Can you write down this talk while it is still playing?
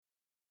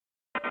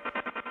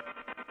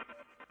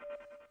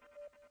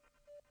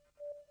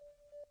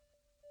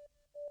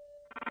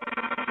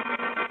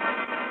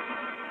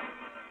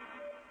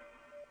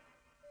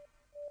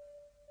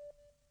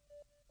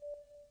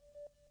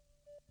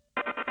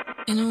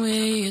In a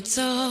way, it's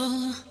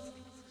all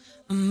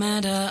a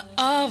matter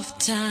of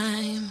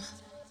time.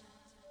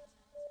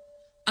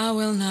 I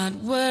will not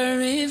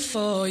worry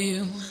for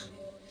you.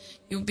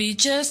 You'll be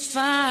just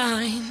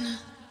fine.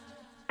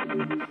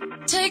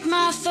 Take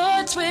my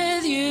thoughts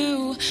with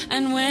you,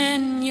 and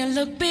when you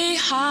look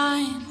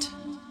behind,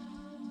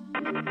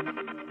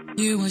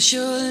 you will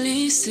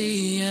surely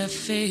see a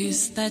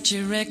face that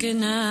you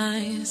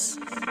recognize.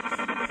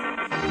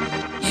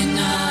 You're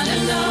not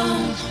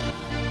alone.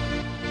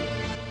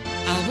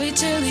 I'll wait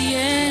till the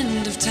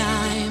end of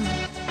time.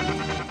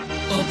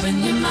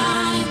 Open your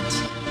mind.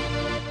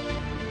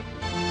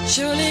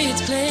 Surely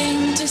it's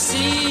plain to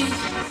see.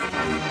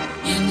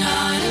 You're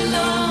not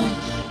alone.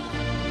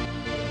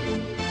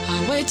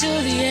 I'll wait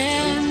till the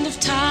end of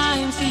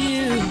time for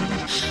you.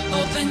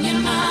 Open your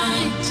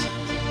mind.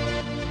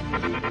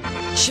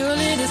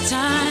 Surely there's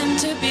time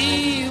to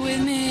be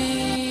with me.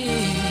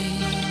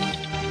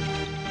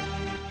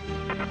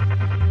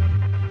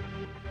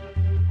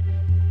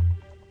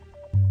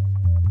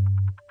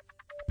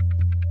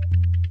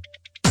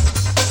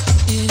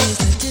 It is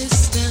the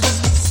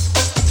distance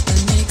that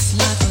makes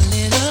life a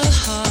little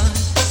hard.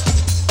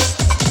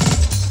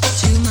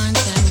 Two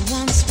minds that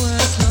once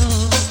were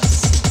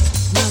close,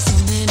 now so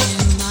many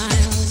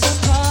miles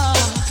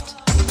apart.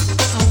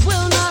 I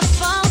will not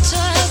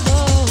falter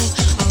though,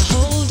 I'll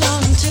hold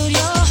on till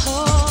you're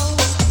whole.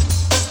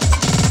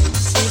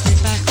 Safely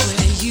back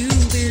where you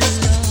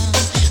belong,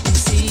 and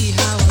see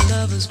how our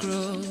lovers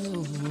grow.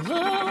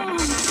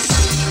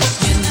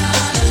 You're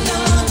not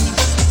alone.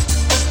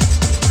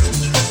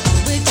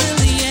 I'll wait till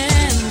the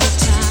end of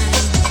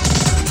time.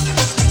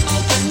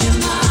 Open your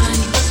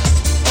mind.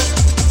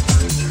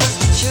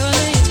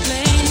 Surely it's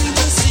plain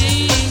to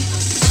see.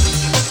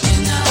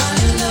 You're not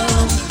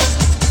alone.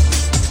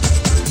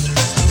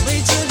 I'll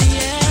wait till the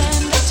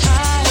end of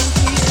time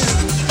for you.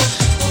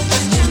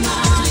 Open your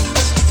mind.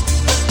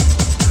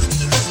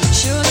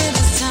 Surely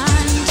there's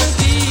time to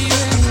be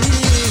with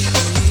me.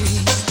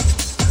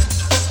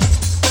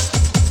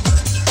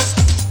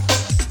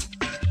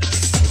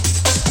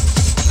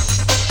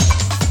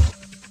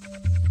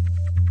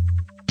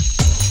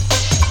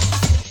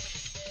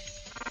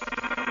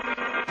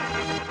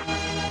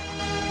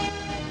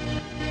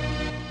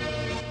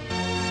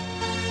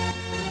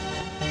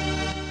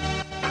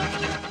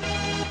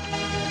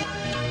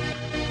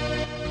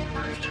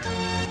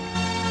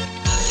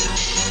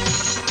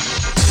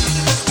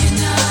 You're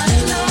not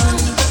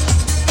alone.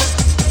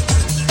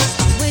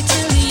 I'll wait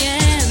till the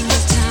end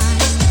of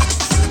time.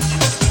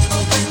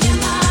 Open your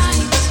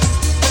mind.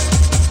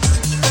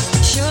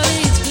 Surely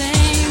it's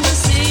plain to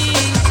see.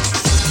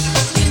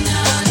 You're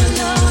not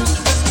alone.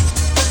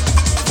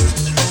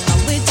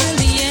 I'll wait till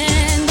the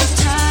end of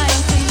time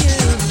for you.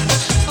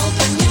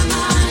 Open your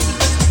mind.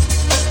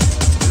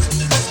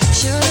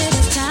 Surely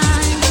there's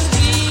time to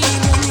be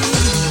with me.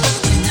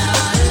 You're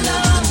not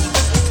alone.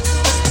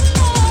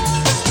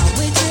 I'll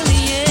wait till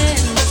the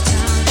end of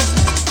time.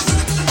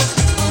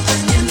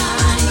 Open your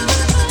mind.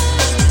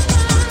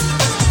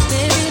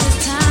 Baby, there's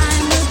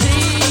time to be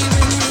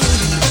with me.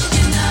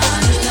 You're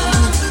not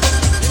alone.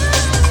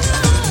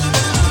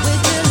 I'll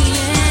wait till the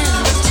end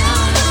of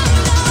time.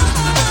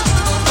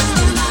 Open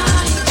your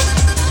mind.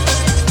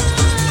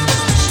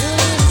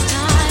 Surely it's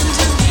time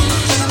to be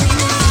with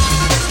me.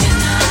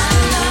 You're not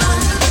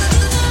alone.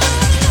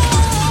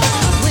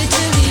 I'll wait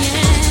till the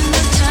end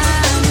of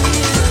time with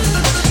you.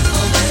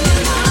 Open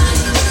your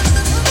mind.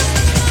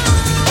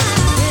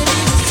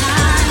 Baby, it's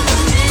time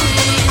for me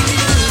and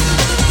you.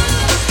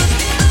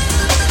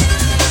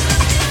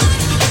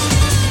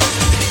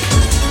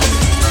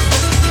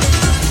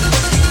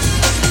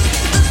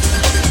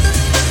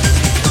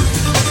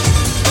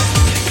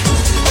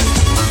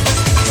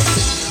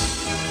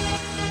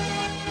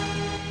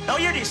 Now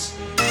hear this.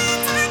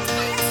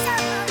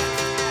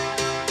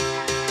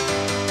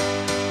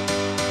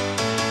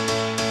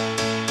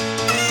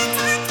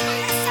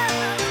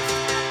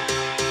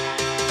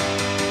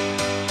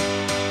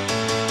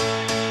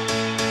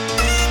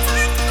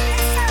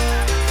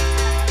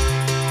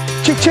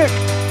 Check.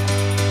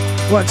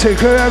 1, 2,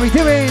 crew, how we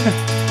doing?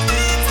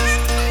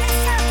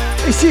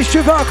 It's the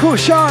Extra Hardcore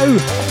Show.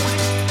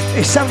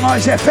 It's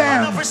Sunrise Enough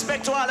FM.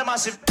 respect to all the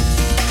massive.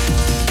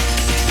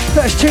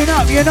 First tune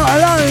up, you're not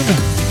alone.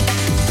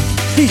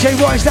 DJ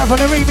Wislov on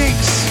the remix.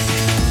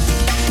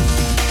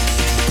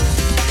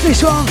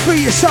 This one,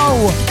 Free Your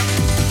Soul.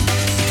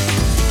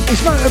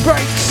 It's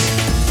Motivbreaks.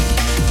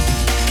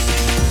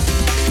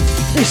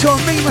 This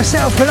one, Me,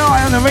 Myself and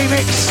I on the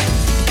remix.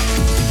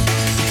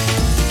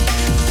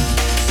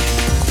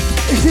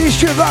 It's the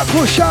Extra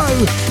Hardcore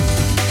Show.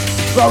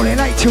 Rolling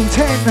 8 till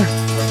 10. We'll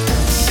be right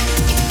back.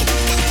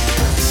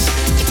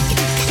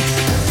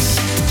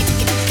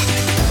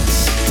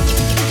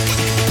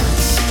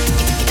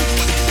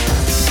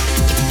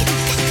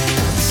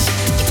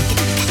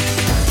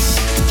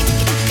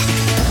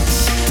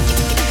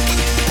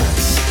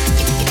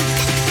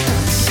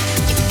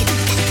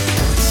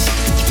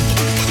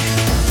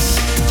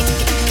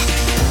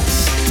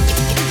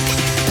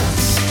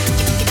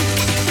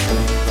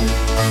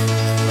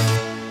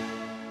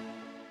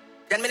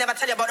 Then me never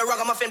tell you about the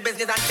ragamuffin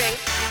business and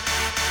thing.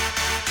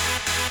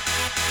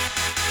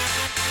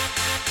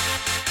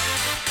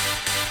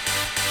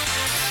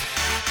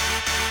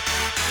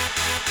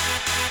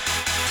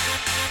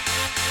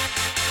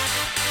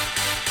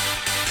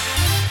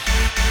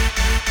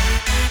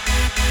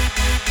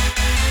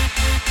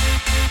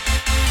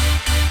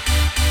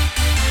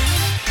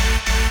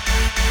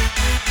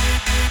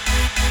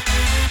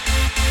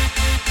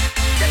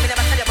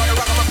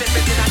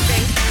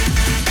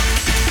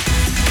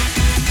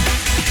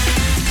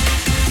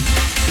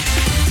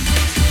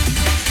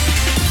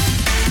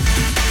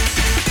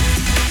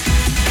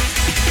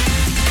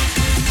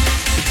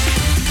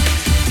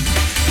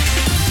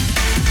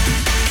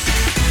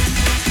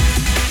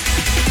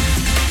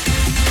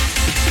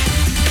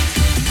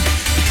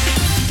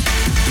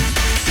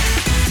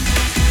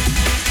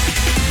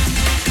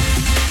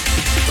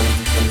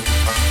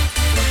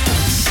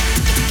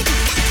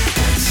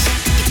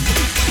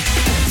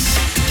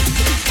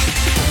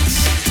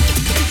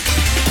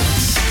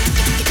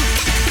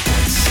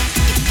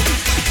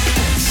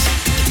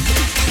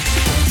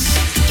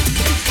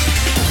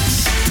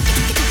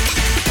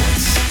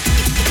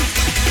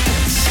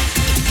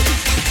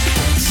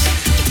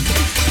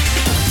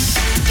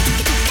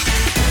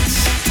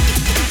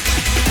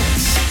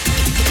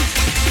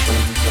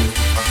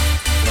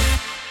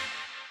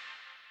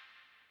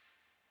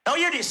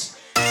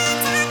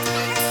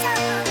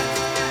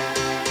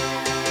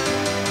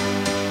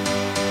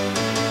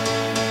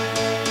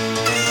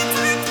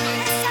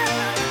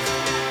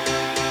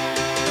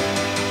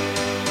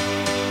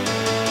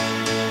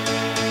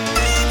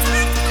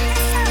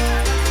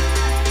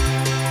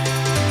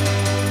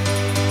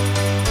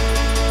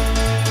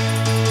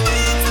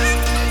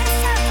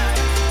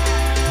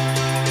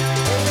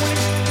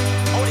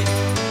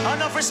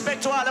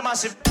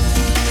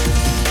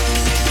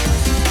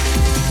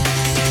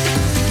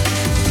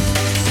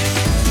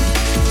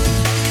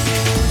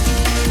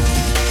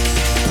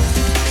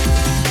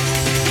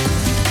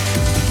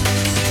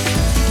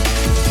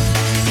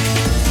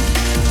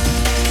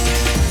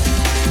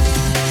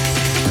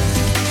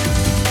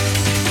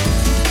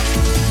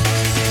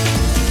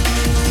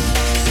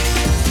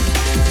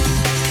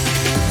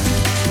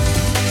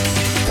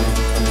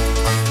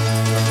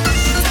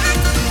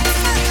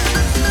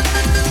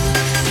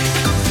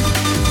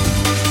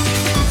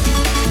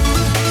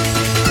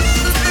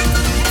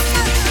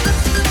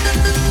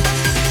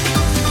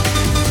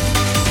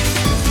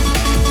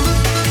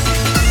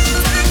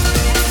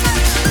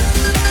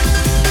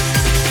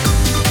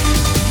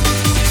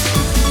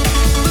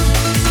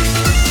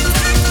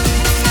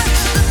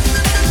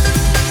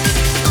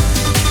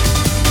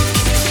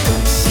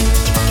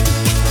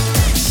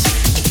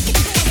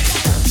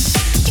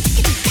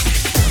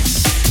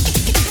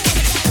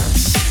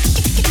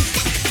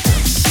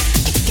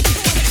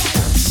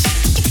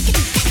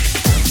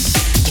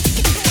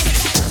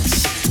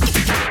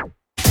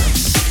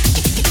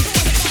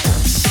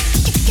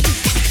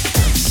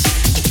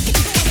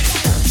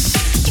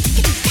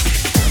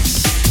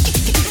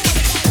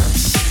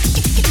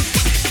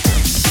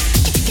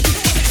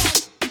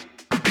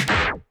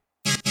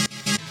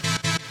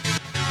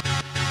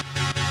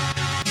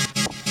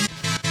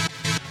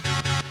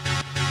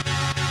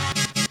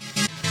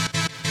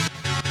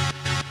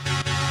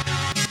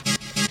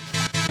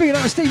 Big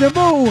up Stephen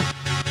Ball.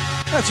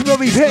 That's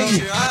Robbie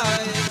P.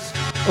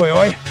 Oi,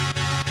 oi.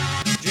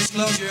 Just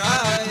close your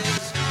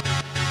eyes.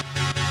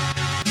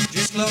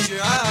 Just close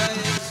your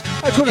eyes.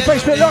 That's all the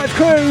Facebook Live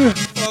crew.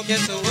 Forget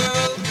the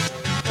world.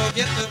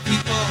 Forget the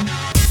people.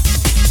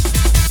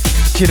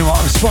 Do you know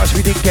what? I'm surprised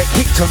we didn't get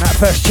kicked on that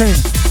first tune.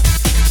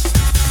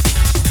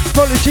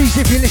 Apologies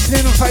if you're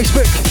listening on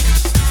Facebook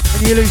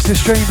and you lose the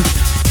stream.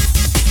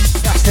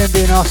 That's them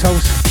being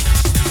arseholes.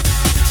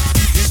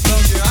 Just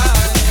close your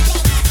eyes.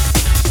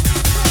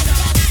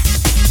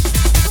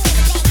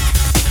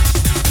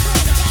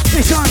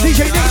 This time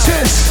DJ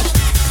Nexus.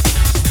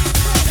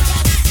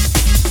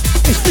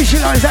 It's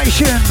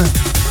Visualisation.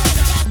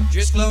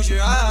 Just close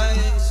your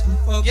eyes.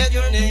 Forget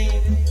your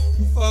name.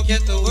 Forget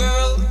the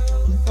world.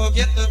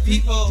 Forget the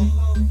people.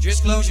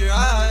 Just close your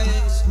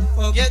eyes.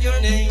 Forget your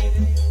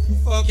name.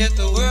 Forget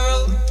the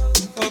world.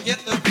 Forget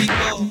the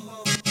people.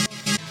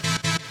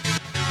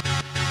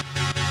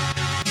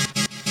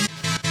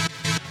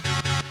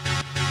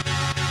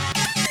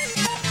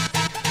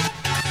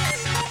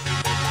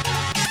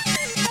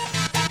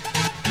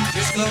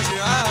 Just close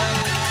your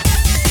eyes.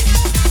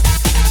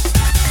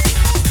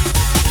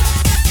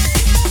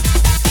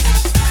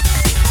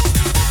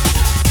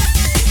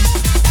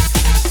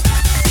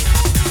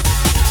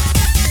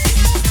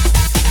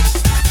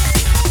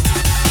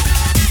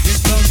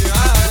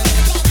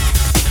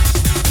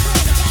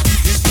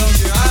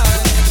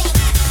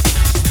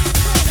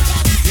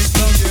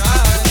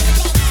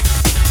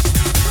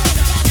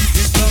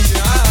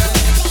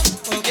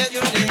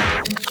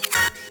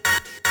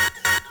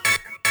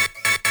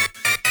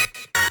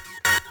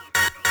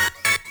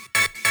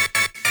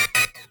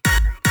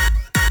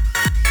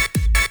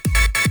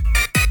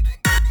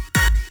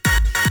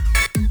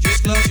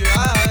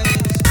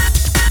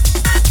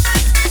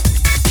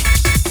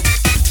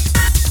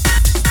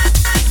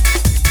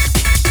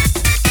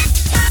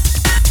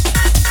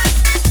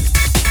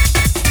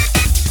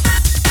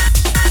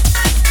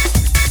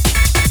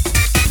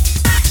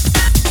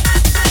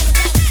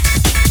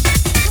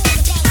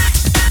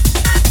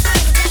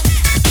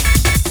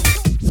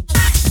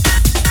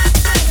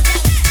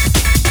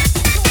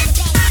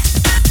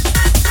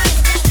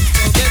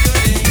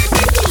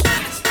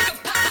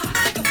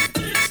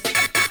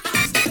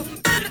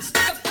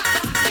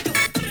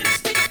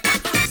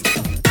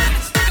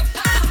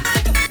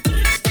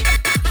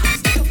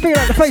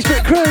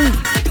 Facebook crew.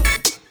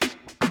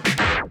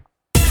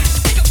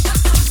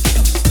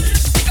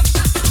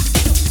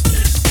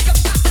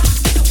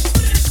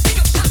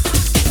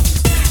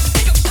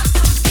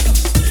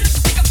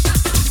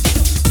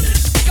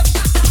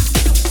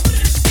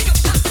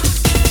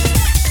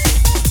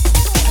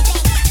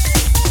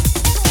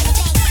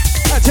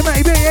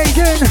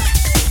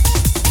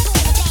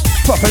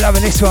 Proper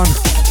loving this one.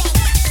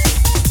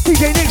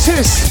 DJ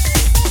Nexus.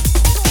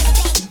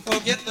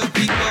 Forget the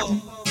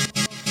people.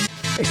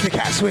 It's the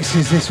Cat's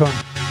Whiskers, this one.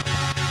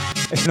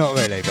 It's not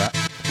really, but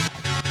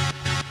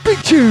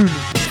big tune.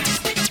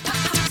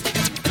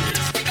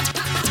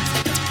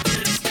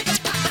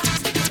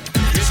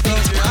 Just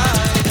close your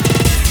eyes.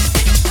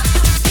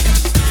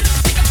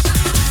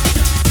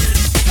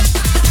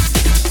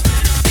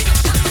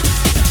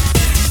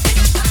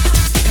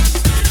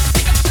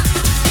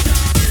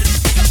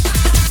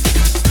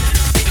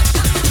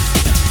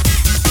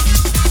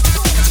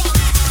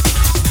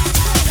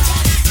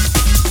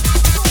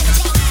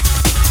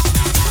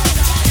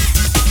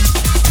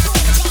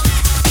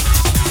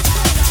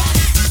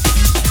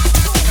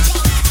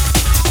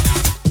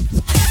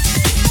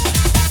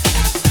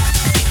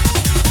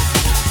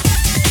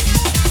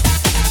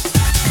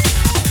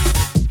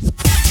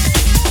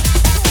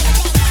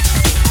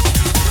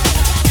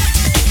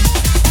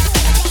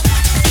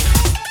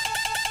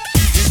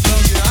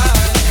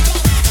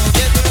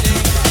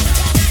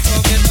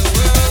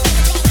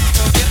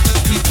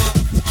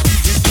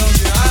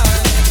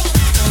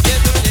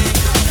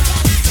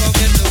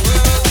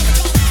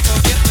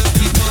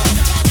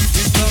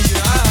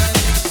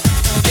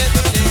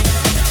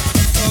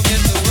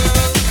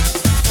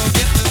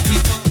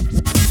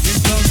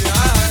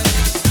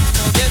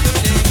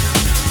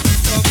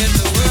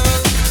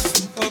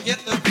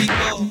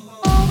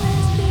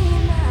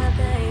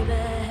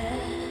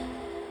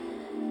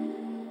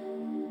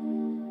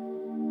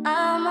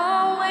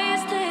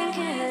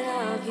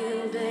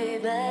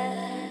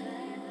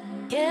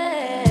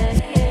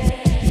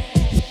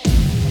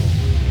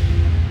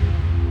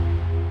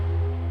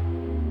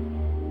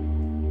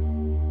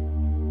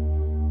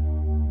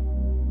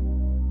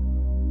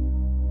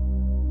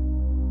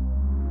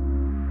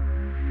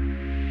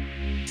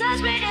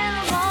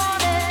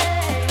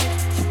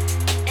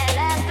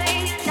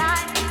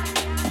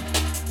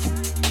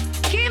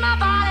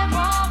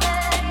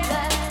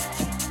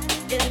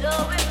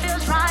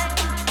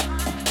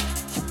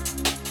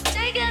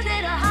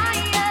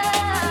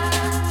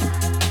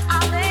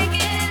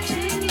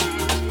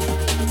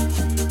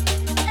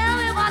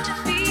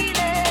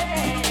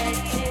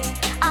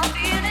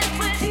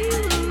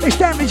 It's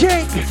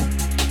damaging.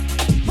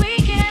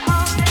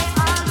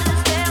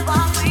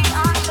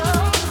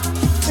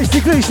 It's the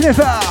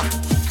Gluesniffer.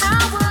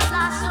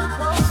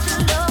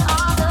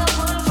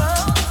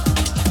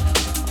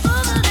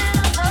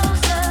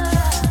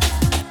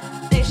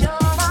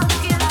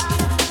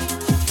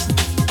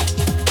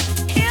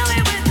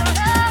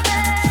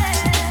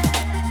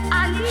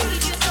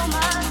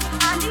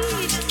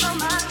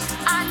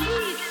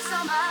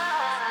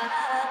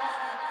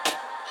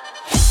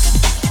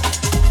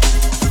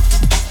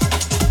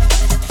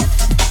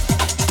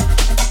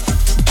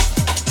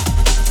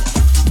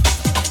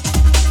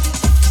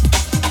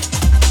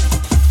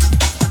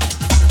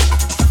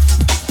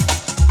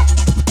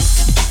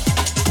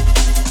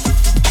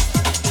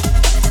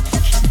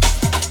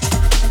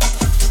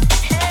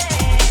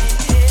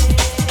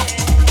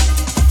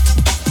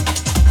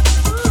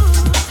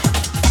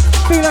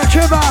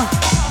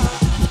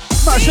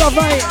 Much love,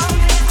 mate.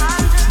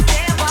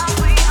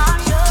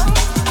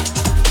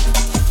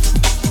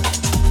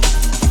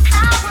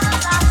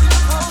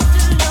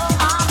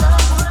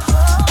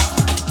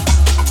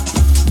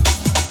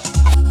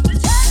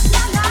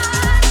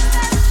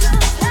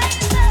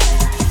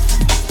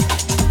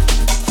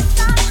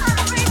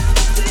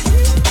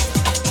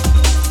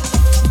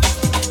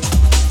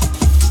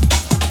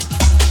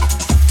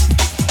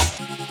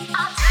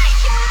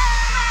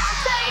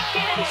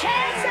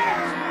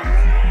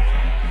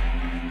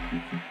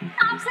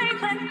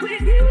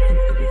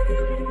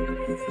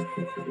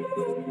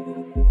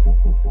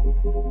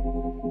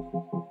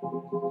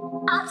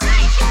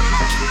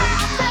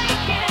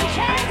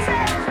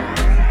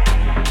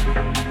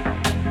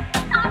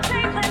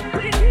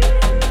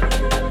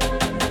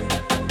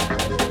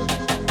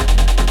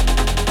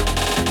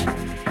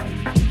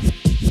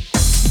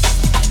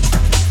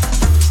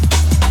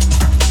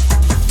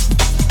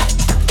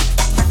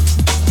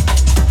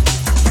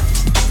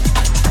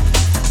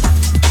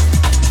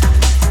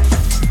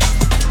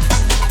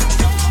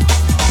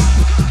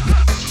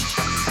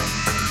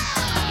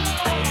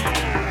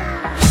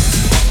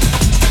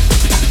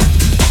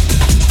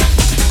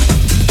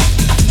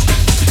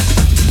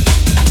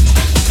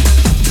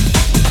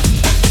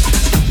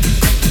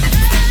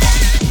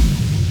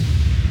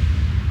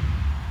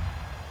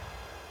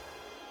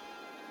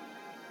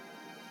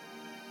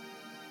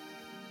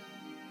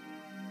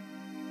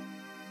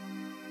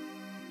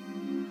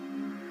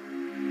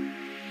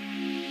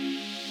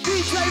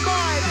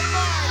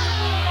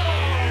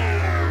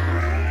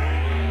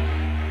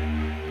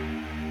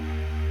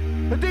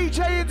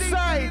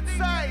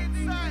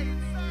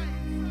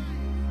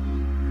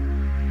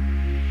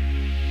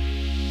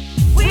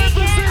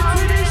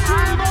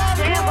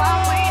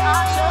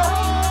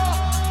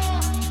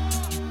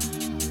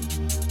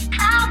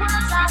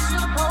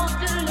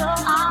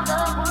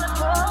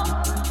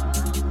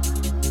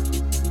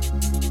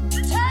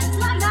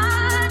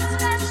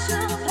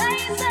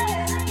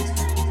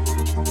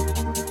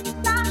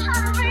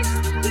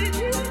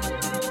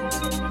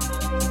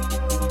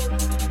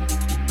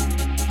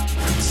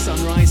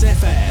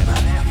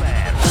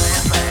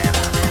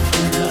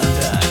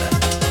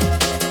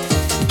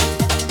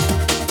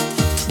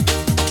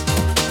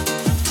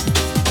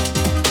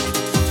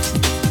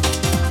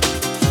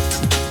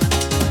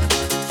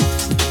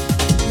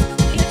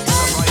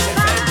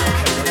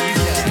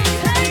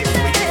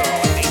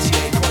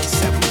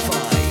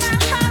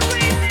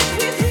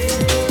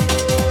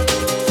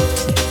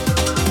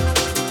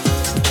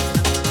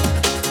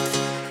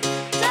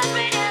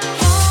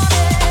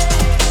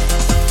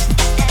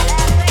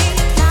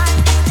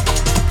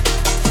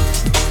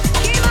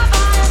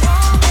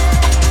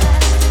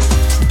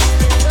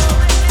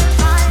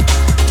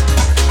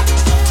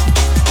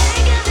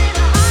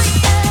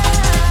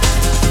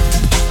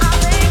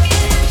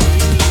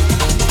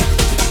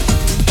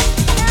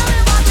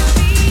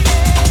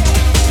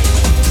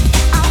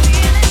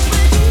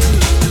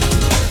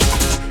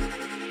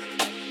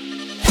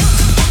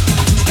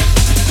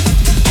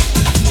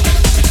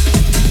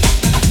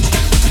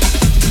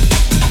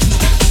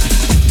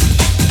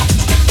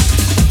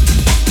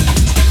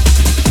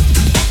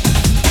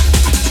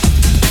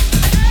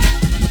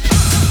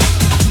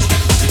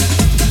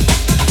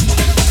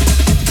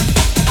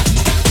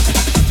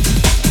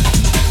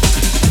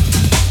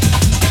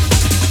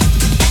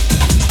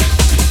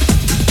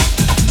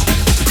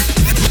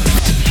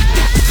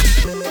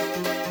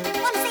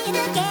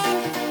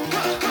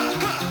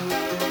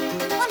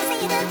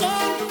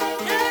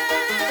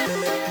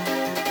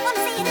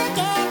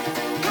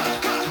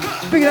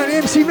 Big up the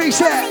MC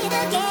Reset.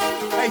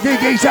 How you doing,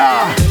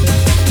 guitar?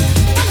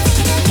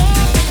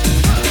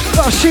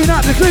 Got to tune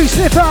up the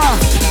Gluesniffer.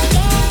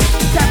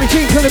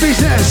 Damaging for the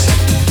business.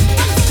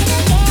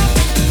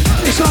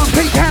 This one,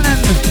 Pete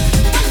Cannon.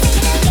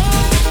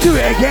 Do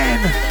it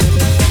again.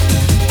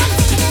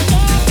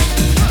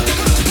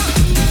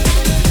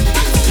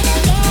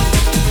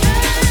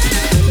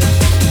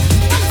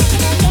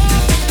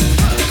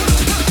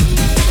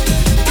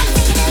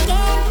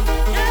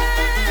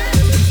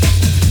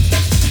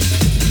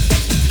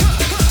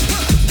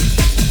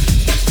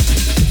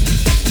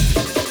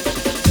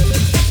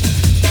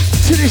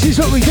 This is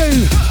what we do.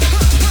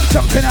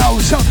 Something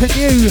old, something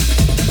new.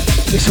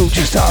 It's all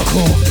just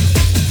hardcore.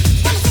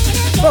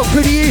 Well,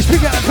 through the years,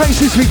 pick up the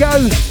places we go.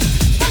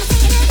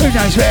 Who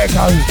knows where to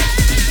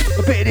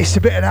go? A bit of this,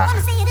 a bit of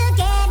that.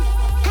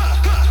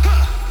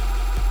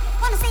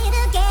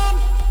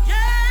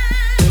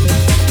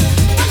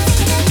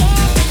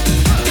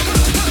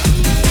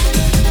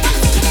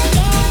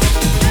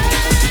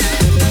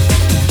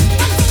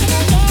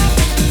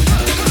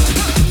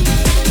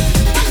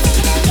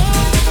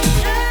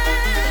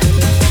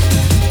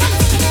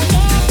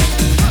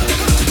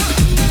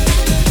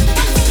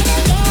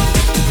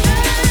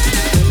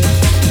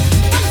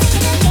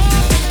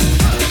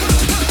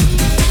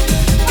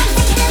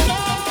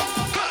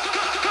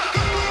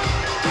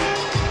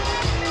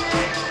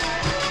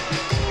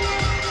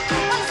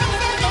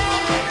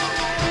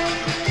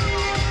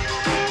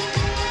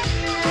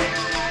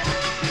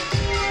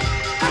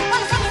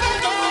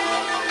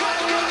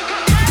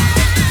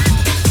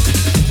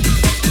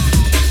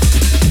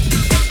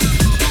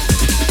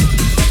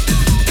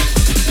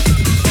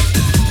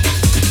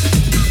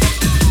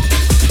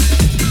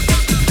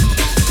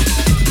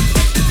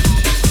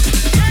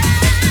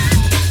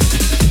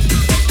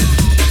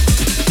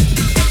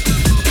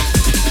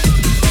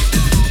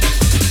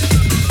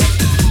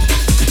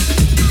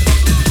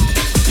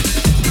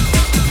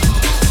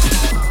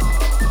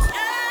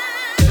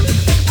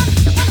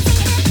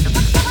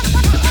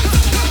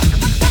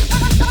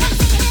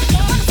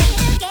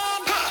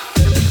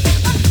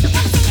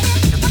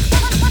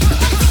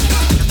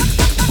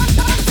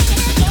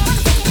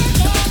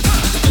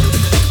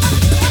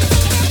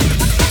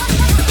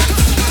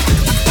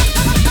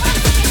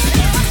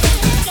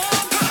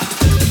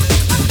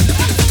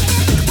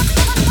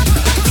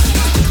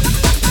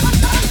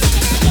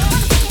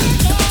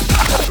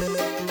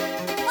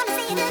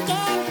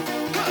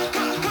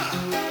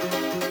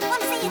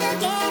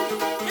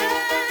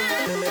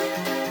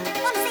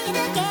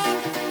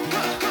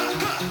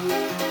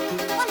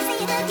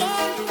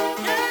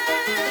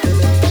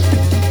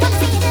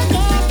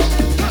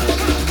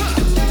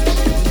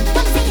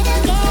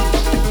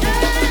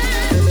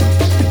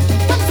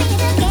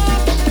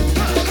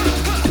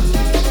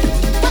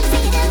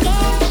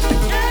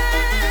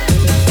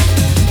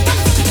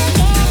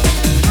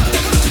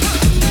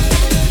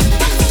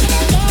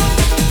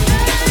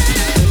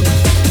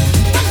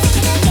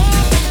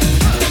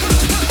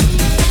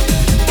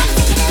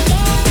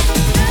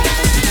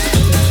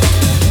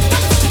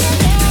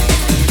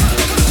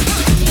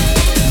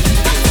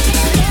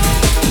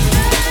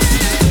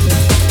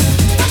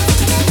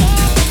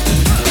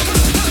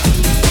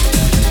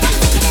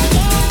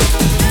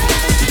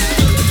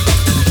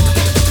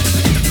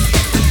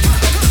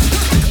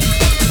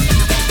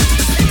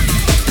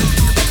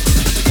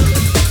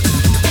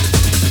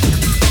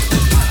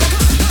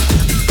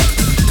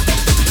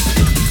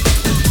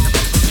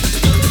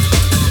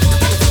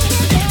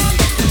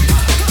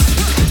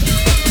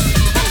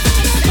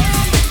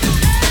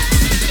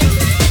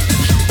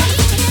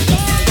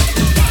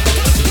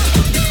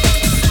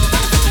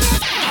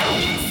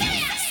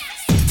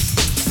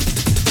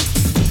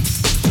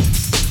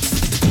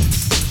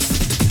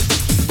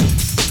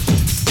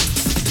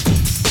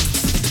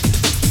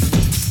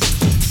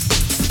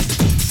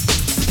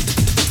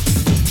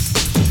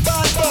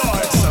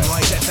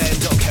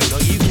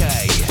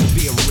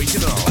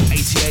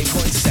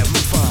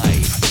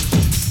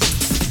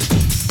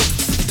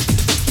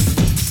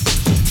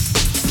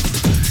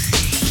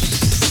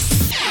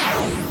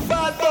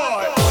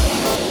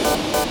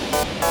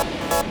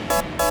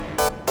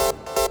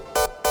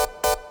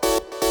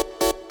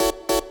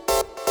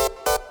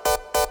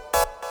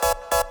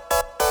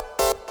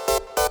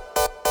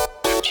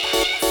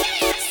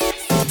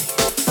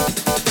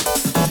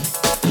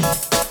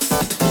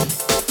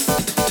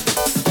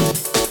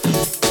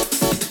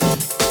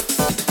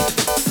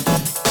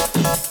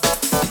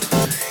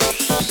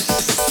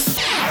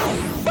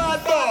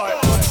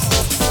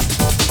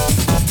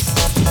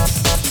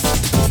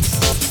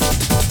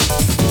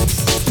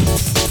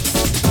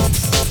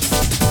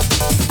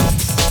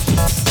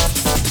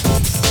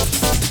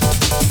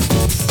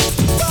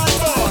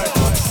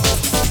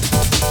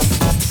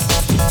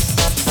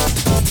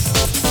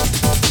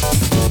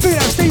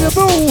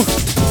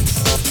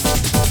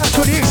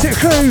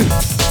 crew,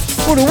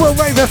 all the World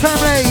Raver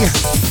family.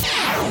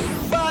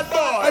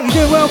 Hope you're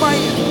doing well,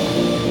 mate.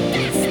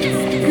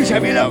 Good to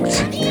have you locked.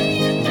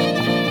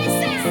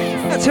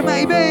 That's a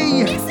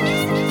maybe.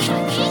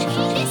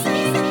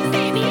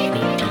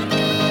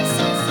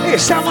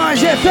 It's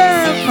Sunrise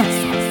FM.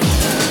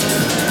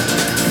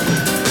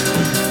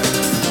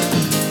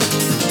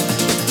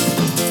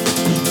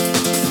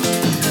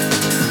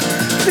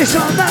 This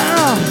on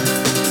that.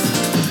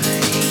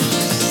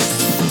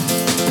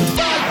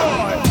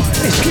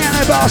 It's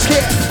Piano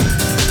Basket.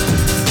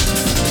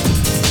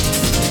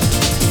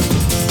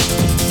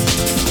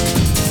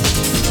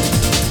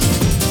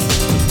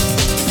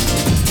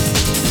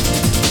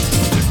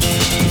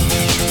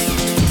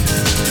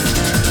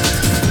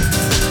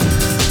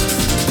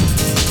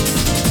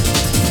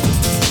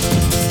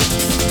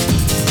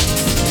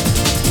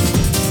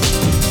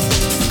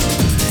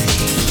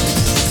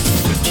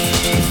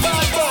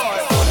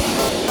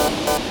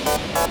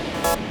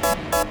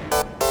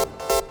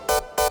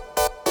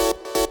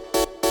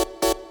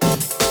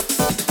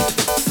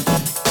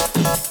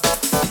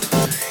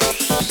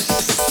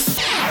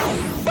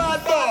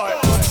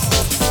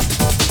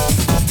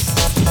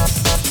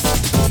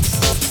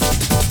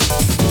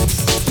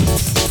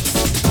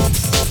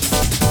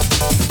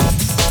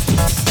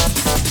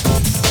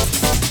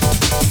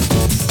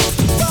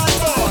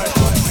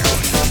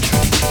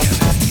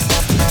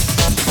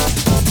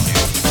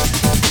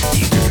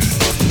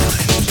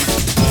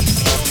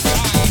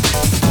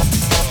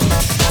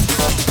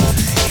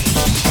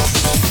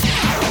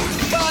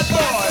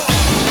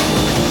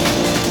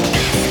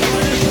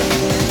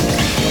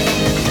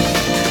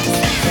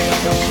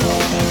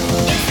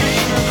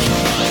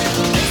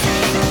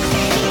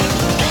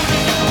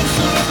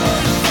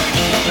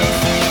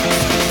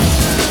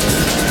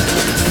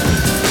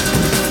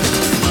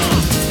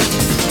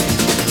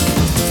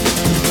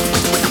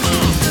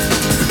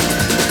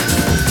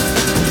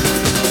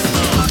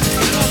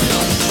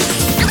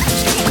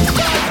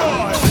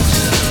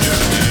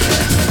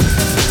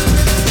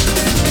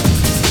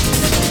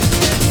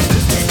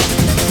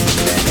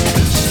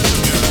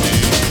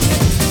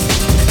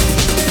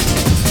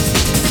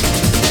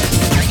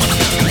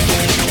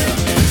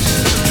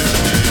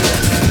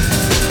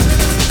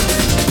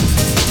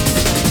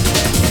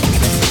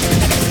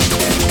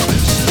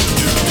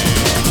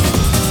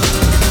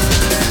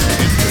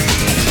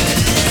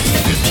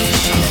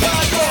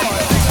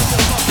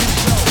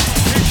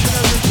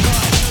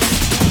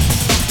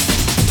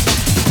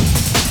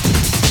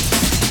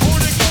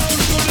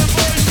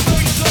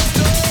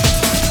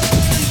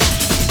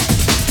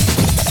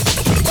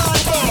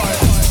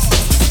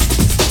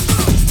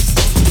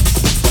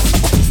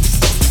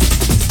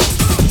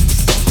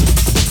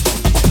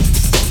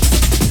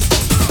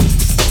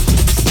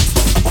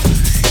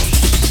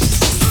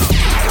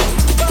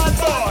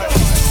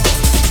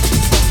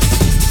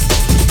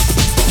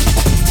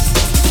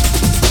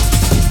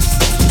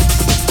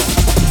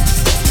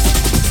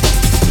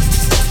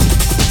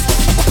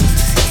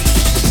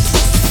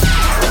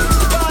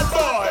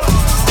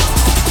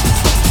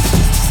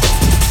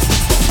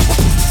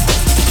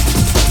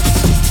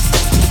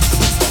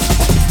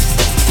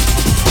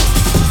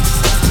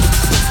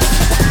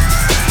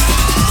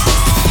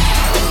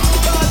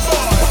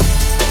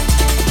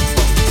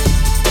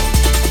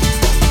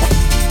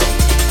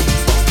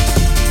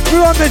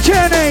 On the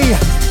journey.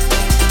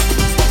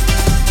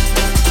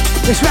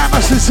 It's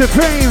Ramos and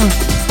Supreme.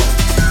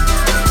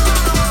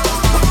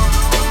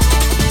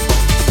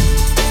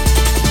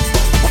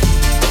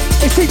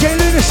 It's DJ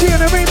Lunacy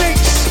on a remix.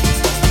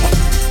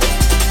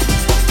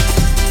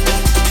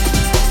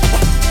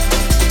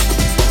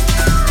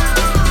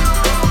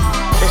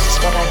 This is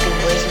what I've been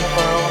waiting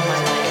for all my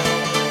life.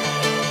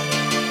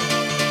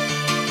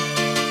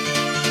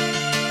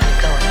 I'm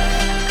going.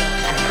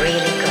 I'm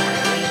really going.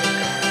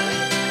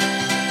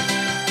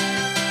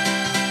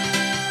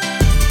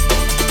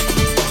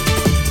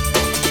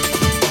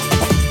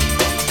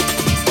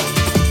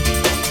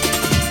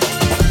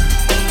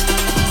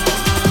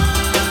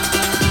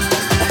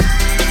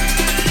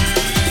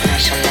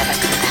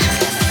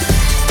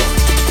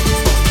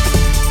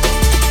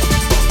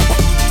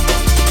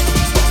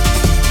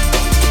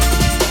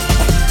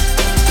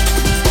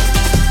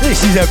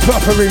 This is a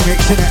proper remix,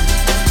 isn't it?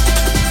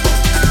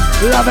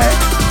 Love it.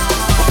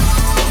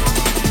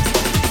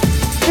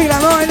 Feel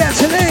that line out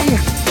to Lee.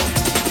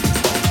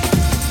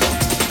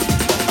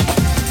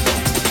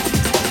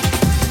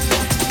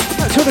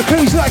 That's what the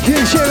crew's liking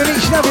and sharing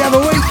each and every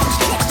other week.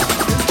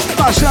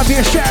 Much love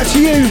and shout out to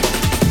you.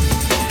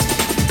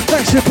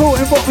 Thanks for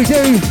supporting what we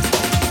do.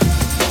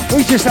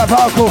 We just have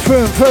hardcore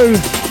through and through.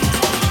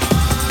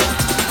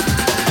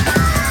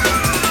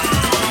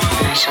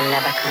 I shall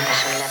never come back.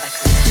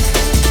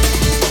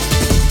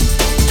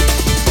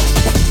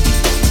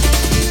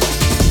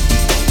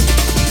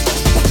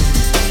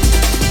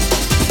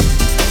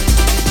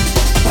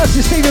 That's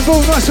the Stephen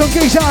Ball, nice one,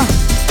 geezer.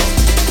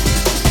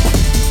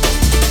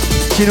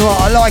 Do you know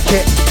what? I like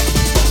it.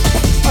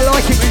 I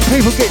like it when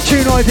people get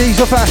tune IDs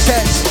off our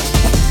sets.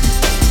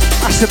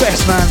 That's the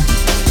best, man.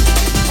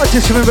 I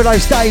just remember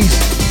those days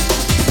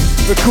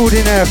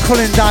recording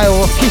Colin Dale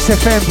off Kiss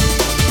FM.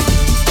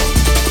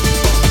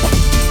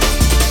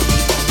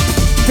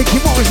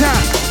 Thinking, what was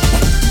that?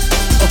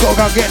 I've got to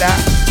go and get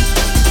that.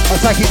 I'll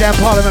take it down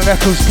Parliament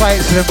Records, play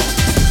it to them.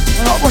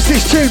 Like, what's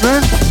this tune,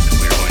 man?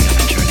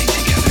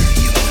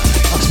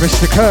 That's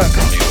Mr. Kirk.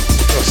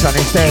 Your son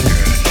is dead.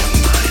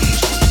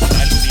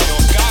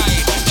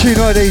 Tune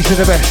IDs are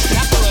the best,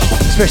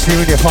 especially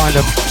when you find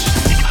them.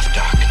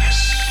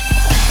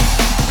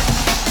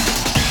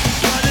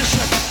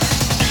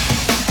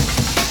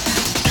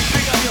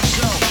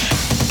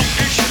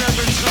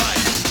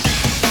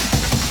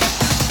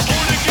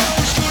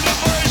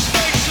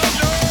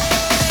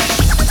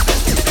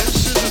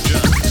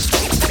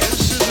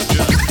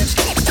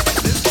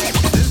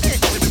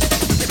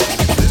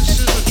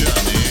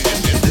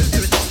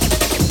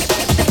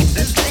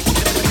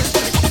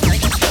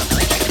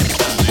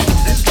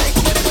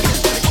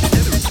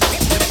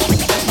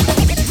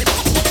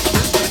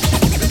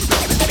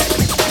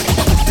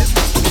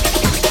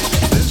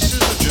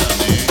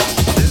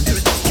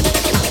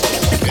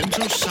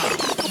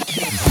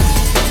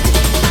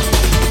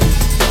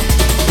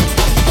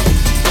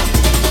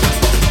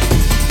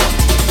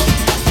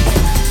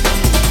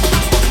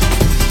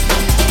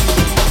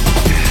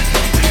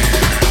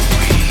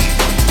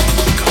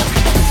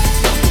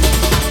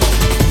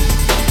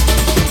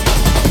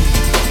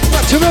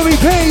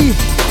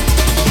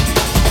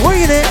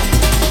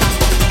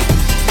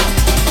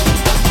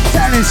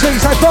 Sweet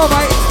so far,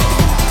 mate.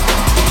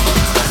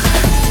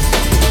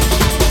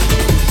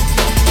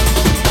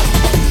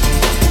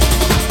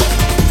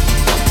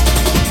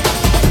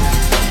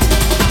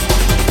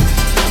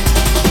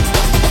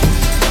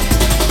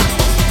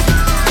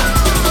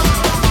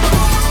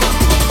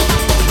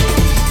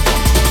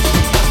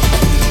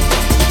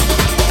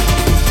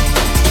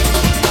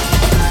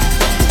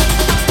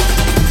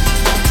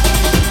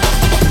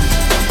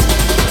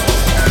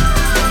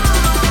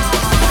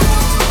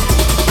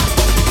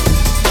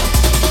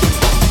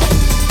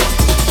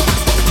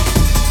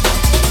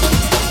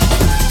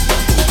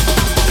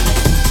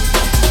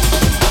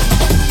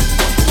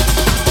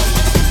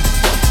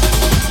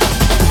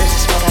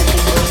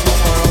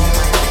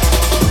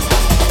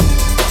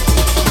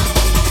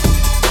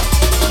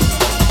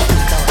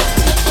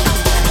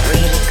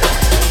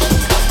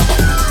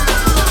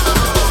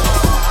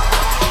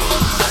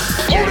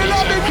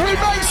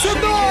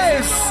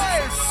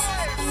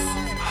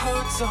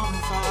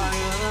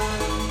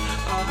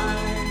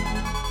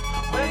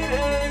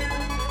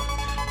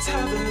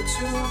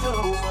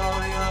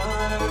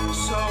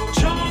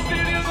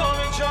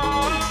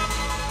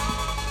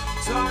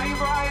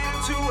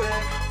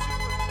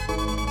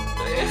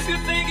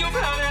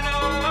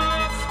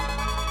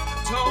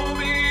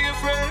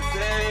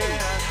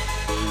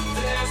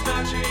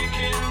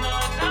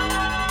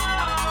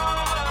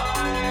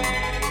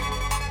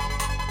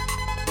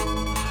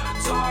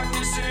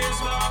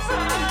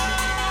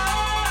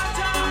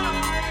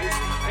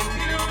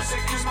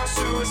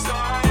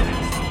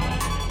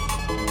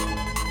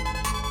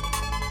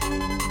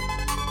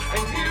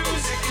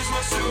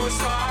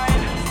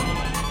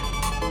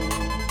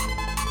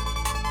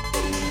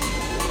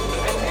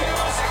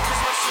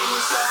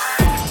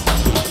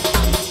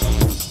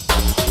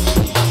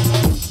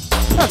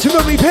 To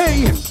Robbie P.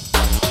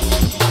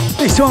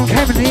 This one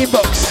came in the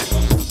inbox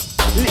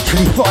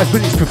literally 5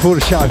 minutes before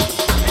the show.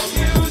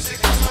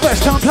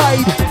 First time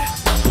played.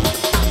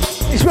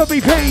 It's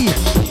Robbie P.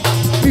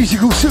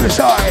 Musical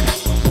Suicide.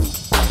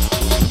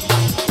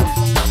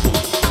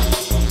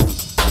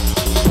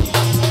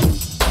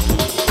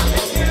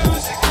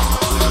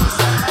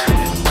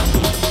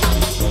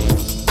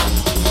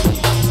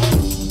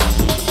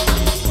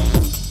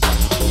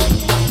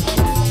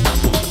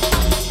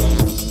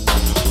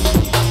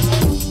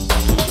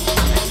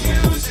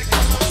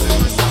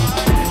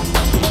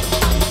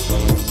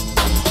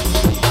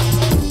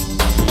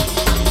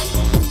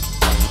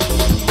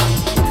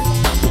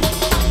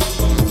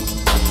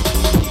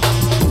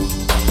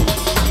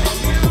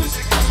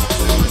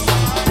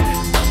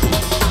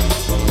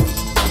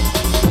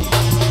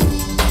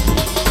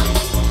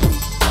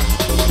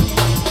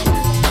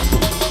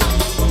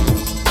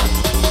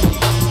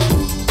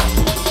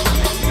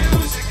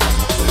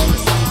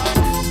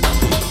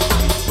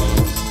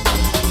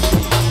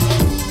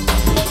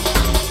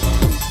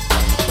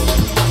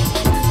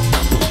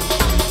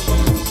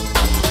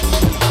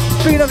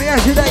 Speed on the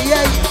Acid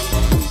 88.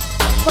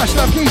 Much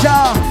love,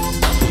 geezer.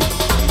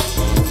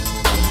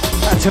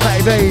 That's to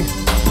Natty B.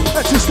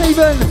 That's to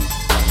Stephen.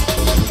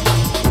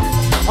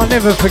 I'll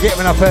never forget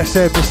when I first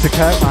heard Mr.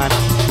 Kirk, man.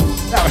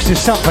 That was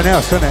just something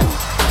else, wasn't it?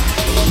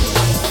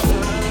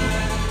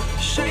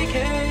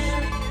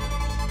 Shaking,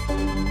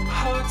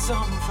 hearts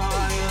on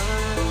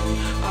fire.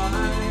 I'm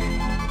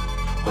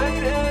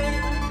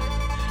waiting,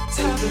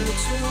 tethered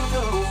to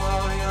the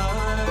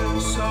wire.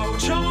 So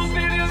jump,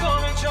 it is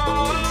on a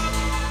jump.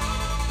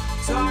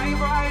 Dive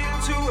right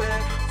into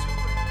it.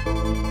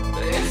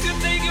 If you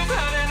think you've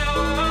had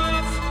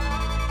enough,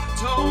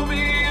 don't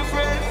be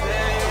afraid.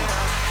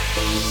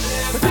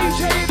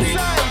 DJ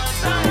Inside,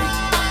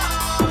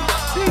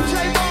 DJ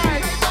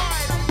Mike,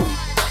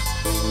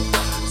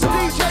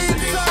 DJ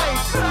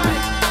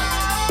Inside,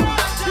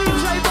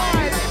 DJ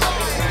Mike.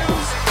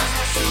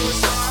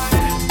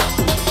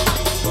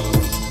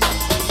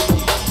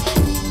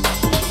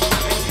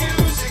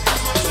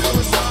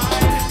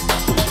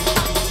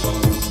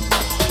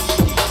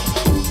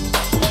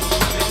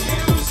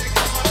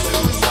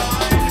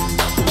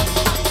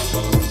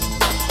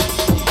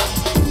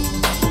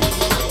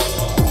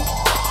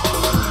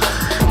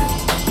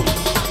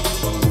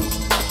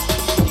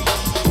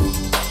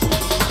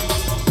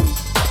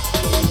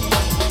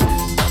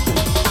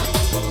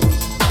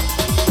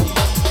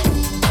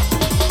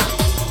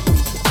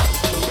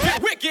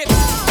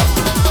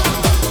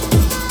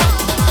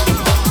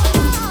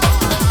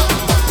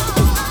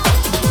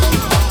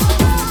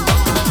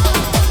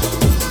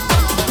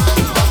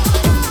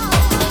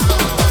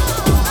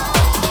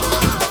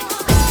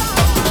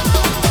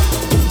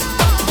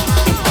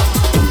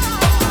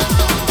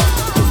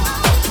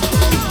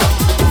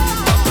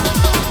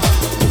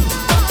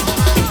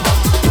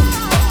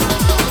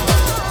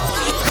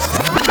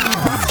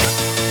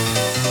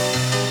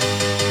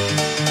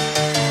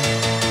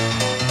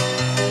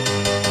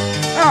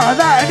 Out of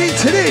that and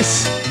into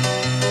this.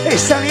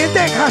 It's Sunny and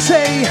Deck,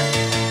 Hussy.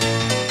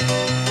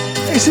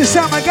 It's the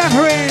summer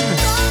gathering.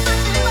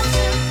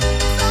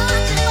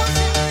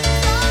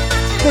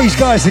 These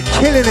guys are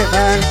killing it,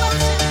 man.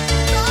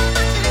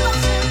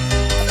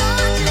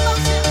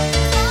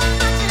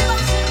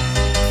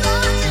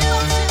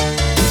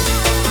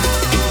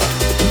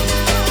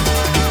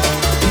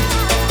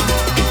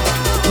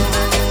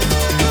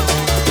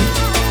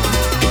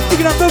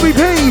 Picking up Robbie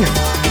P.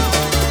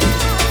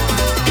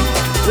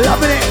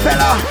 Loving it,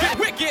 fella.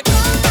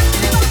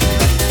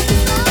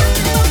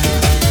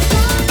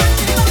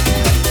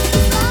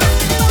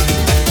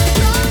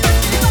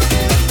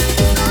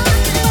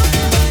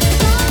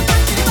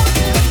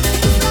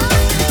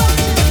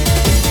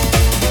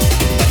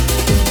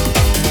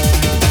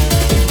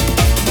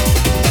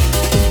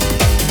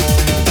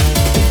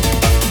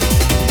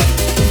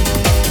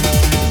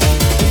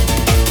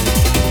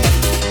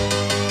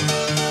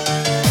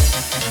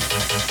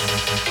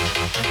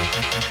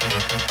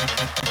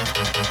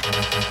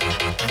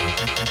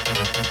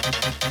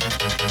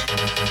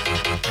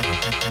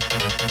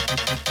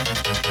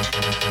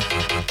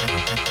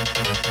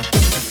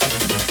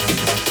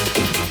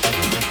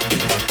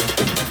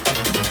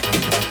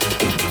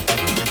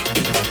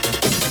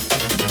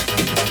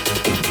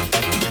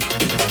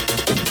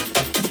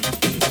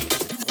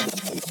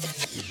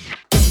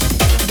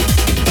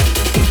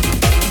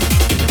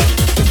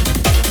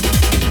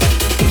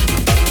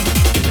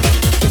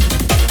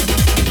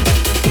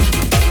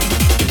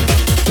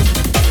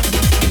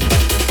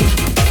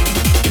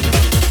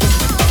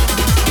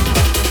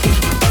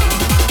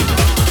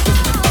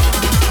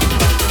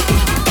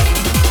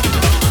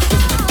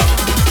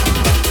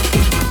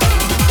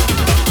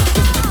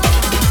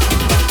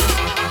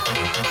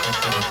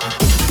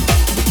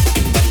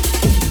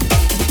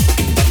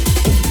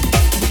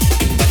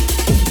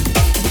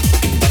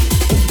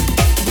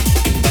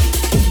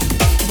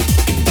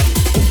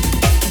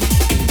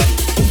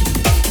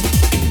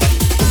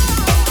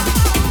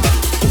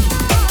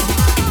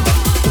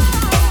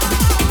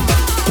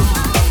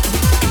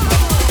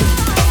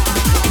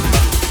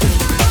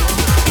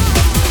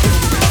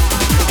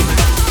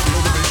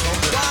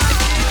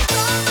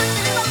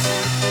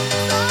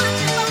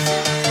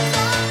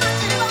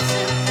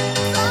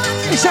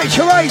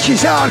 HOH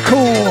is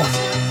hardcore.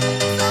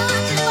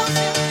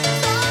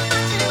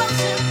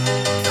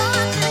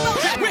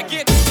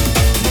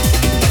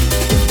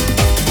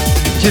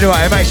 Do you know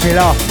what? It makes me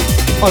laugh.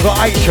 I've got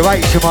HOH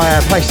in my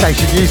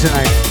PlayStation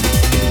username.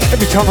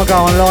 Every time I go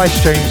on live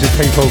streams with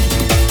people,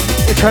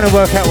 they're trying to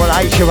work out what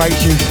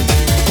HOH is.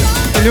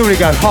 They normally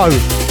go, ho.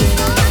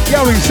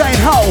 Yo, insane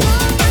ho.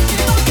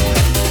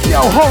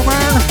 Yo, ho,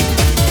 man.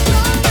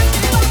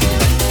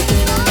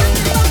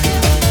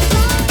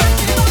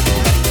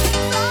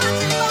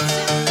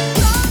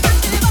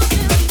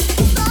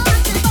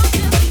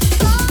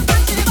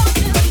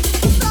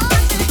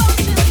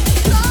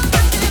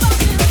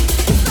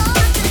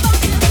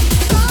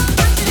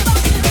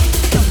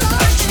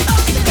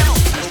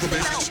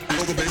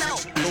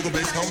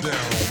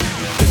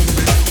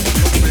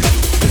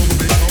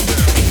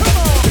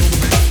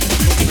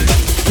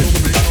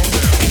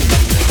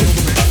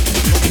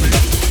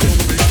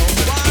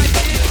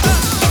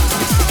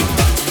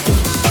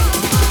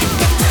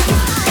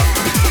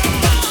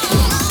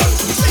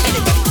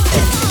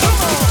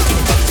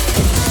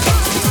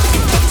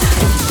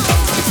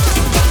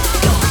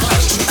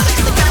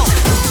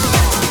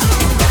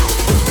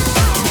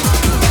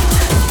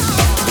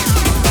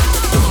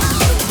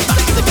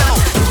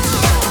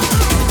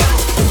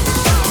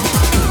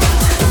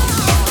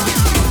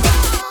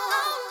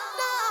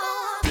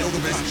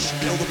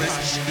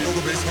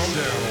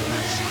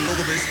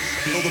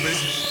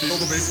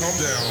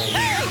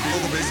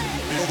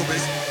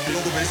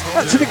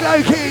 Up to the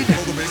glow, kid.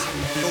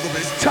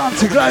 Time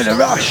to glow the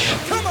rush.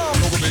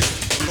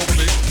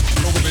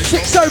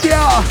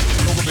 Xenophobia.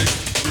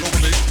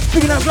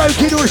 Picking up glow,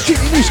 kid, or a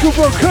strictly new school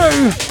board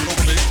crew.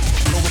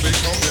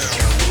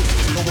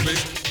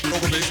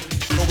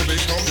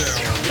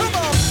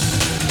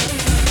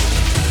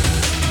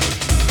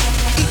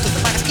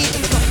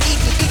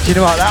 Do you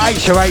know what, that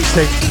HOH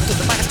thing?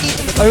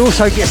 I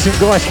also get some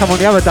guys come on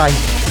the other day.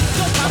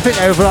 I think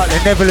they were like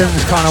the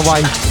Netherlands kind of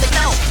way.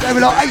 They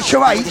were like,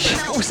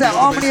 HOH, what's that,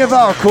 Harmony of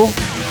Hardcore?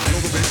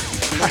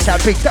 That's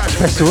that big Dutch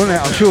festival, isn't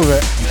it? I'm sure of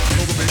it.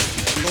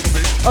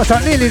 I was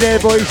like, nearly there,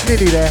 boys,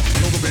 nearly there.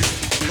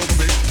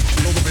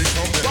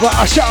 Right,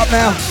 I'll shut up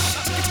now.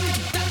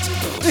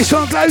 This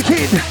one, Glow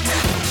Kid.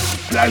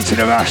 Glow to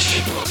the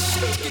rush.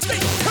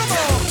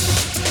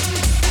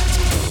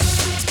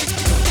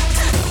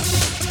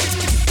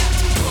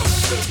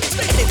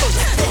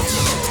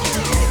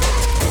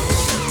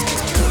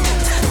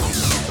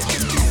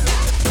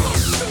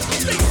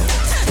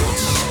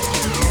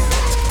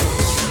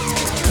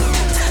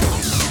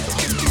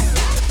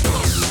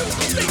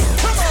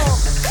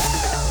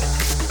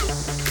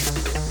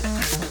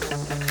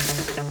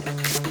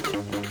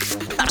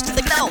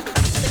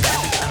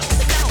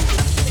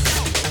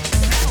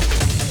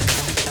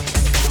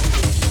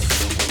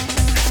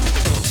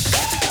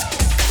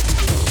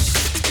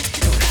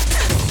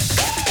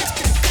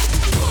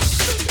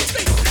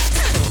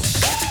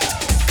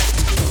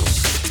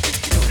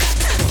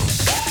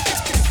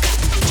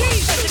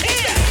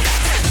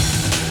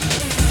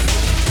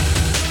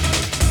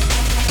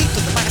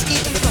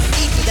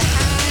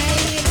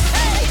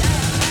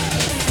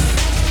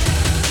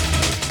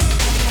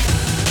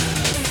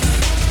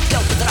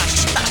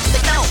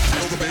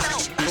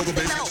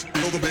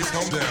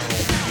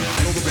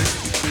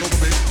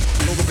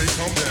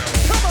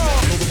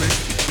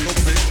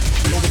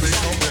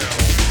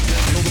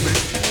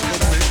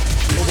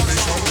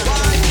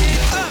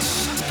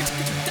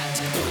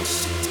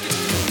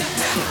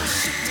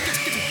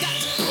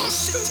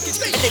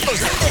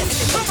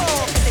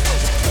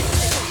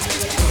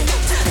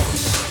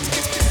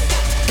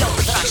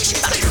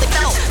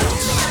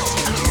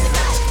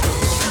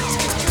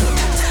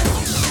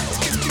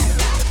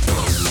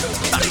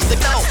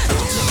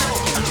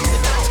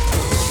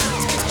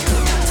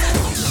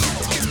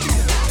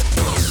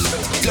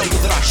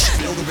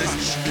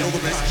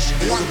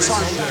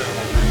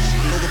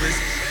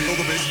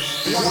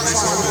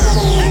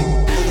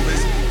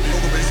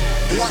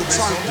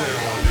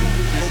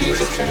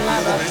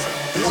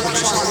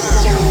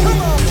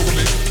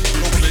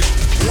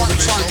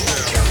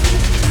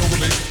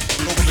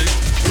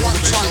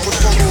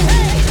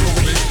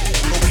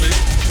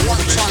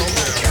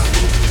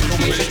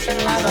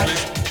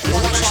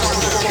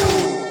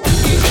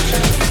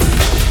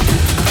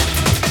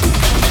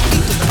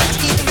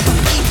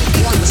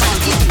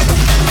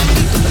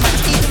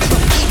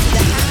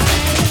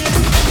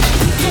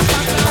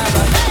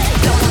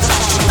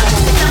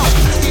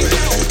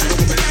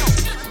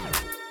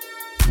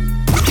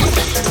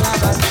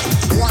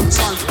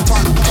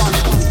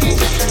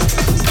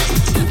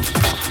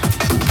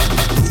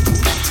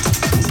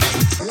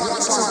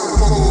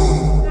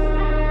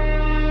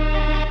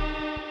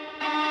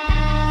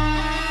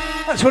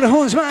 That's for the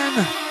horns, man.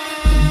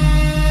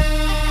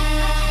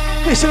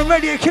 Listen to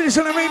RadioKillaZ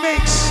on a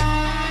remix.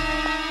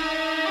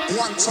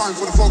 One time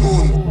for the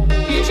foghorn.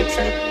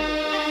 Egyptian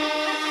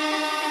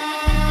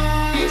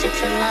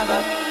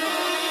lover.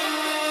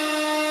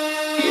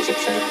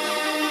 Egyptian.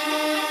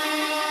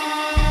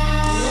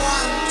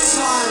 One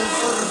time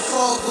for the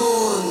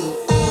foghorn.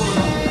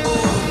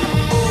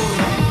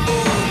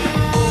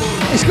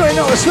 It's got a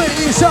lot of sweat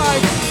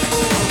inside.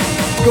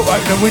 Got to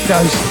open the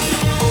windows.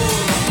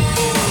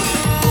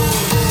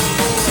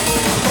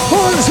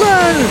 Horns,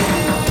 man.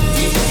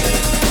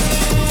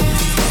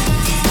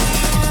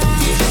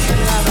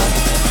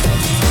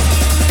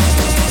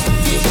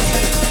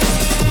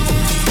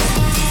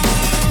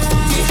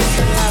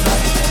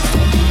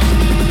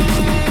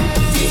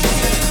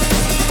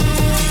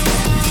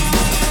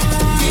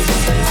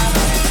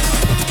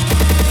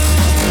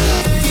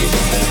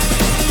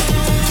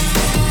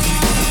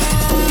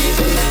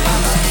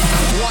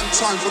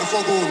 Time for the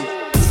foghorn.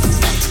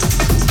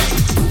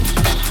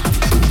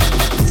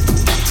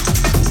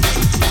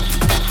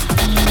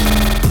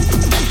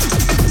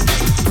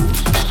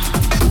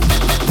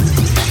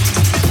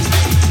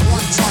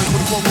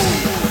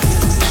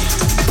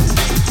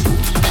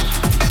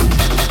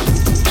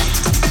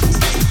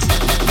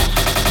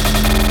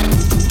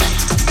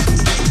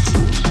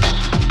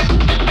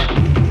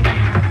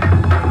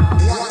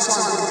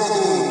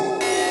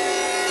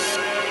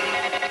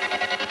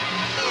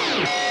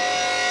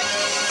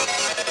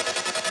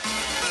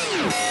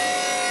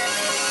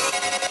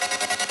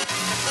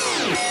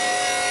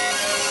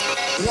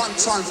 One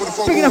time for the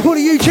foghorn. Picking up all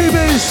the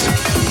YouTubers,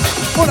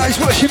 all those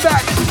watching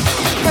back.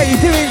 How you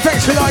doing?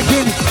 Thanks for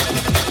liking.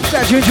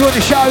 Glad you enjoyed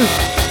the show.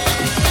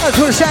 That's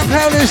for the sound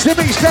powders, the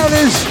mix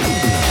powders.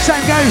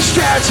 Same goes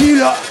straight out to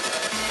you lot.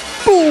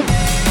 Boom.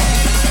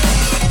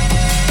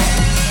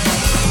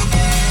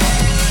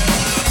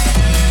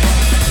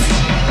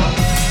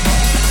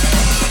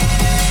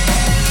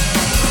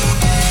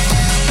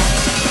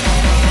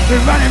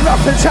 We're running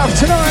rough and tough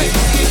tonight.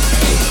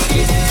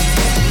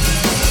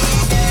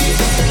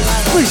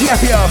 Where's the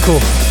happy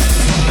hardcore?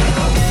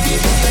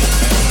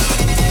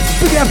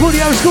 Picking up all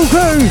the old school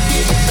crew.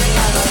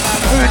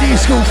 We're a new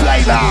school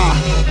flavour.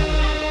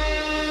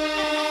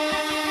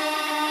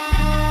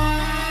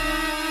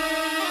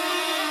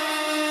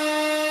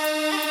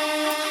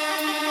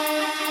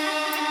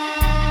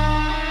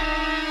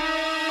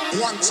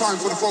 One time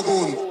for the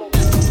foghorn.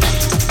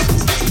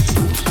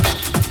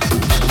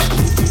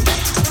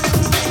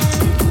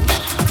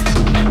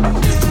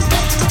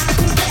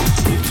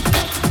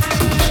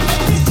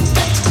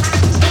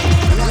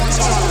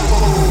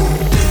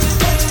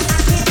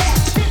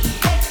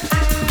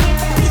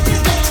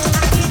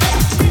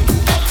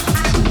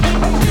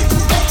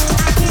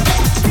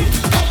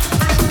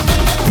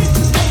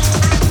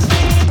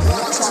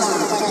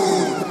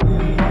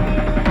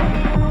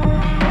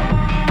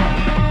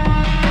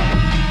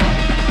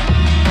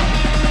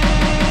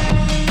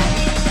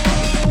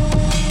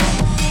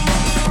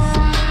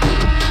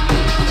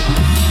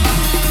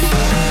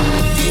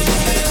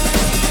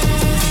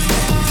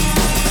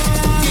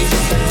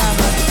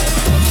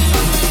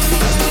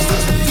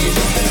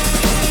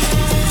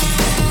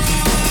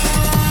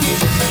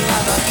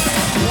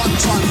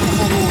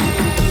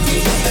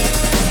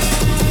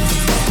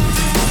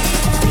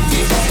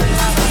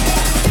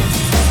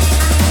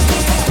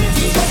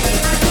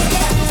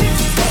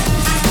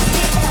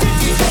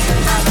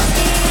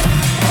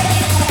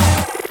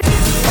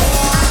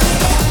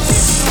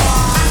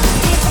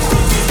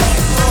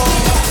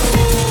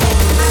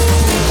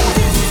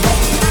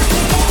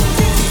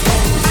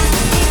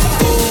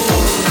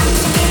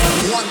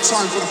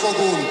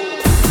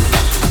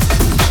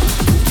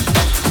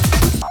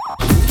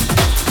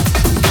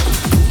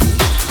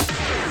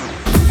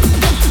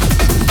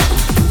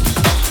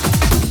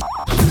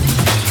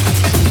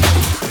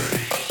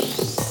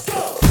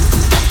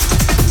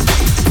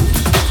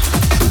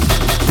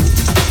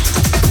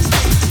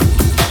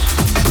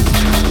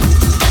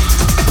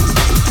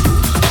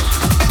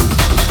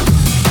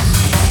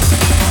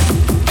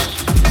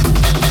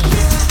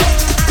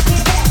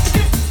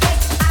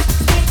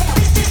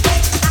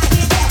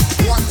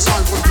 One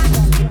time for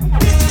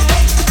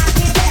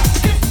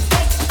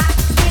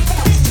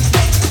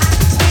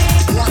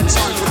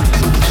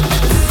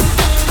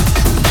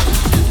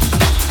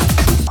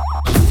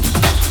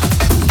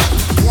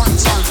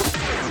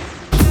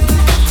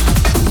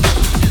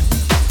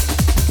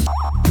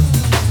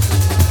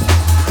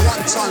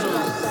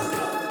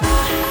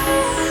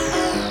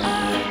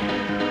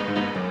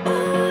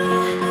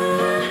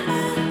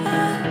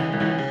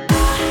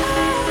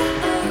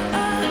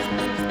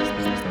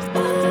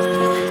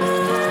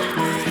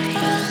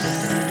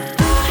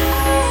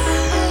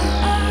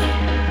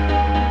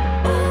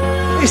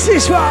It's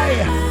this way.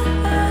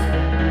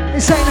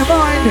 This ain't a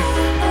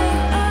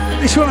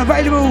mind. This one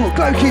available.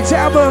 Glow Kids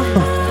album.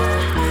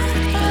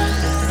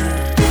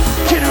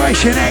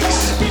 Generation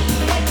X.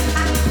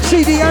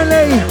 CD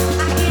only.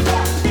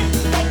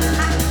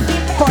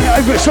 Find it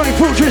over at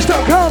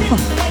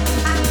sonicfortress.com.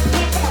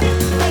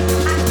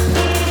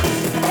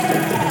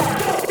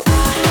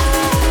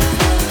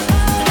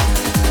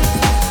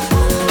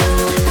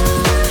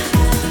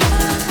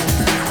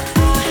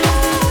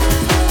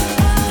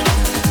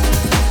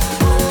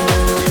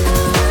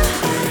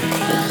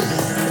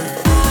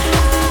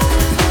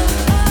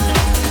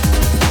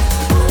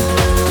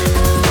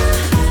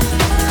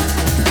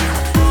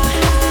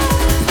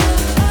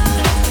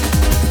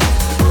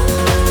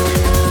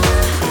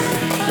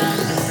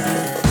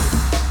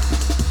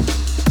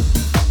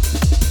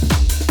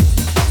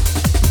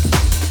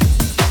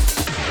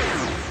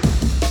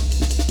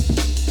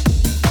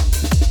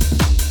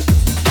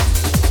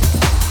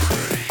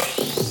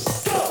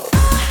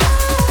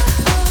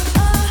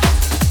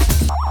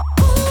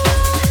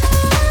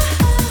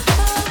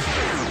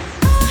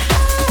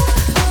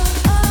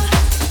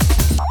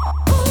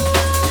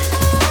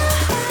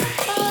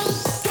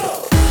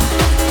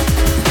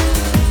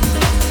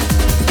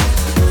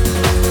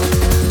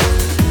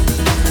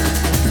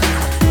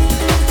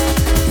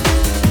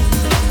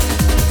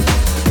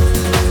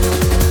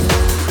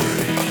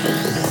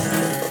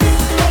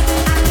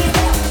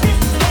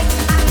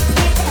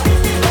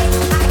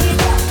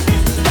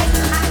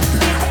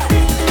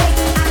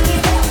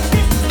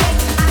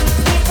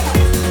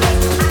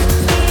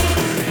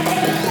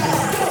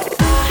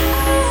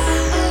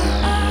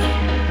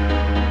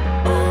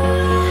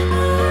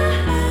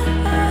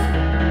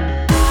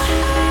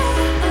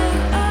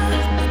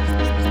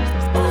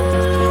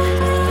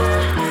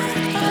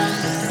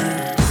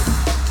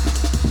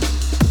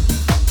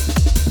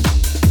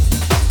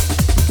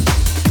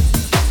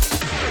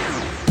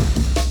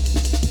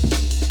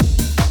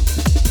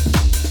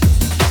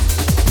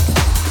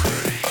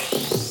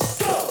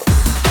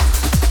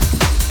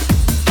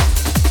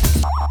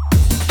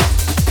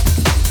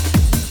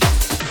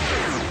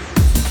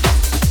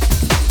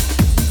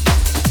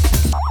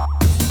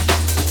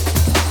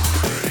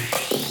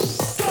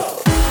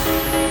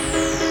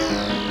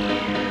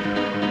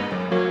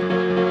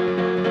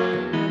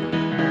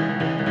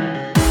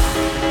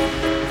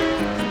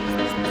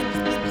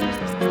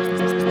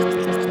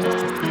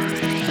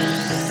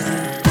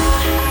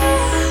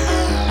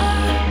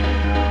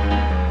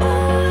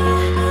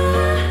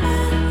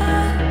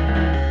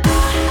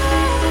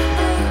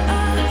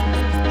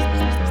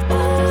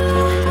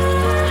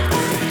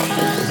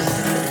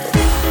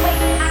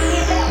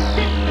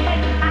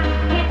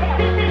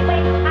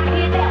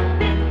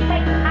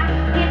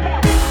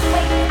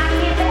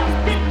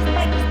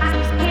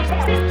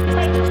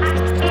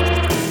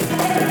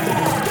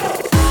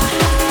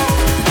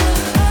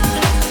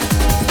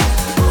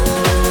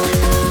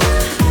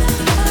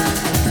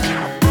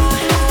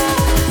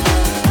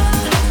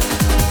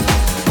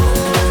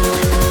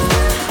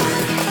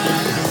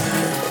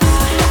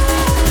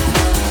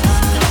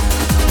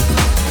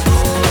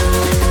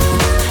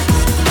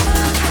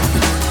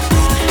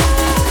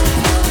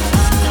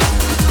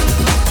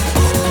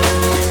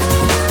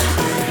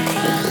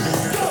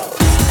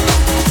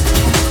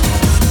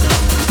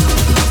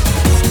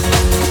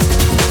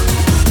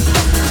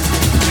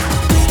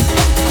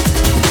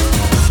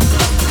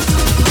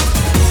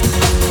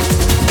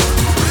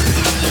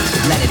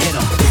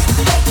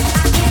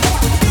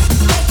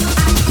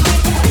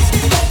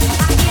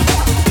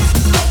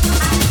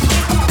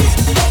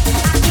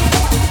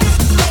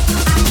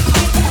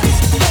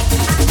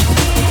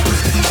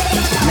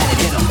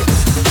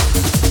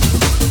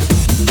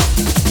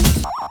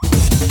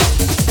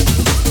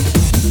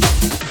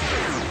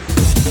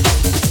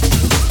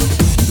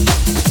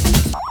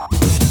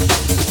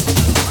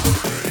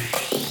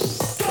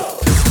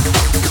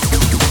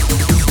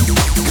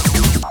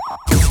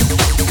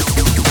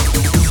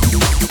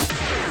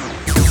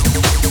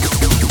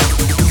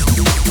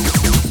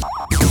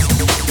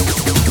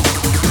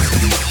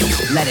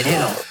 let it hit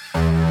them.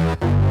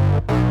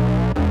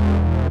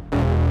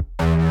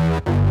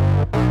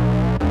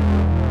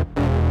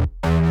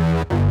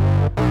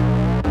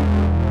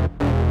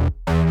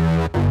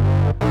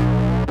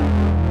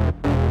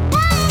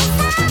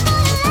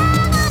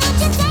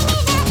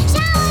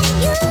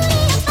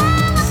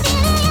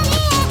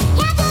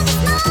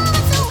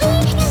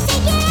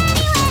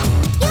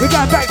 We're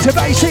going back to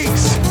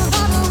basics.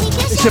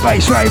 It's a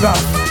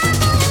Bassraver.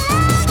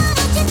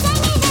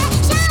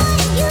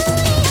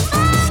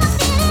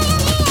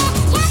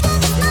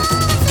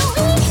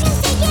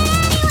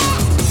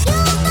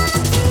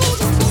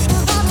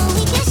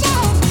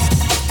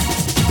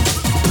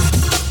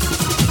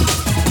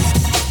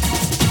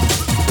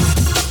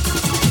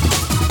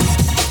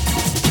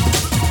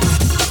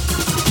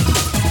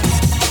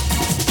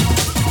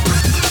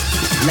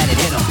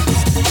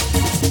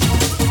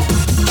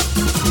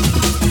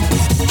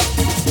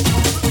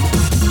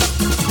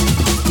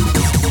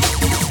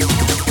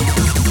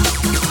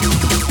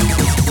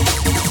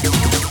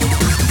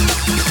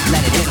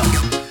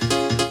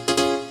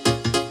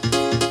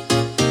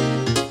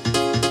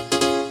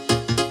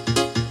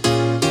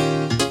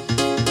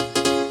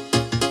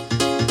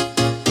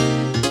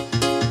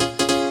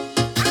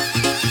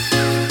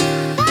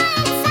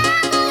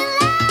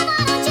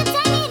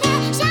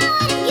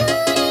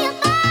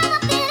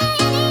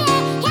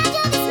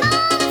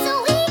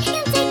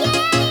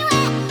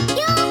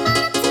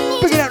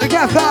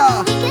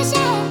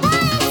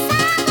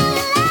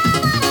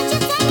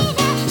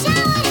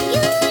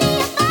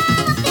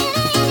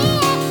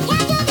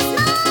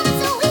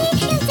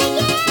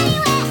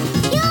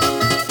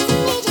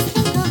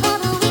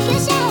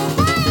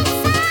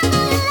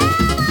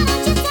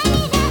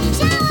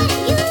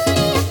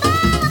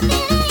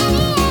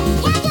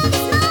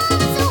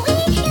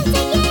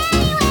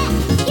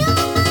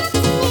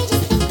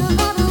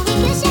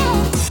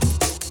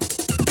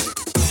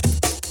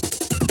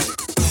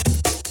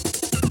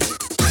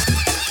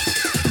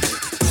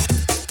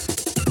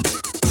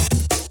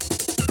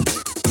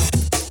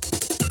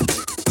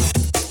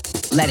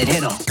 Let it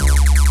hit 'em.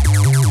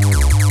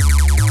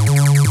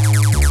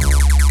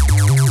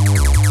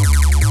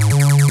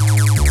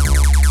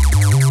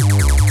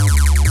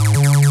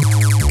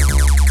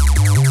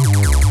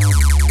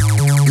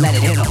 Let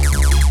it hit 'em.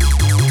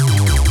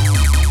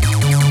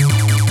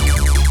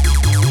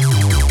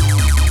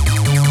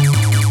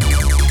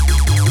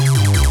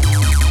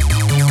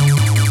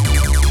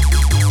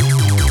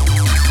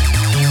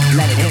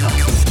 Let it hit 'em.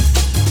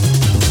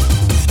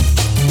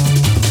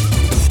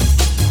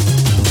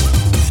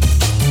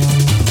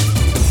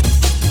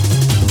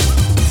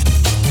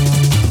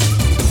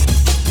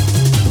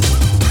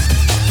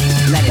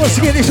 Once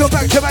again, this one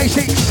back to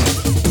basics.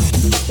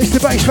 It's the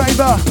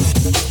Bassraver.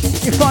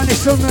 You find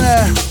this on the...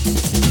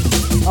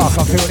 Oh, I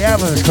can't think what the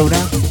album is called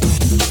now.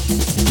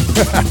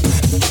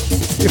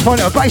 You find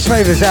it on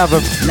Bassraver's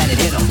album. Let it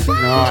hit 'em.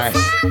 Nice.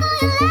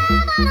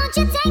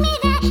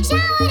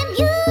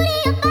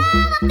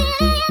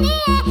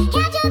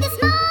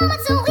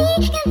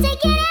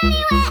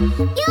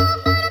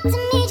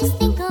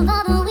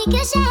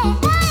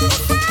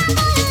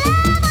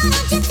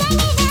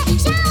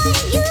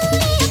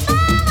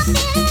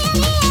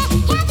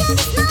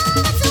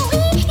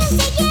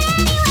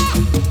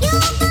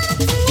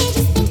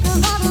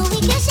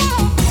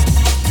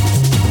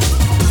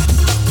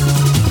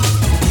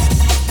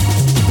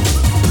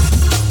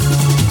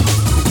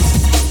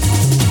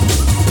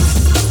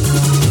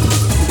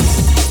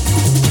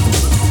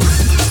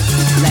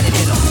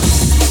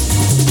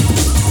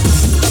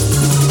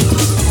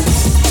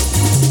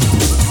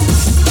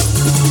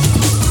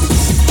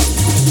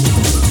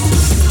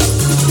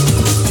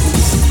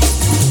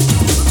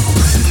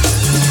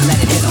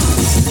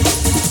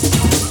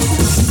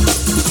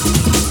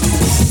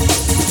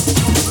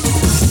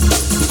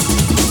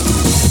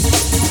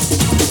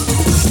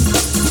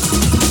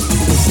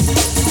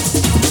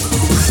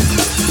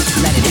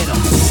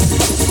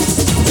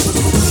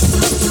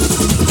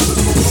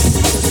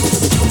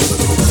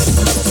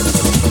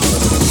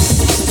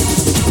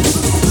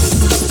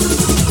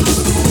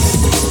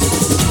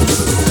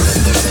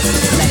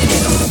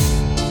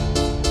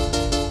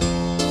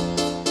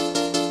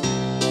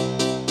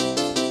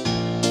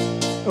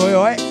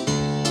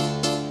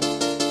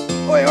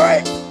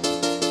 Oi.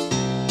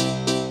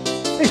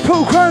 It's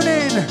Paul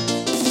Cronin.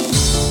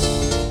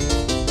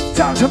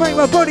 Time to make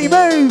my body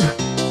move.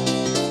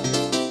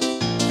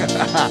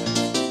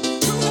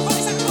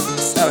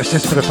 That was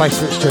just for the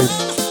Facebook stream.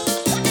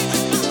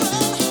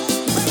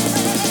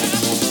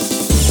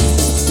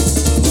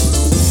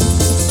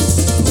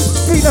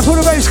 Beating up all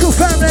the old school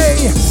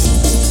family.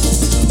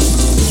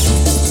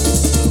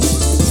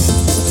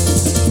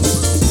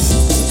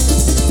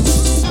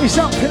 It's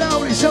something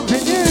old, it's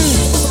something new.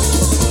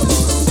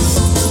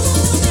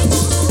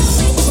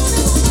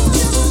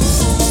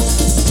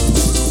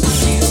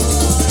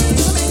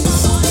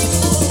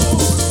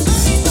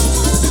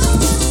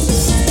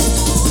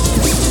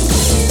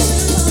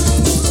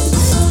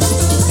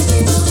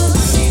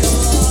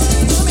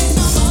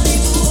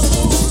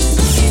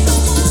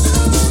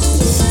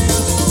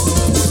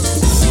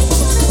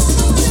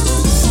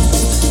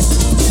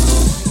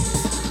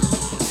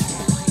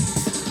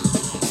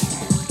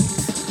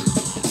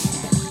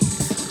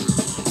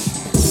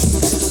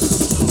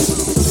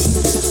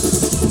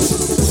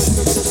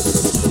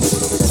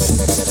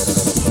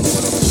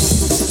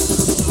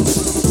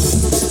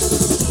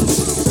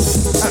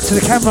 To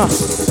the camera,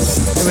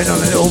 they went on a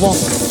little wonk.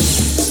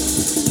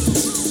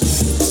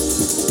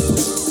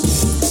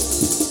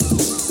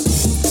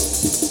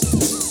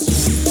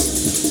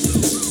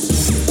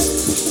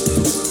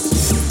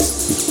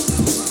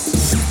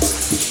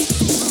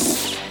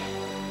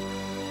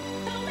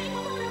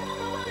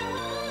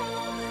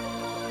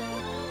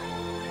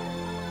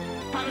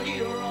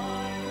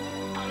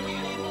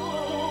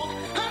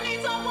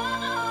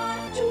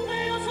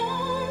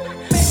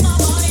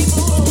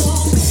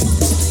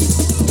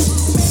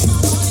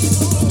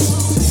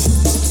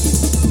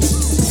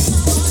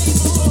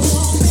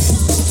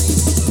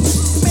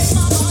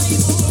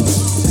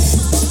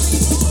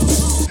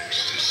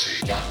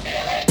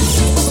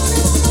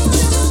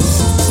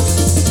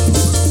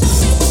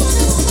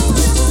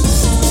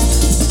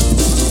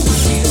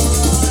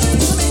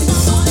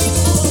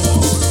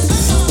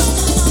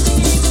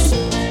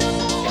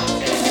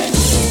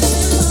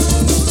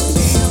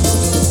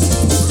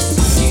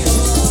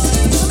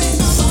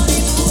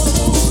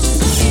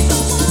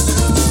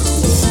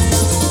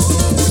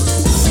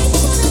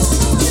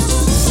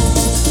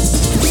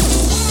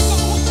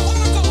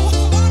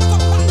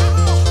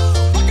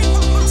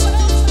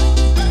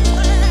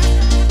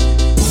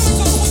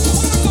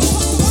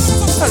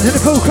 To the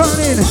full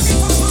Cronin.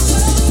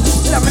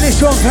 Loving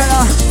this one,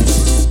 fella.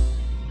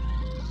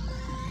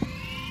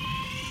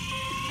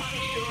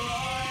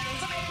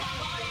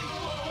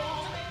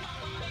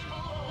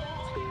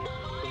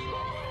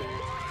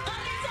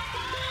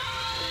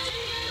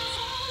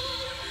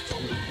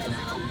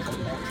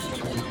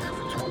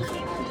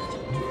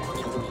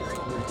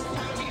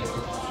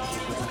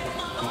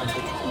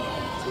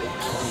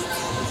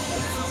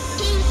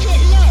 Keep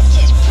it locked,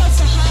 it's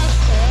proper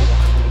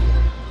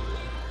hardcore.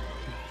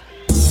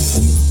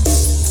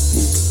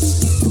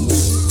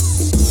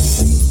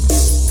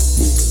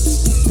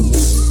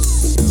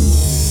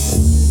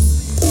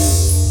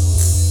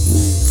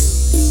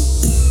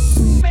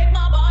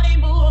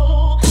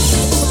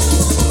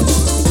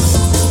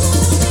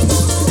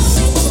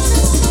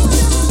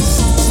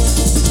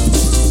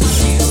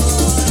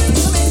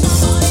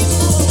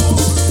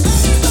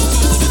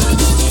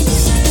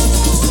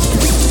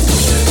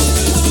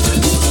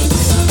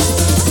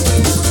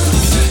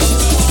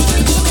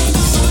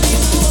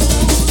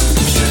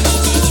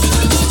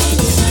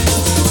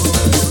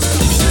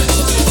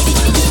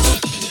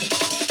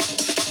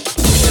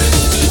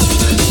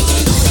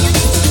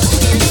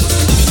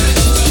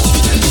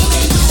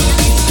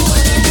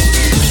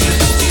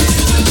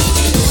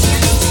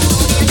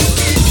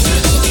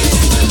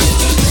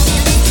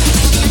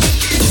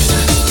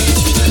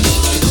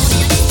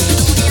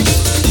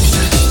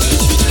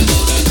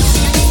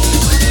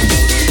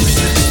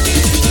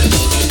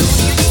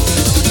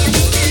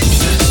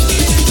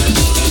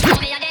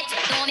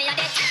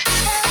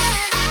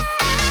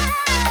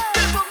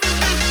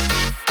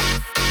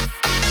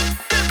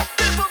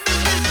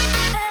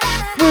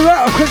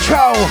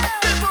 control.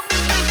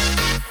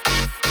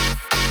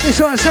 This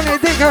one's something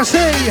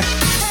DJXX.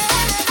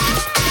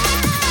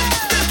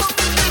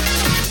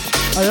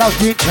 I love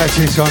the intro to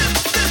this one.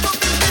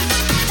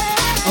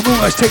 I'm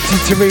almost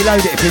tempted to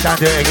reload it if we don't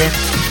do it again.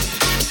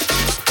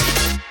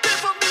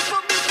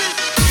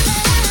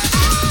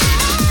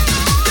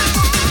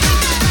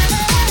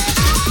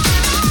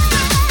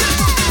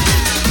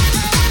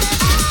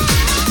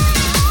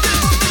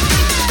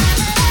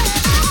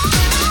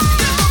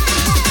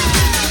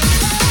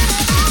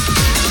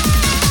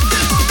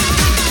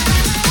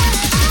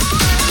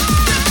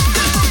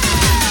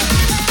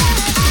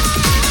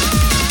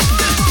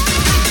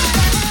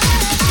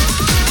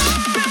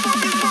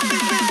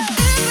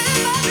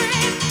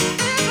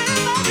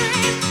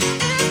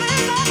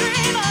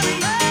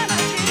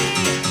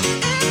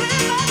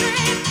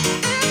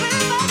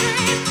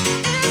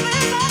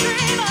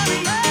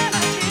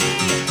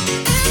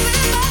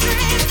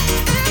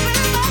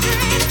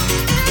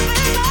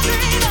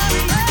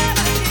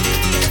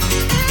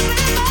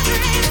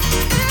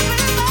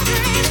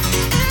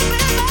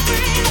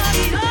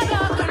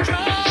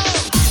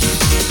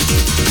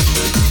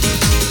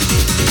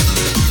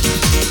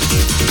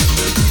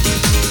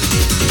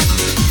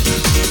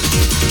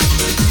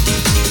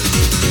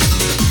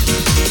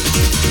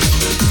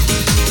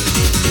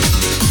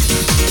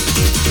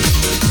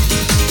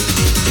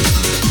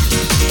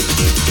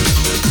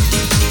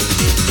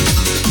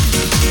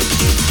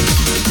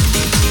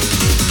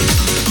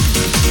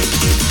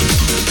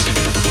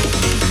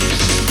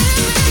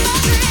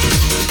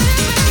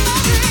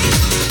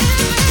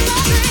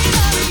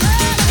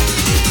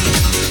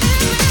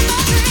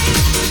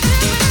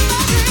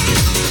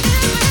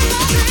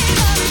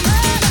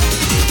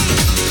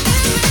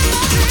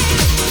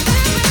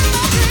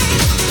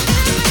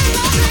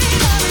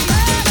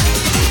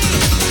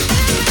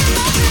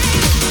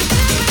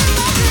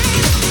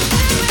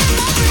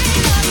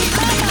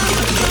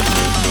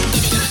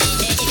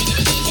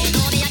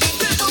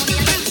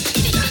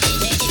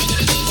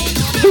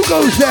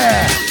 Goes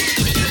there.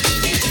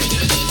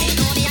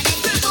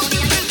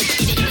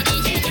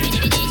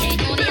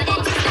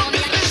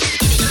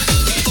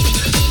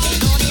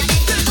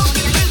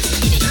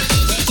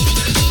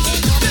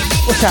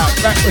 What's that?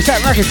 Was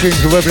that Ragged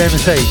Tunes or Rebel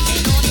MC?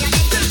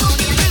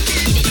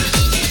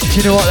 Do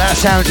you know what? That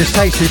sound just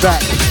takes me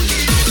back.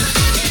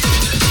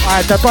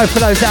 I had both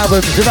of those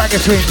albums, the Ragged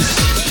Twins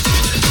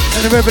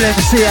and the Rebel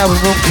MC album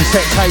on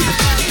cassette tape.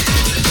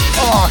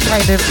 Oh, I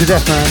caned them to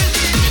death, man.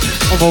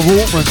 On my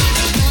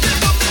Walkman.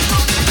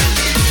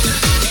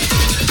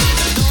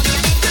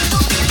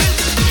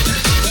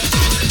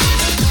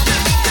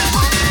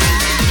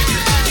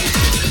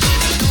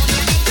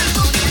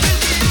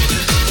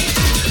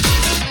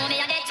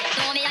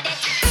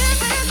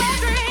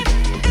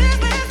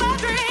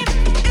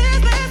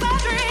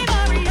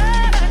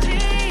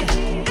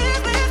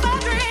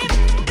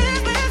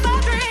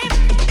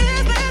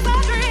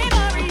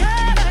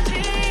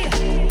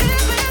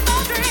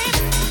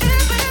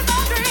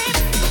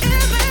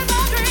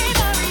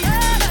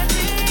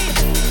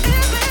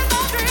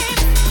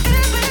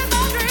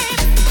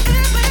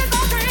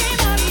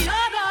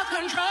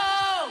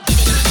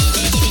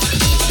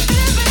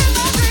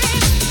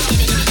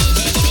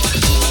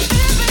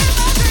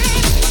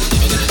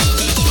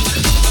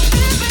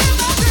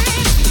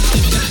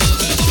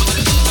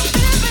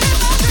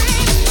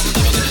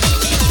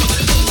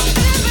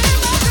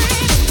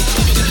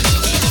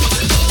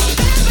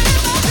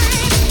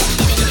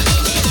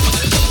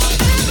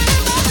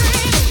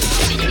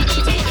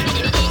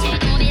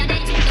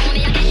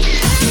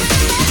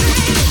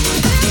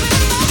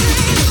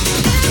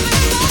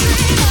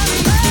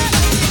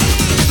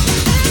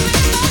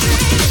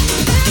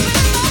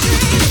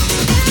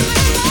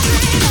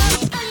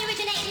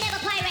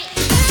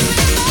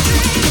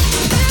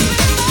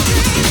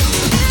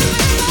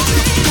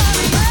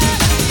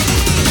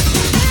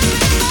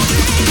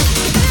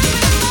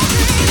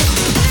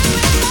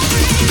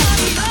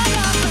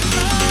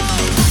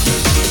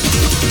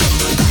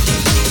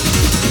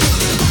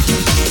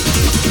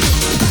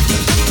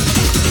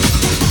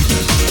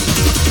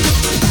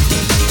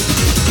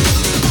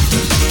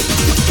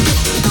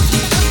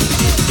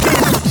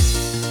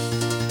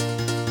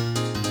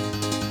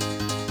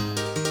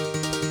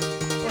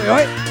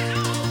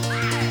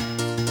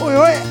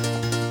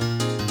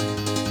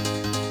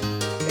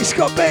 It's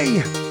got B.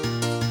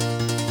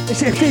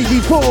 It's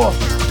FDD4.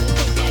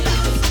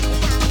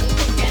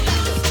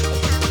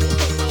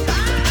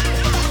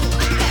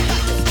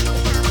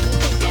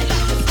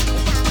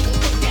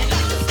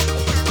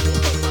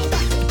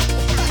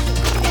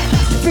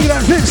 Big on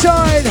the flip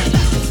side.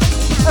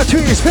 Up to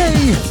ESP.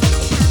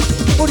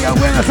 All the old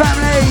Wemer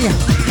family.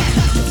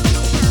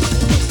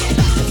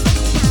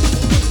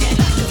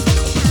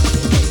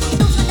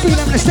 Big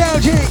on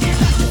nostalgic.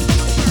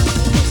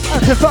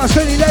 Up to Fast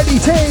Funny Lady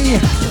T.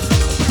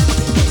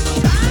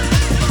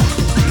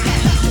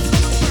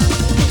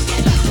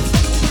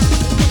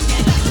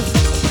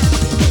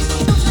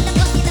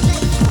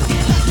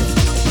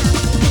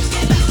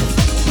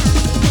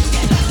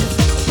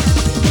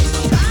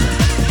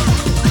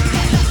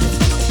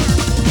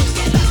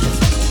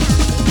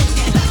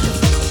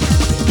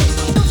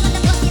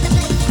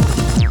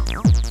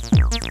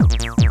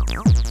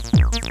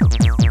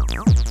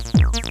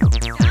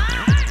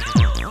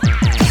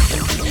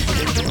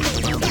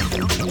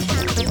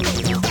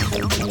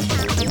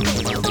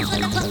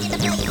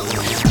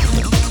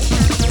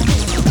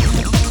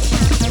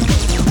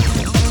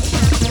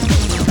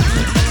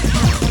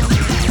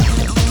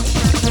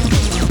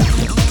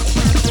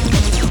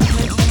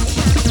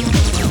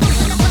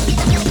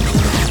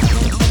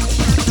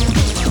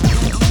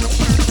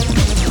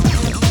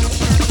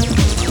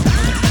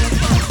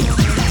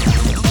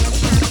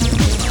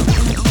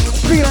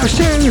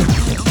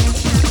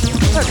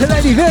 to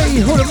Lady V,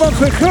 all the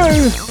Montfort crew.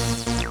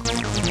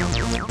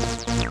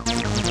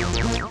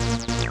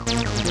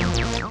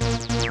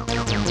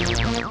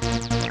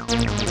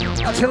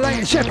 Out to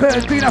Leighton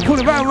Shepherd, bigging up all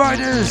the rail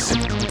riders.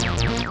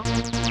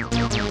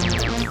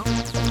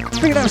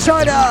 Bigging up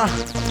Cider.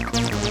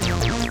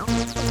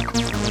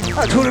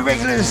 Out to all the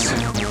regulars.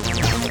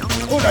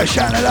 All the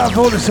shouting of love,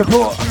 all the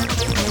support.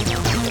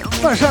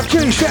 Much love,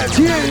 Julie, shout out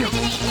to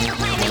you.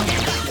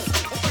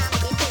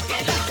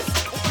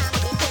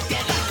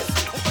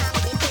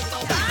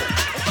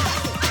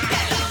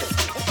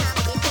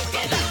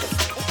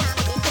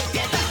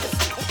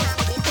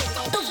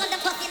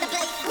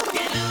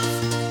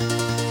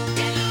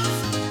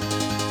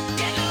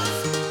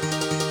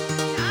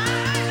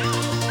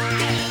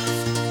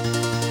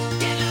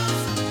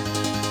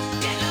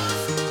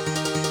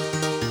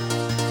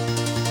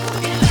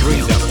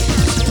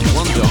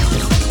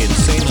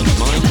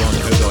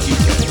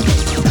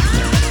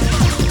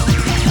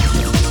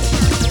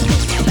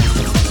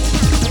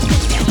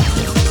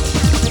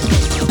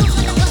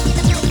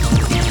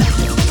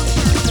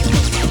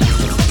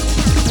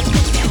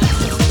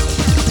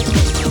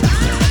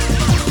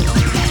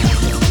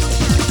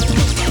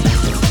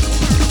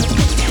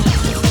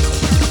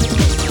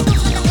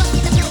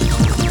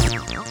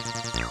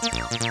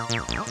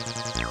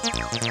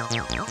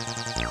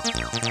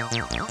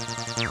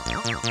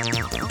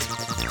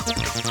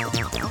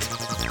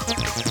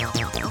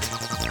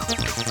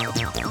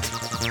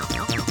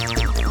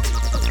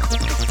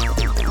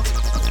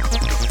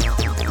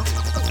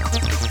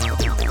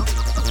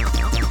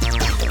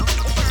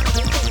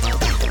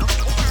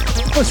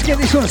 Once again,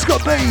 this one's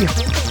Scott B.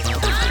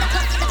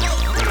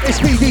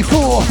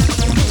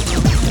 SPD4.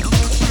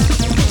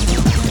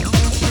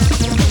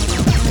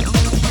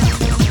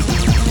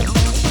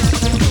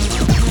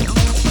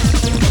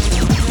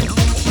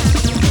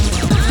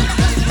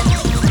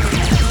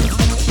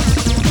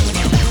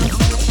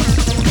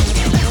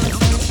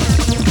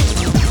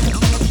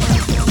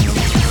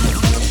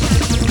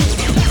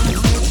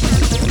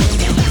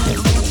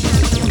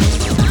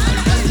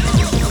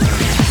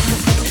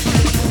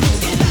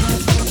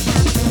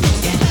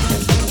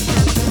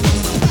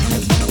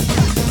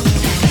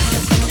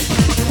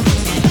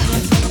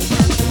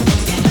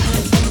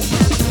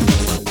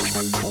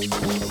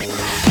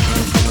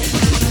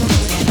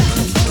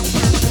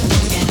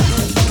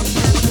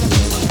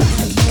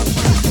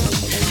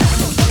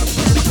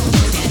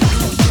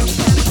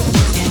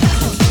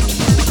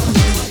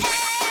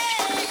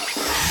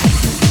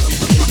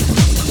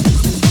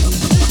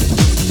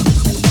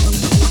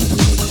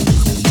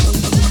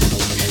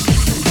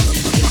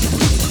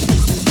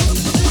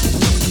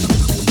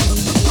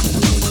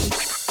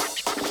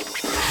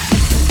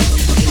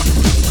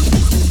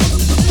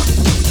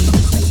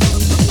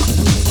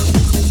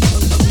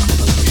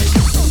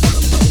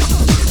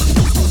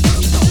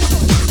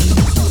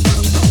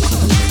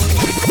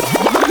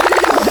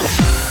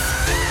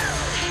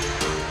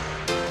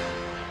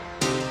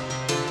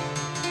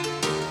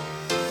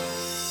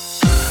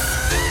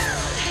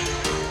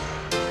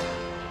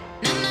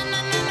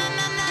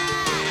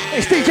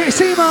 It's DJ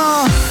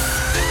Semah.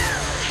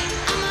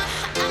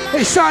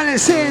 It's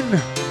Silencin.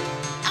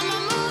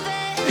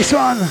 This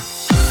one.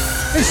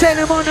 It's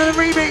Venom on the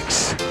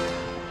remix.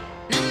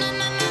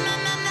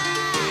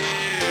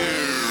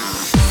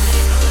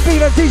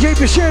 Big up DJ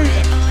Pursuit.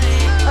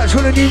 That's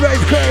one of the new rave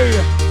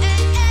crew.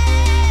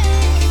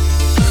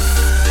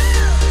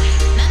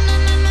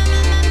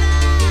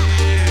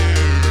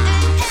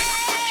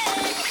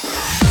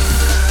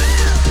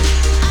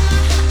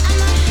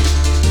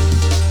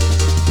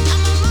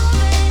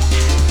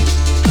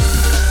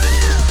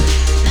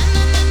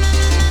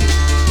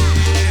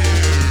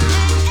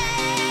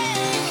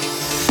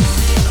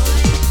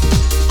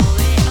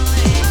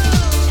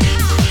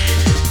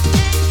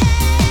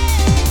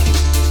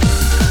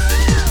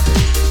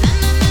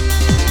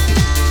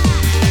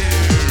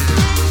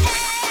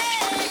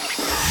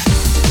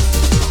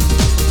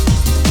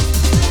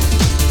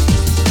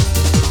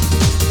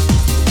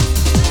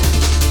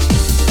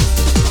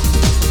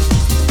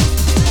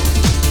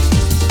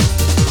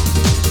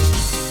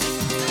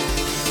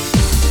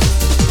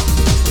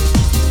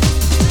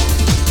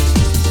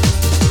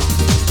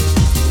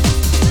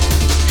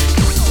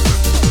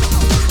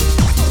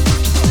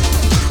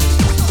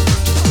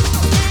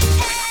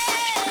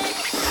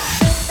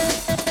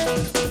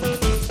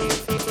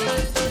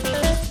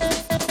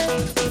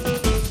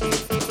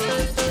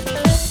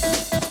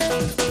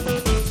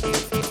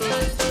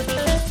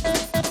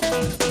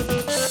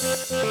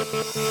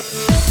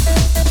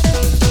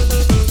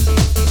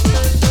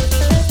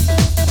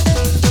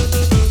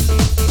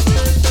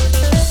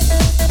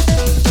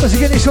 Once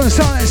again, this one's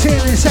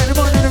Silencin and Saturday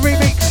morning on the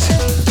remix.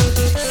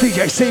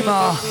 DJ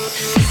Semah.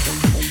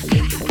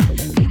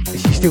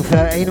 Is he still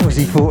 13 or is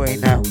he 14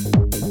 now?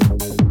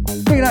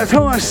 Big up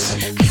Thomas.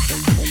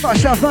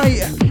 Much love,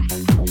 mate.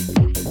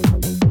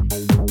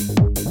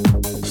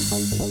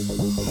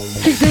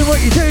 Keep doing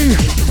what you do.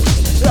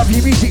 Love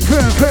your music through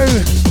and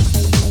through.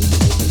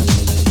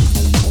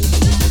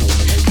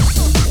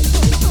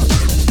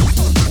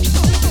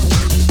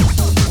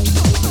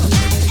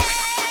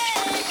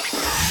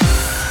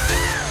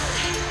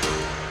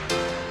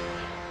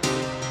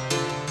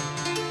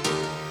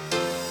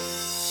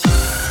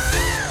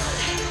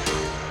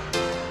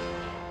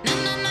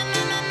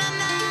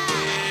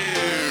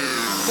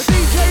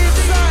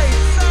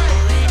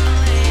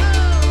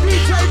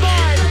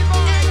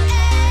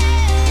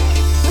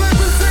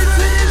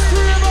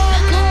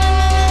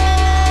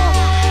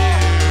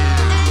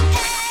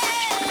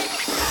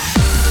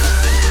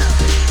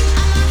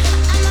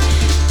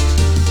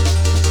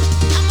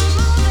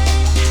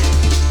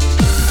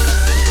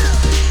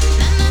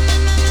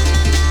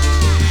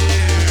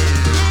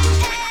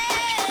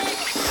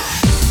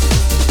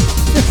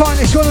 find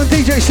this one on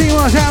DJ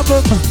Semah's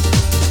album.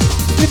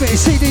 Limited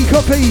CD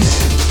copies.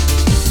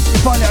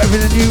 You'll find it over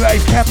in the New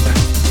Rave Camp.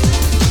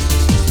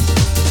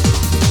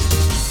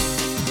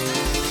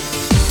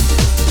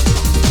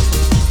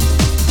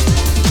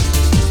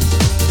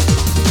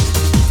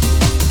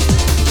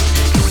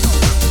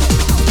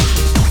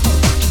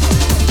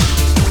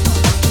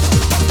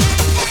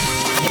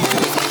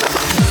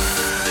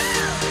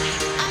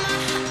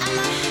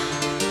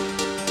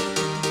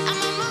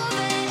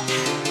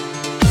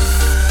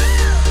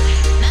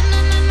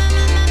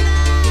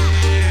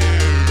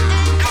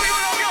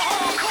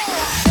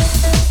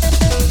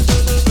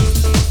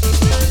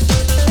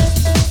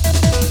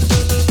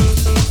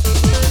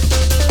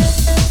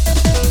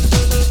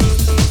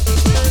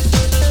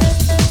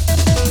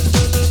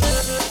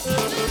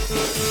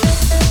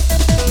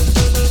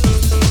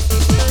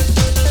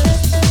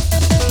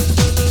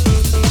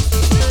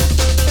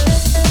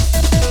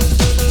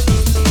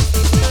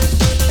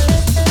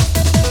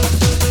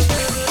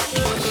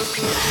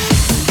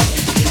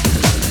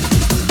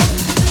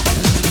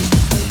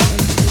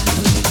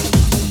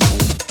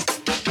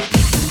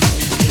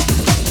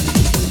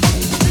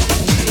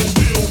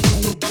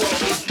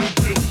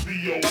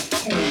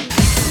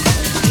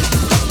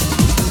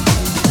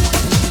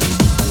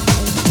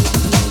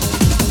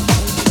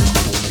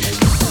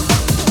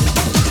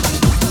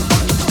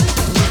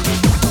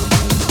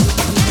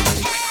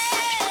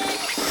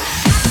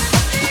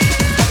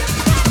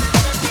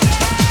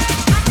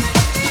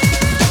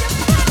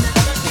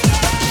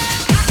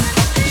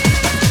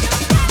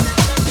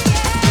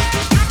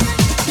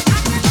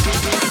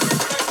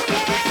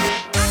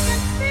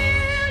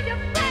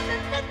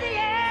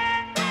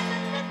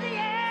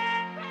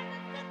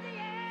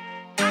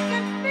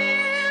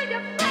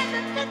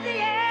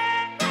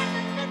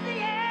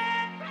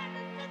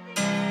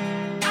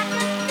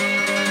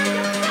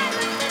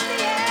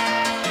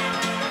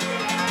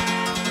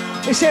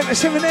 It's ever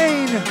 17.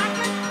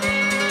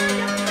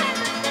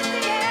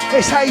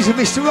 It's Haze and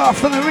Mr.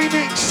 Ruff on the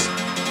remix.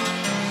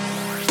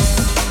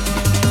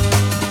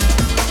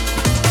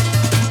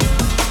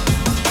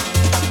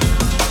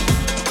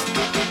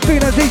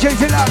 Big up DJ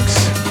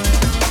Deluxe.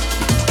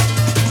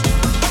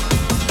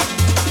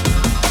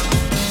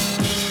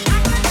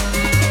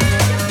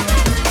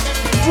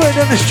 Word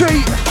on the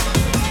street.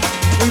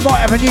 We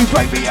might have a new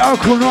breakbeat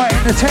hardcore night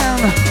in the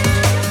town.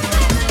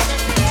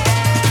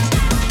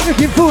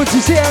 Looking forward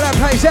to see how that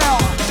plays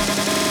out.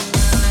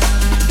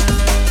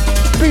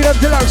 Big up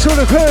Deluxe, all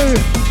the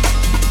crew.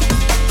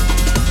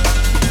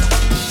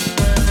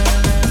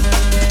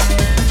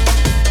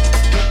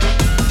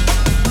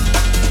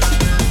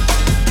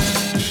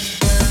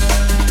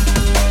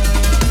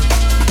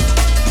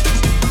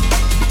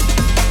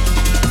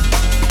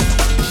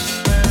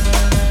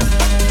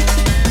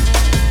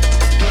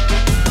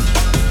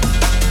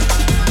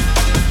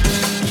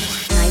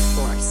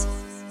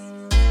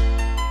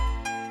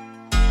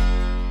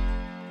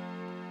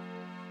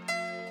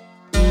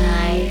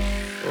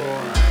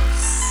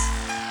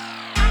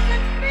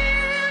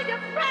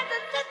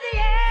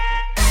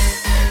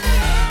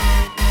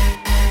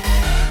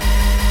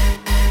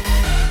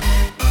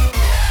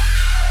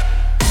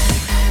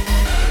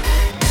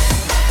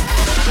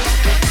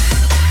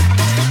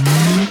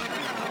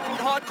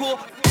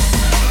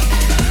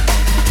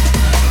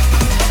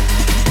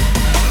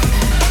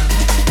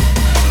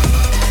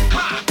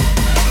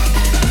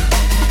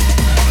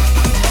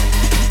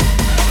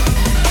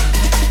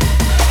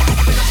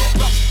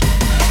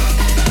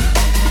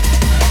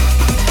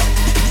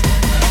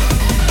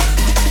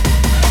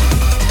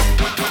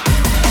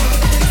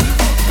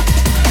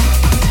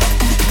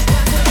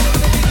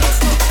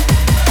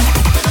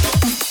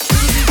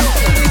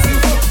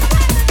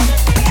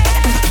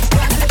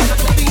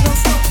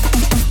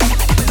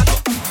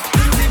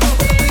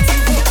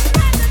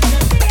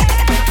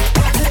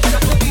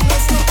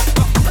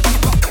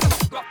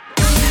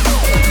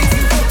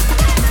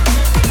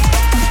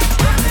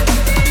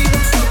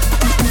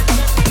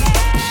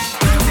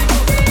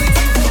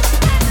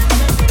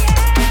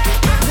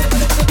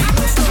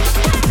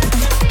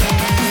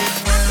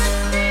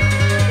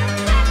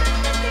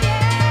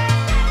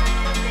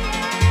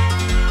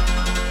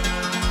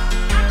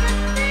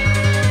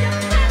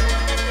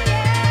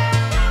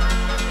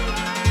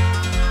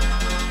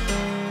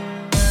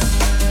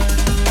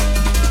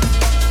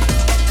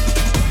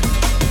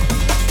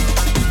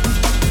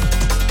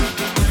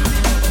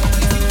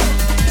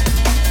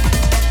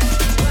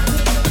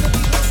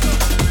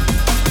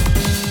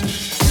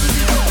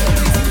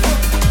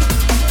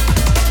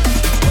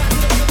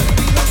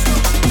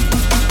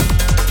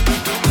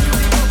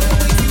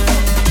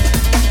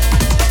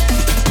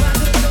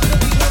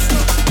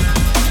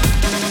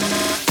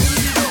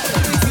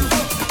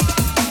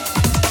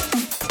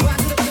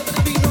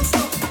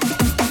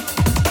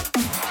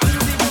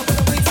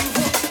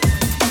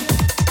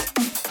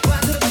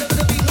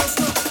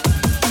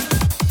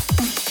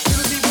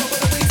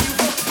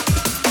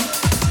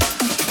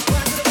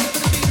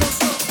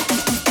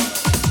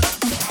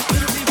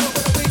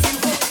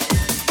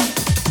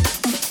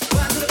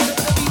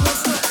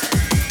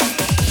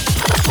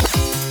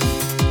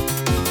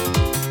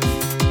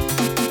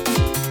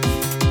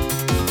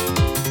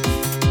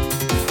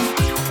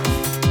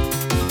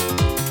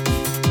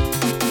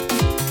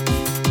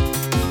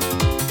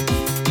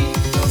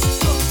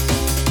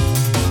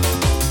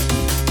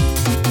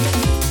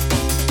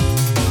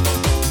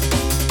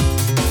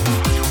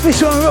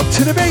 So I rock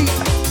to the beat.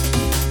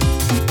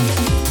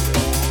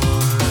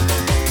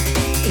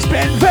 It's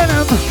been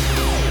Venom.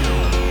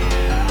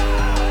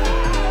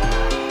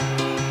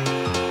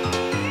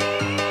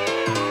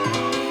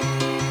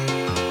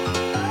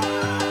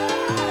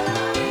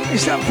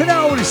 It's something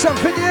old, it's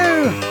something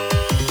new.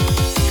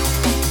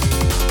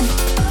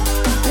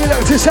 You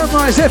look to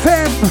Sunrise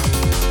FM.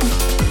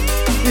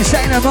 This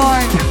ain't a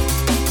mind.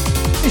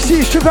 It's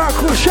the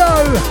Extravagant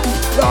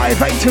Show. Live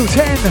 8 till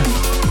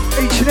 10.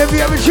 Each and every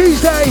other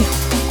Tuesday.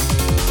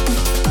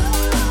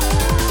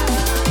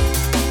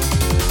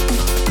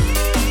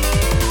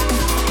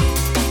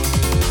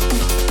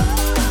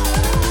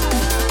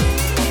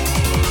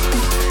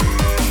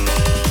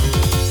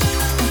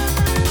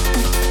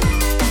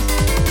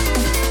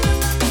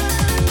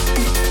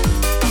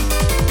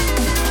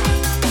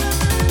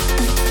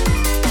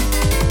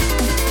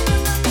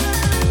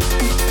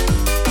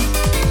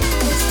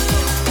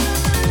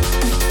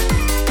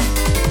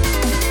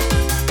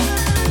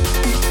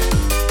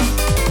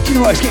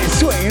 Oh, it's getting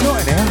sweaty and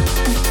hot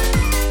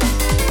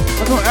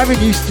now. I'm not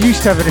having used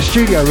to having a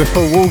studio with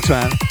full walls,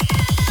 man.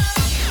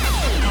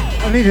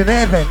 I need an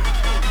air vent.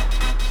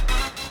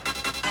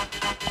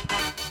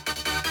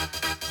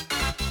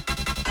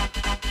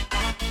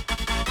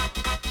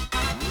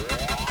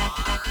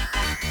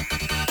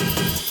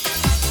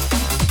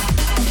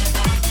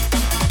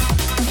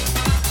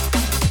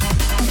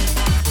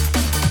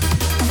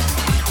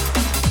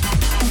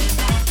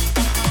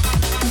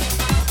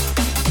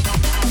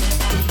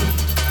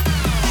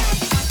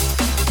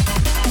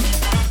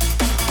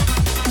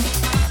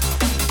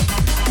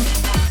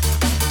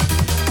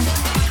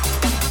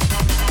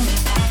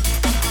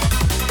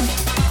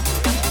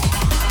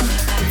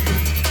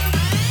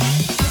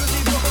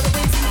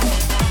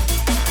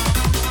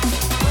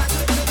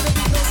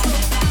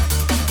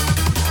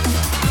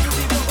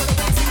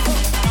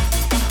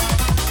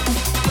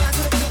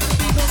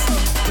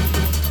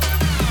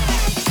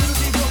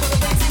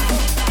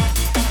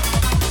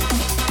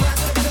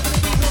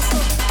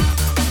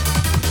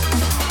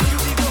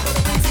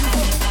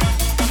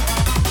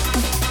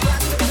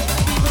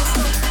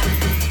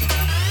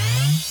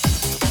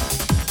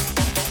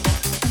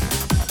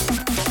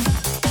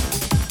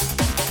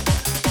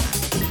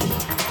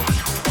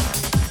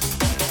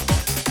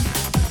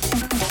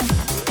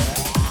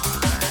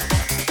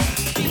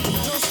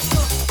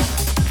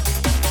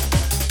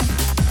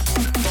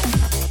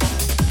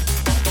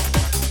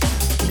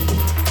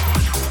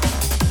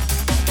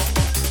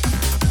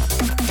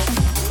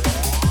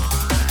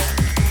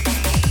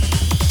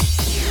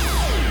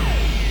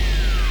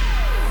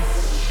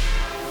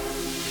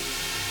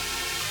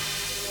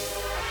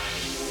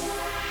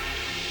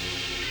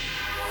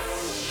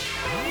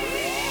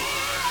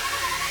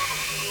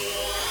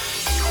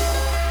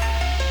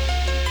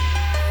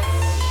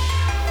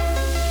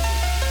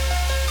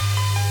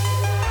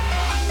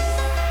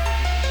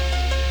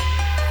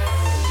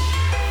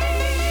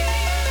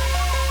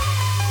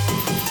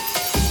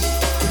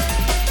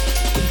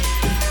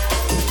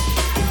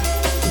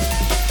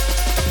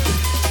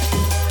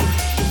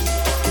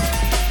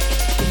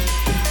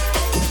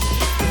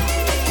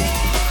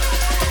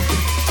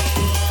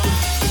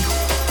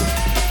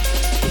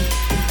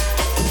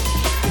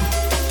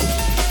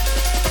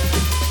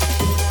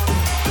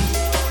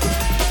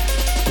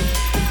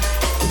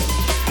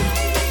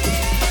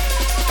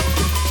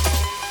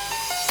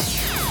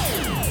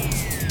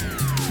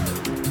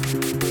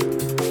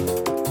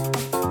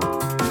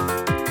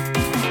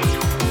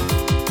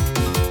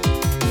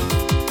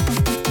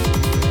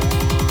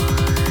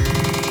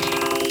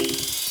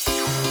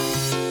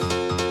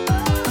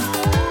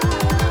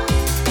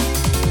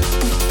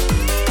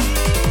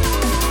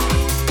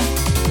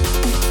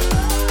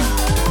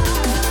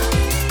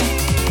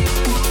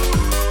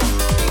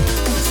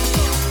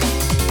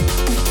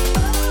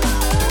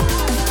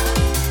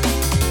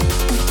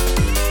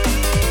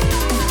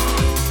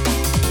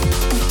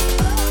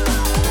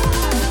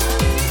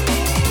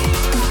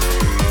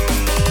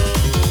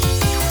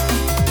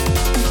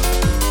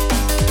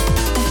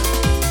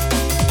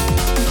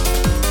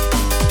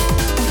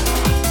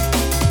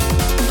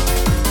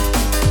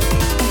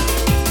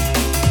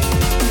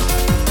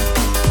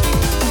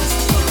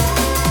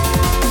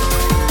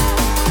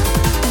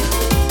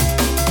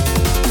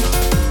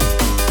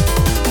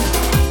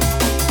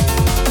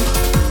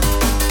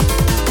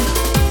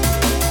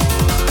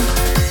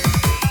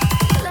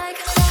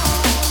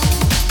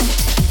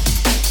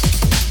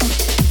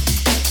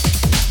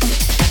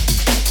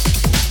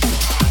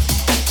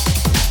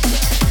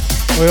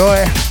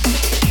 Oi,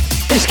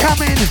 it's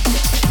coming.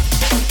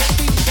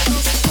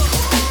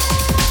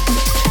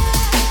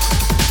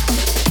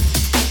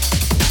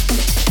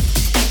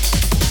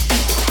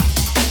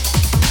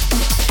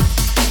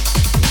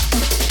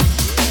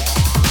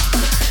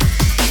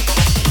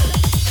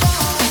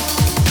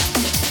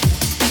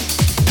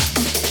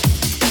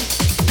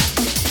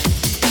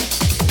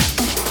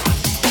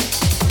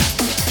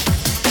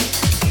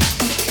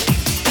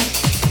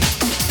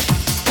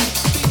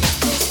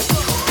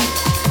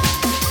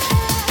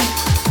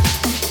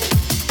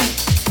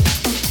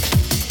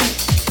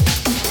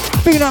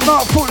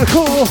 Support the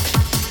core.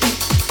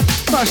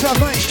 Much love,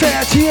 mate. Straight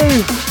out to you.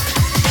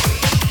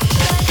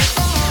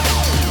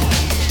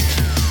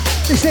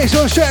 This next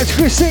one straight out to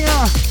Chris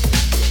Singer.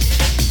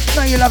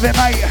 Know you love it,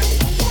 mate.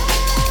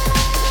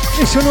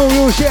 This one all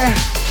yours, yeah.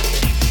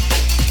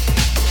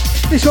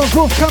 This one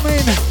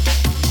forthcoming.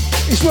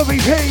 It's Robbie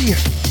P.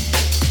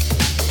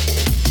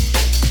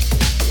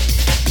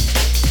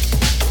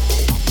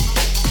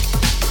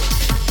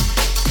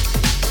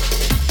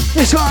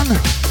 This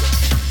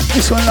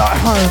one like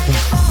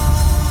home.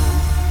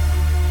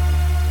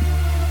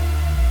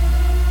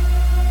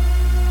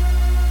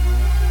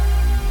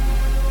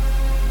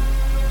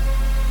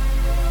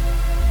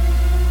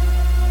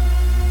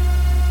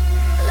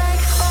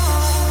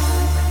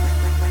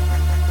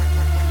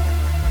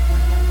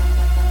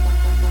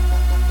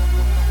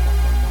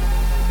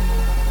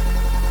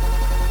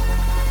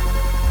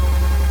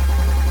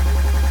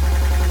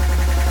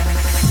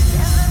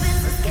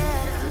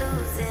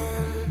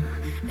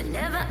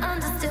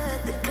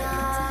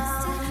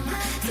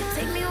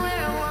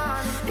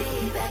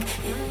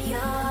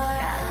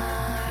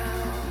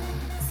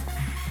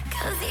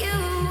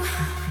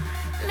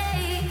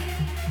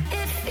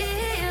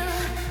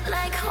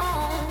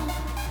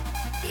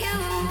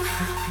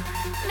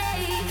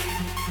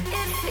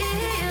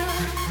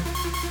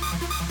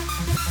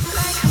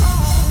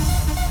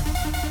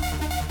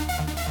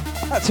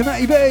 To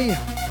Matty B.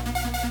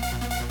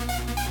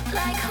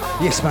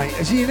 Yes, mate.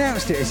 Has he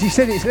announced it? Has he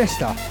said it's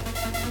Leicester? I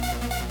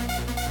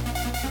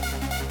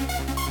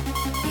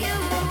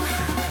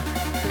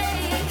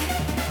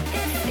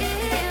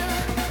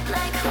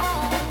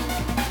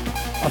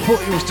thought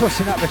he was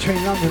tossing up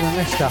between London and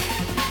Leicester.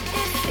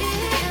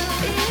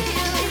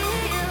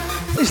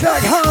 It's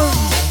like home.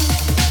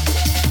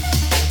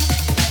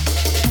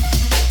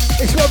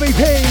 It's Robbie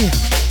P.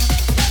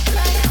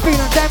 Been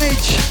on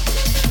damage.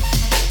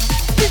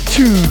 Big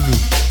tune.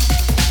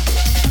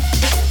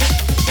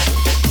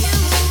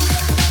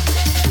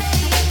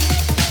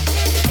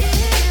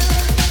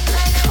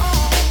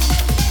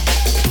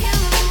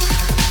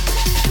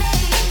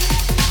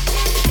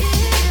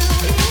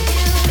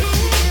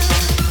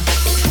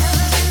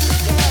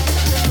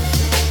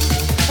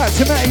 That's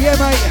to Matty, yeah,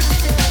 mate.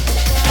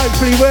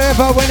 Hopefully,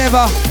 wherever,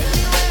 whenever.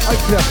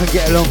 Hopefully, I can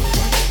get along.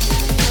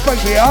 It's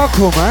supposed to be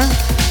hardcore, man.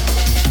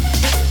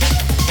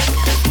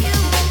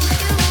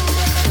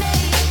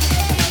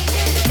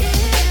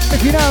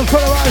 If you know and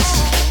follow us,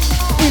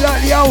 we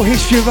like the old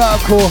history of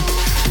hardcore,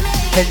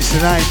 hence the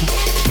name.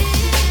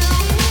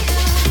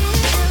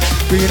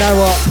 But you know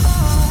what?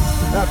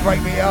 That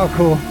breakbeat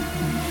hardcore,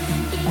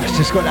 it's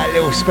just got that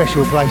little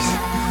special place.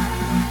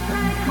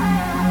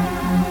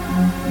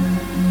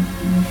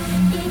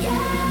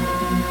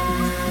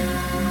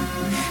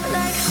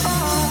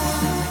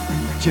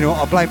 Do you know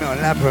what? I blame it on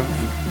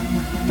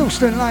Labyrinth.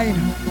 Dalston Lane,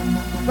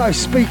 those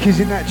speakers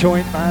in that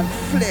joint, man,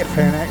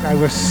 flipping heck, they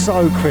were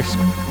so crisp.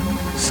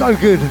 So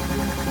good. A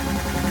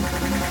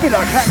bit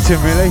like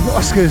Clapton, really.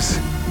 Oscars.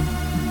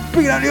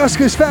 Bring up the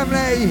Oscars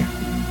family.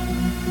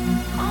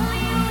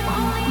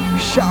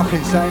 Shut up,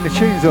 Insane. The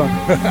tune's on.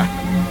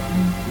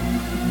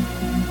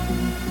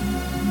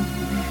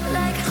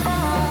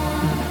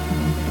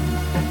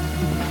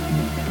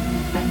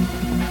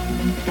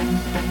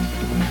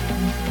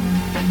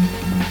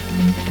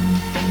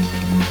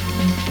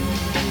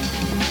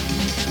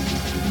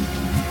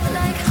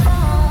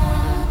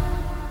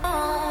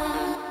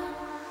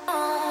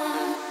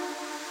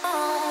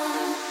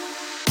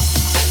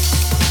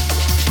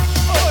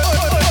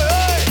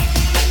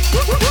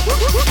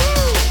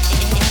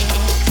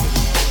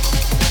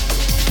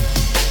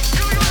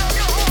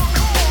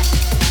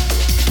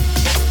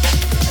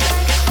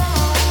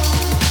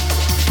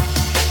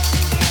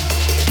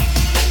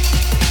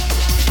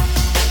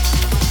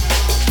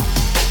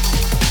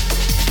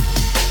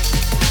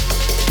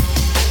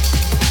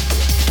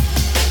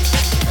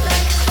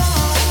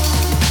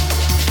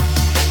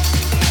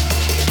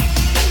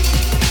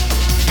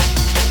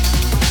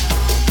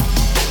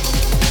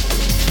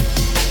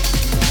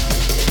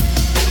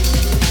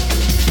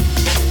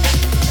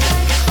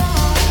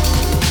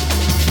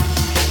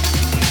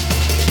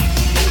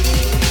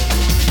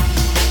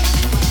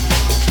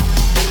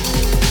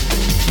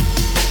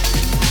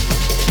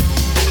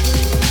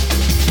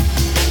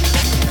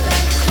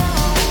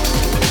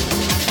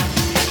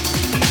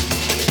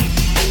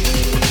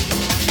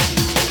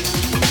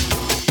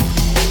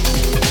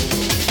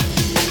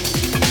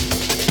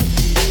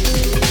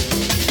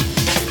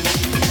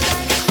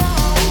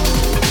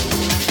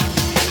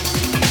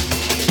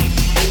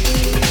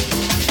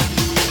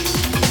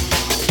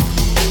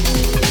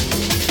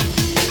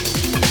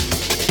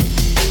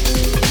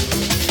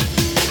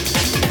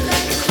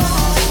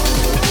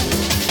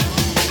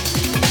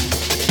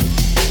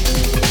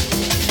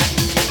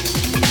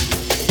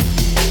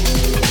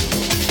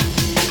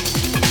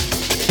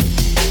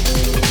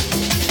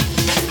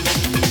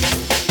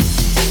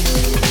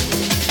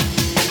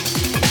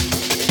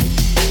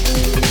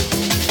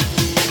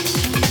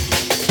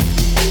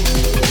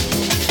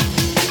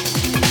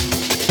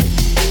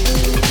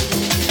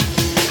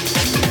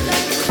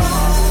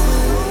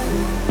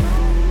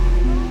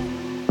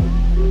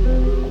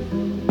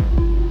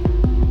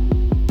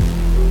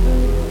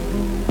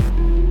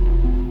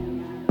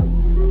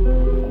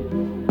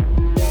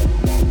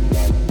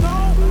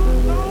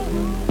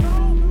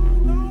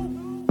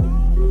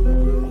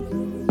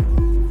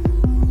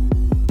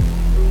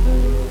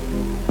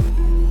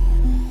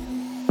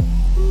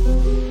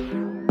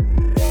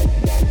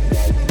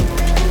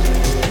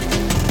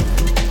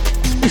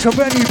 this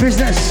one, brand new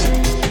business.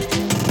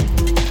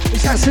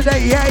 It's Acid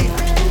 88.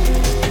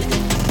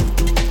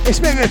 It's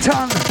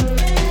Megaton.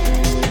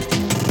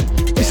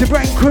 It's the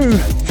Brain Crew.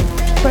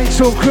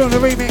 Brainstorm crew on the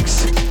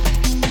remix.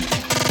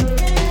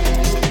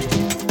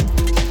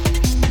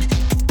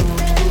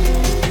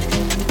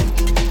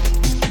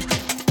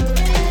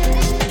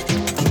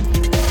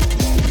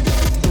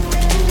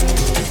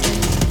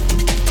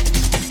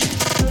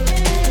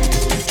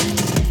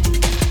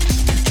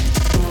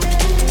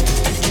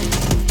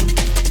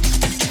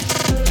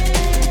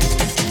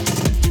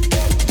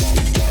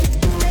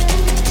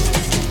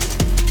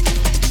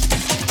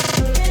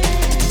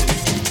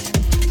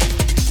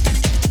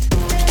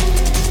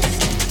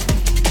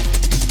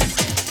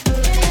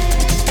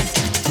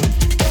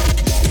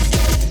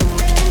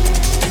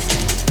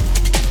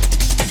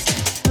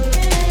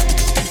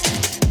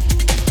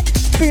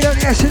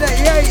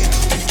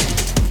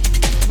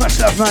 Much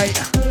love, mate.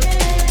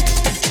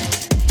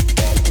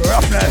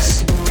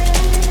 Roughness.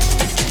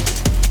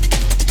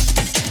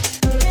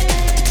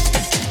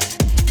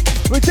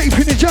 We're deep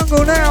in the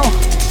jungle now.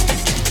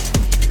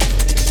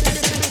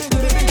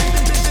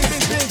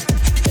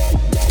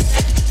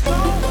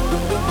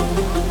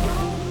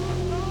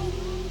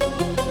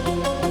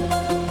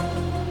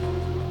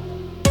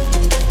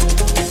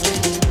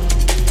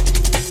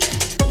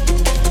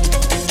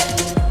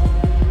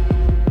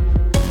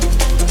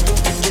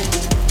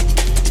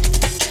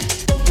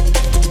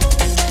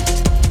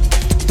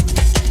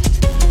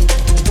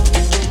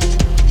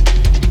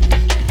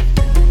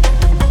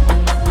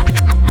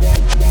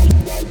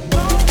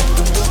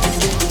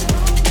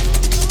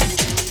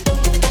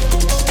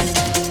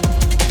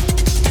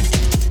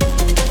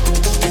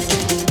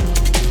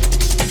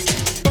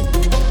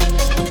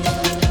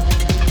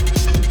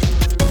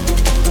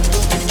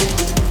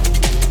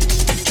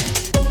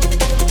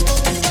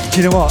 Do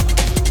you know what?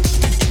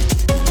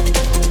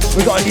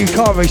 We got a new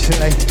car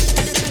recently.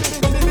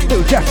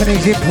 Little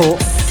Japanese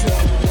import.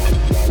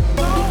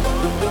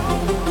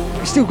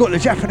 It's still got the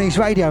Japanese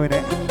radio in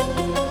it.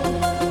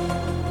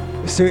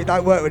 So it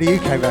don't work with the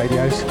UK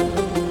radios.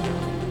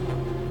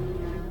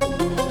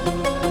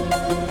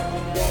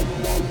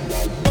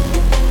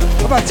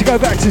 I've had to go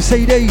back to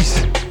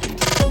CDs.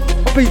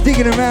 I've been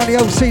digging around the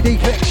old CD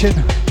collection.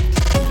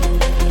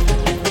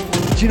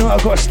 Do you know what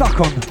I've got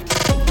stuck on?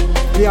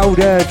 The old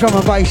drum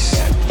and bass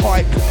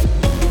pipe,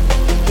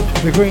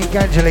 the green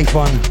ganja leaf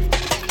one.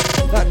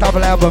 That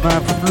double album,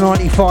 man, from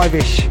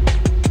 95-ish.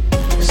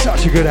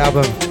 Such a good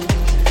album.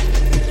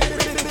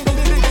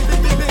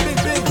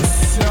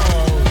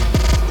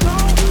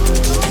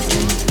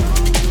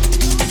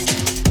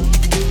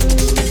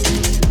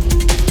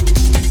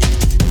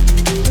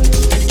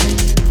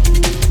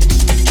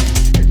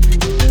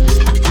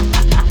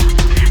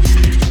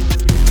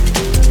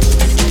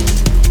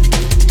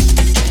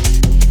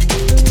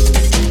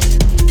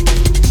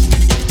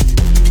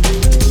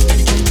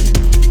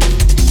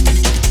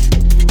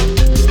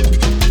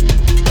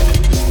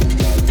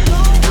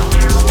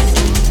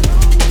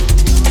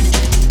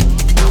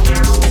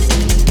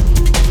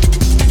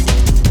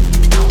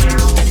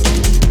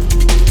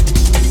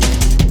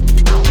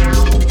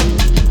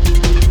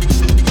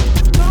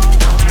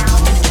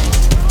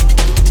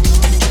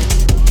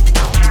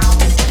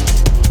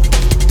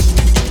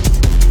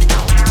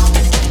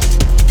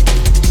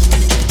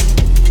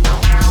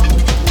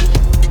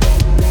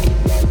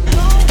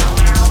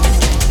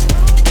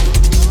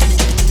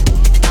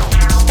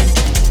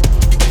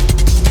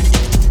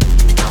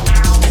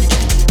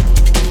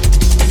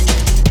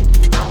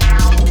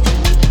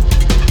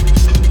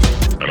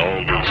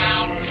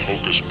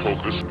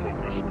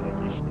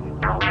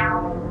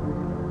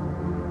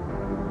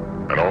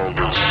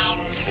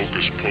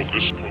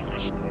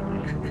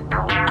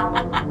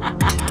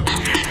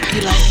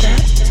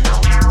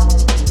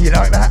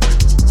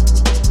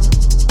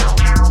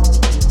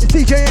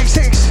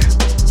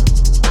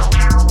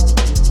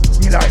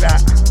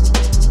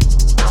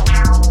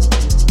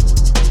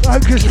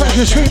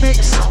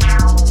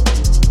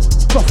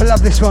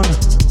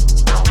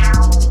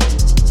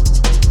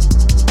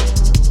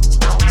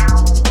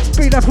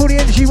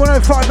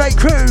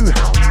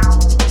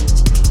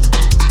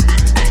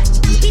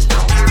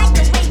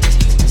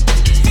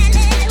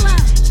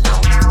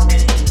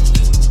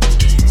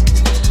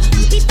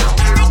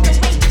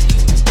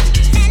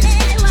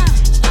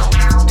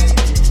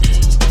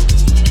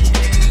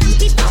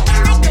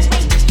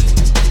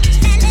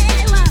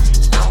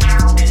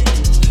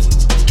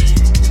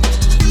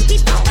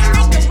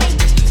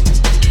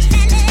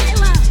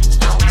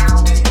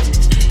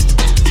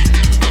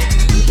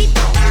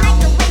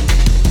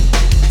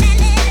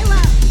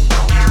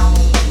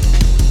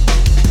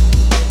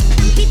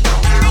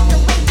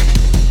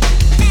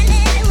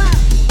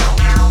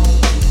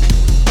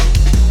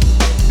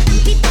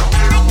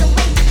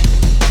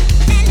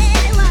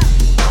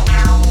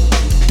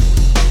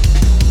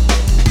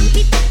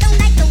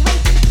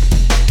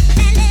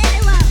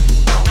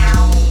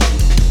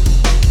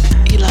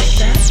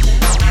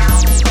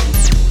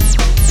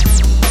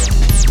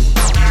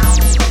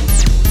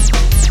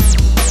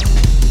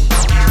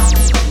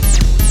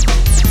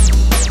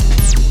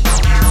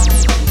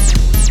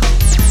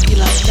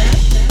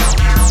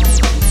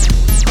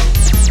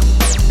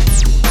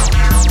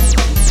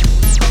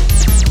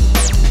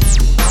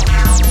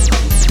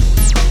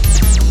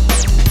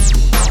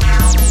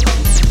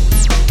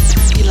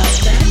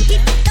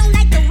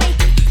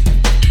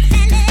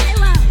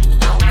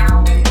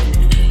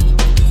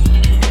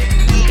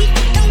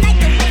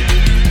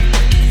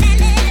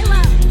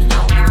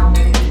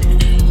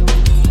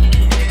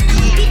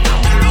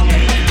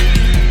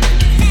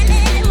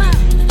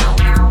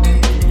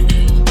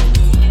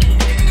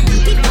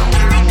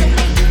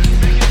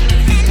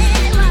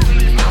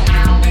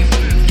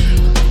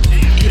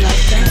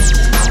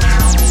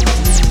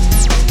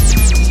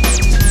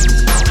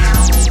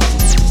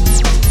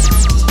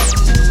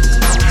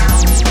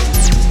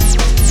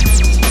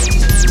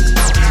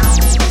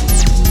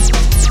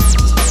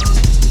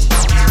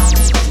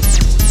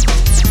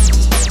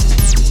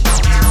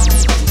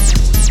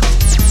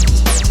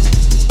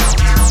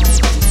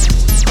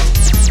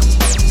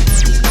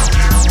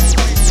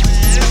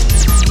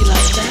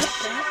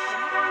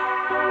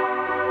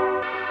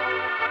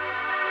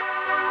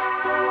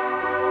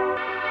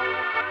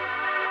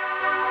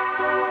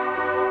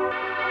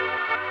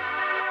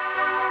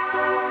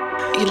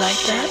 You like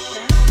that?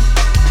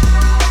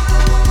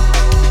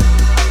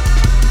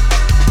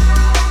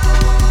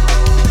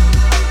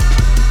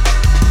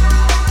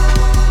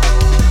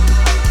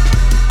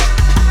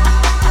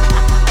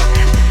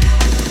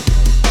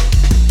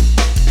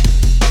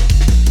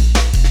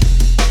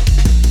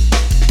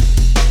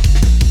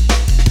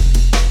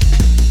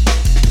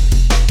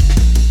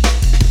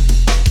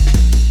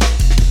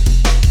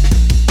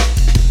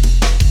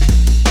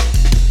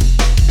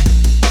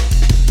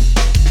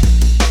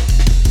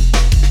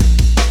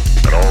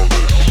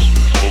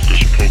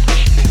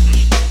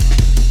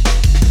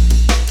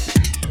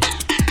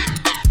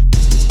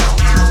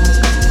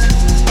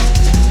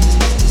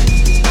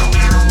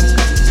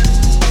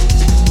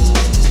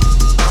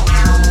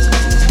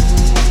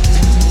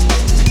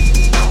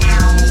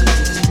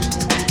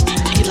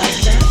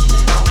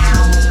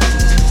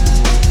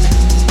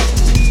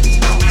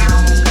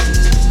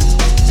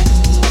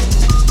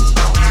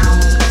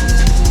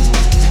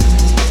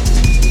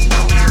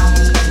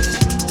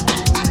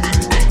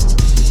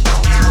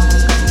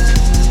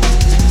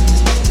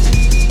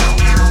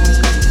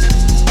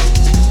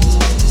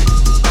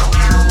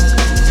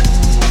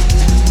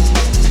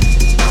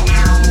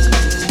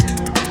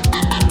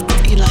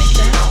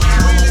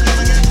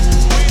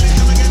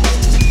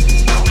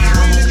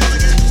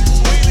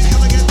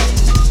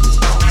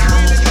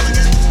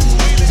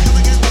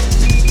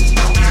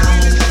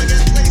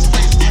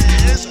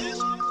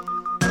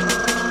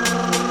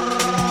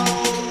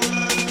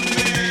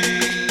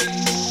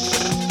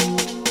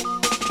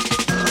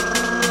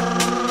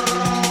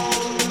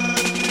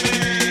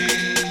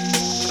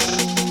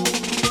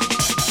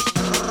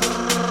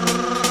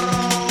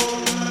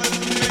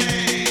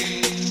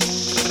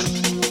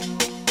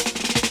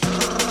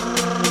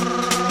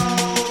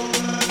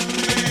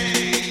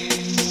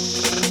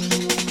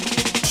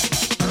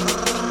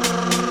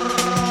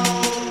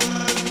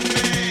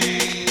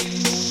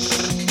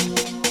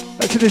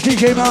 The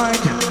DJ mind.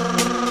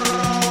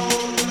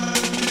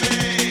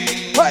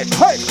 Hype,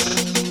 hype.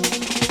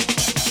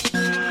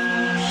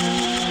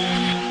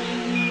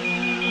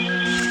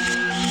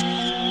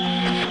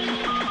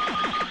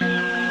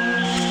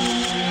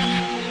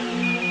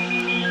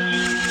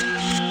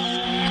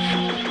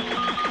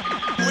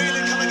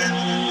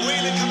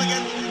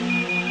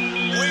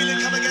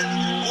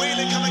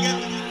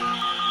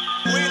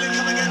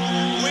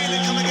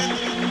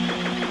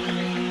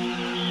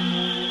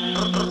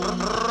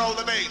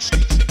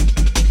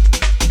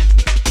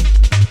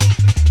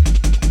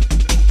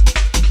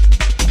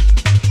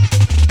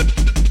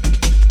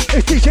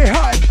 DJ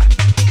Hype.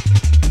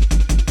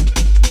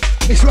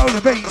 It's roll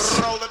the bass.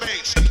 Roll the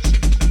bass.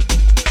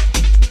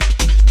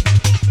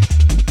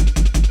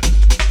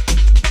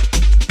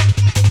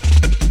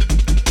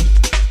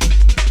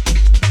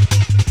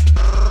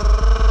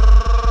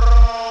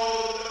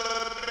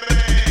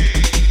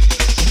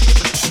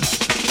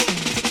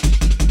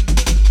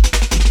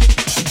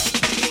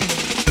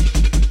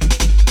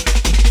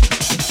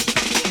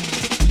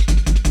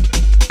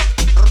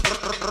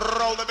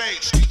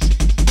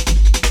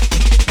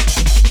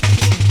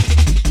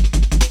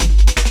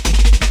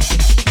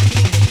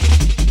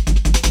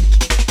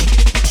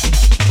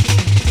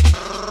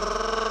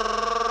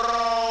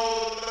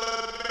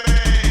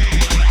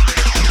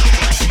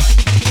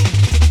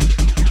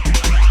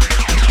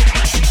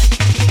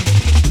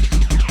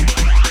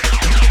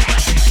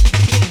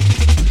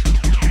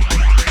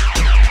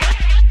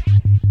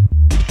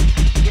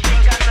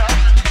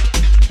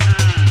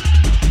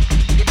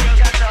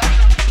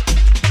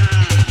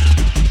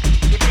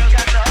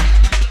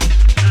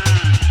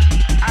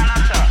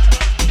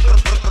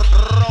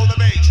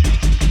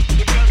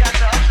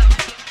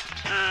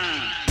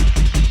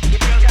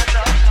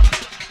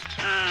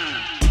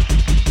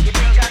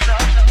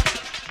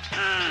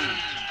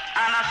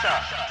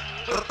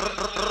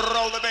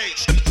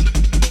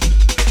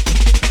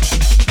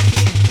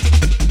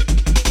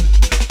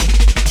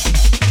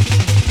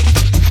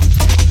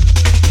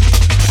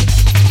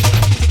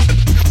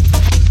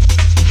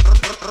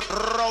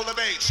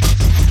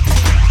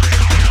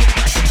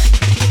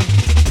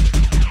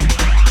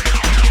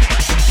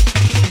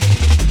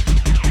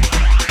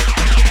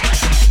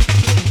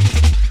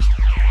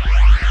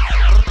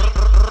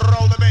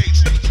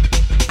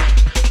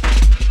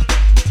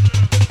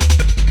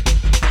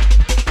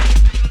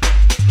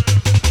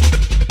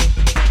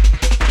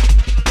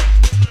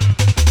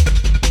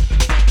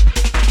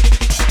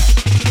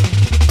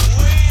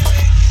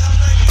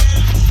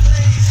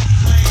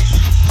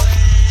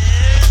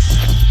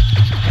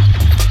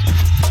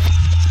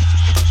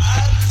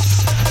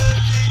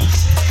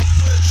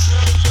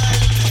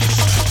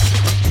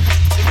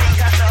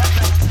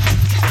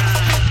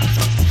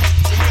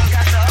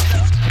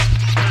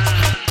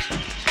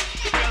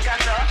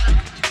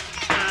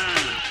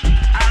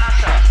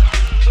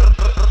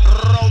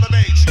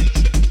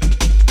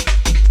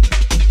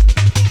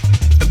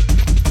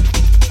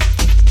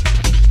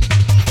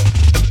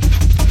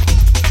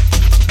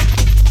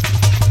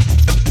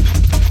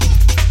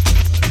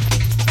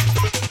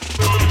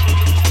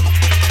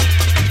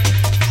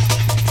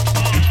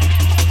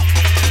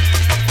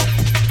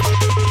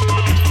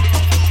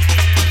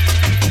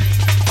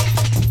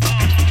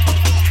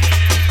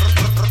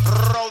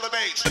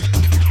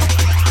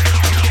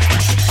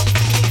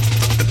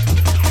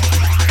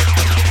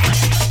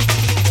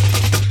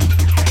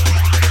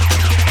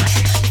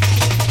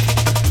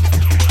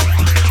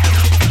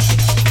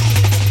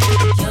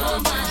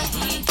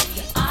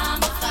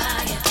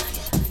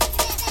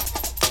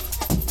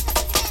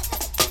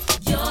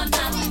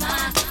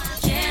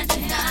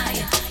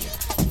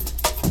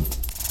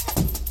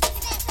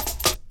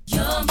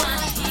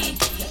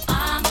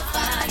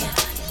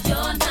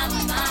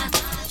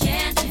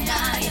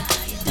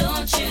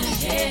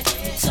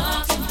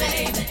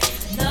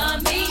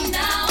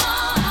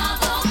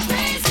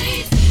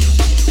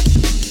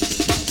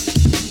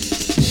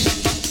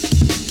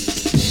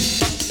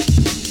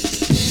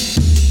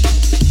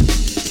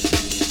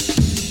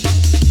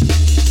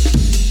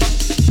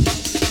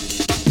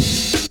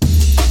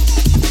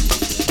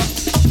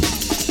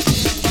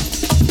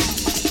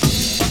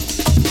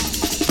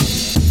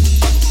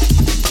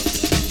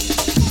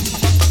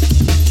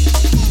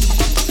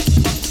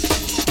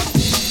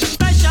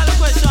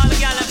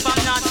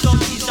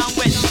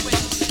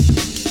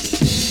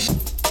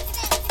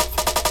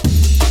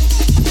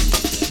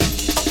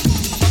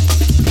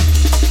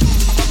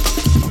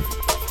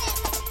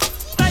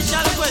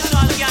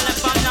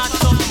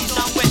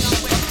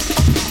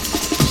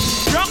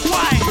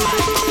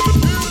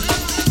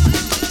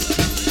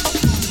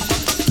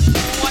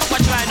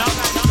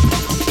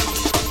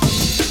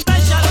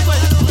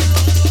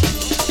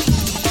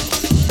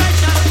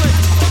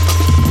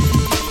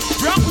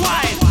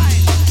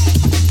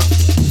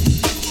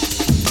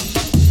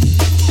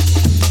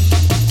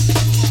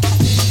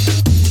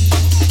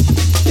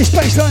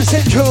 Baseline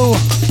Central.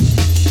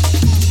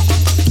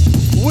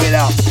 Wheel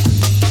up.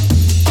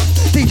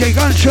 DJ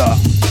Gunshot.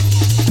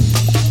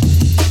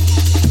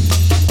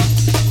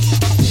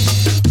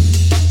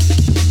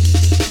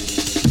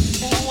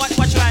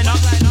 Watch right now.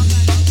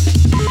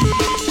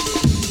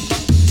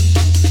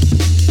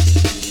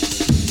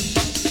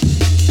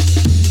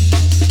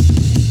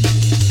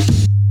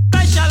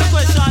 Special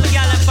request to all the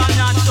girls from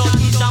north,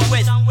 south,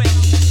 east and west.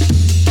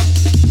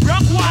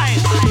 Rock wine.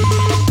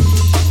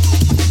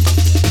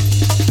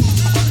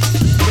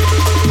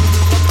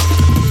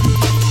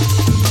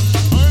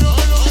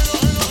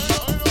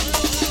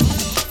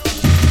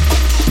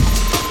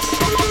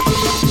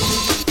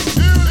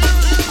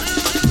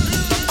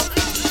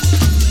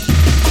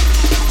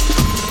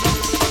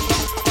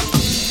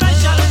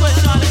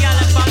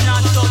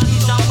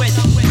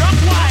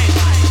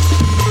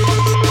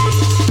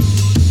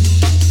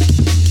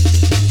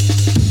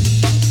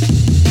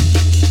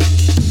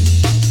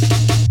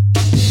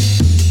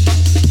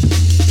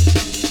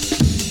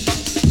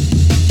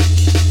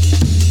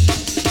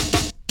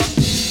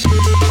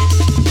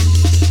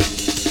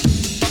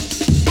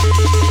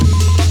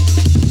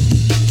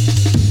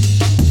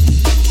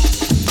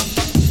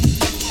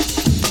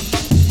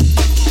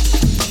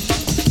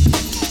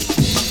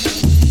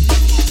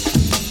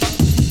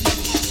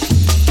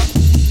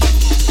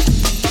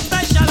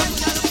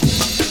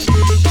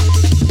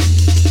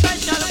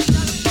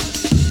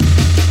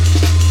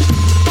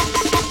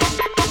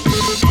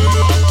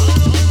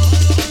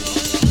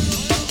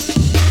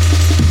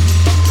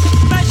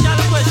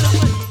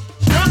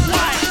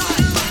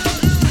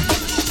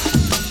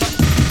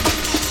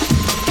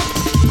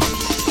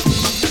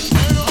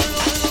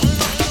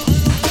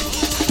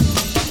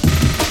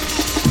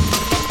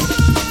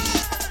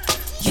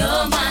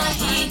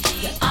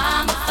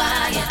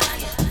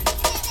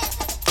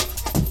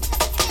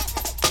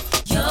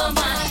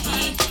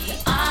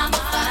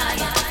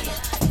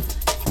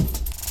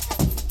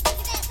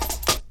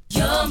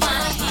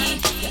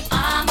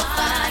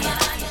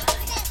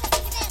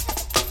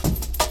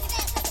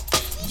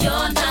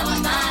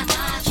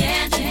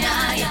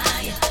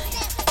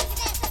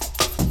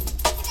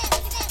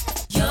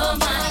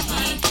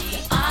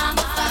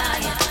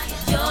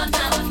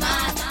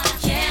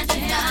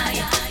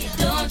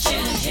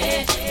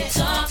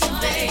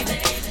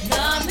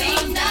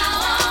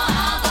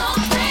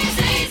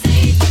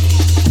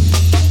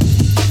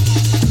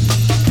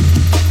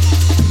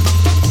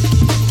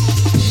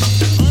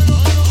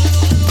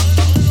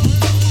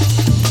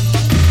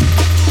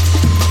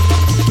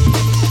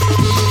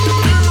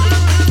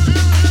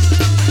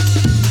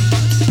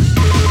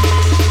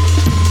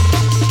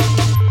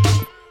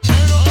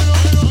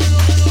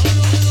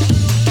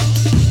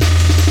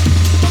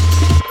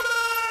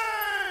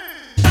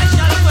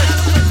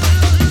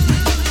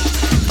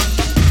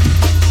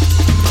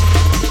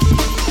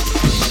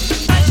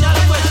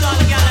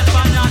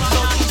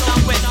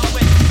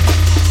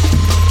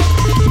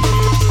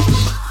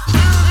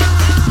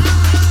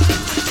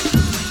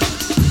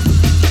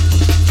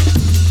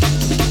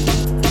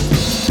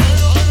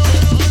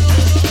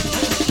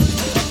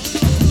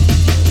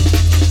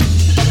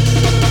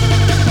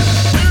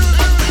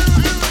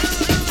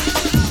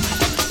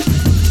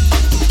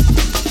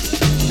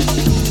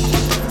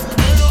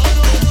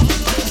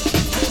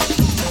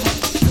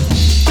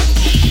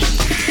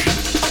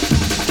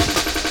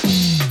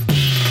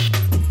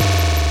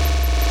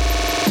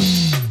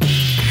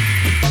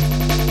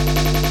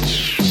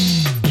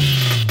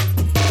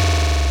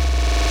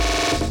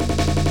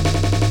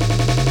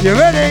 You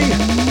ready?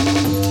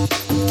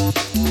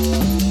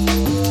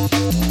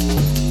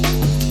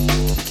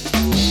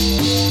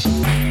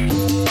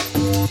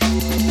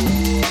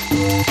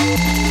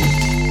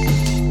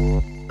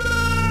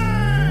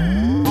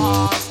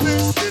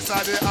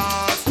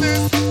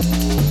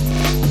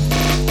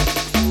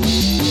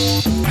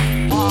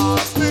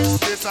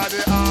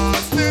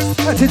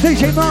 That's a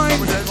DJ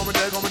Mind,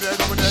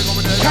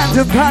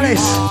 Camden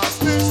Palace,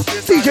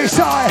 DJ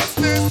Sire.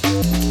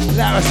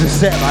 That was a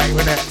set, mate,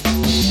 wasn't it?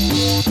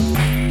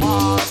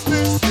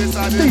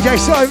 DJ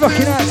Sire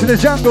rocking out to the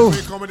jungle.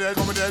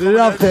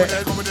 Loved it.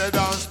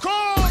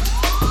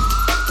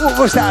 What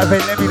was that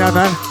event? Let me know,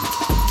 man.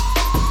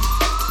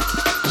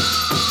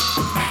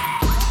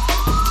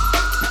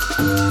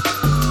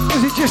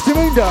 Was it just a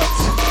moon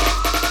dance?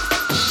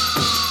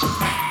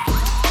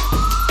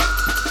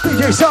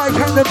 DJ Sire,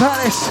 Camden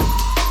Palace.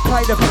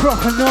 Played the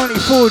proper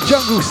 94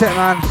 jungle set,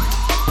 man.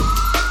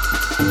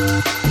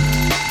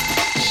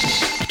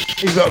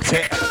 He rocked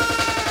it.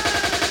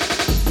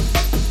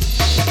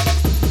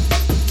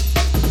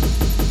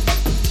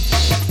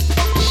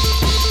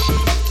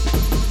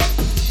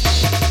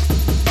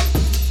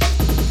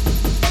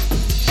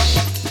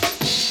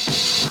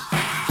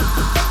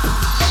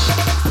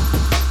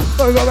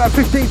 Oh, we've got about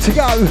 15 to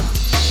go. Let's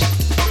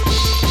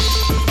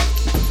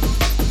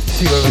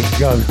see where we can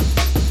go.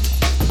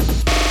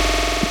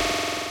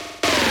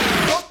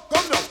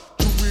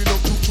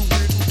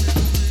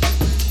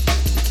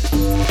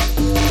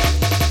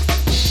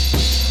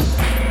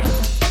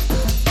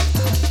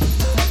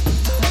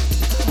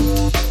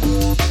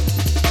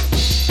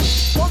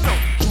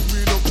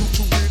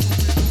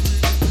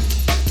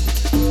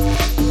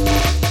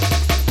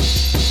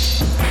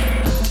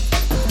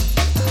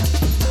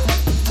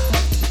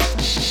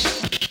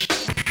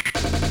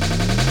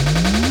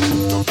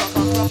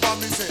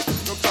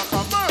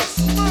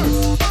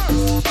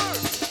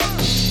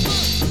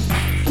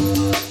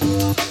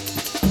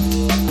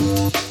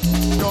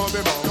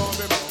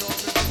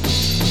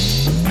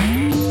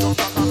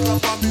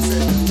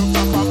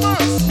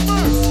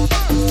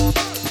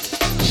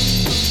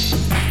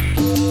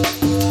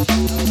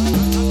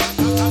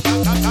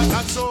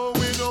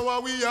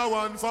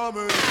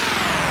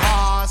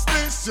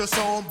 This your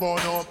sound burn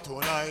up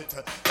tonight.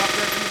 That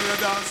make you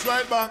dance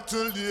right back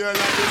till daylight.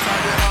 This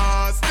are the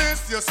ass.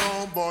 This your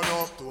sound burn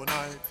up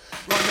tonight.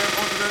 Run them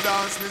out to the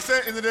dance, me say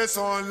into the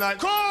sunlight.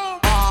 Come!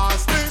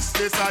 Ass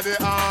this are the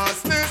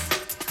ass this.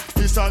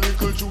 This a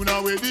little tune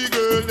where the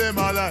girl them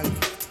a like.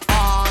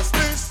 Ass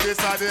this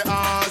are the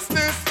ass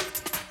this.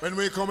 When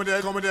we come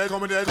there, dance.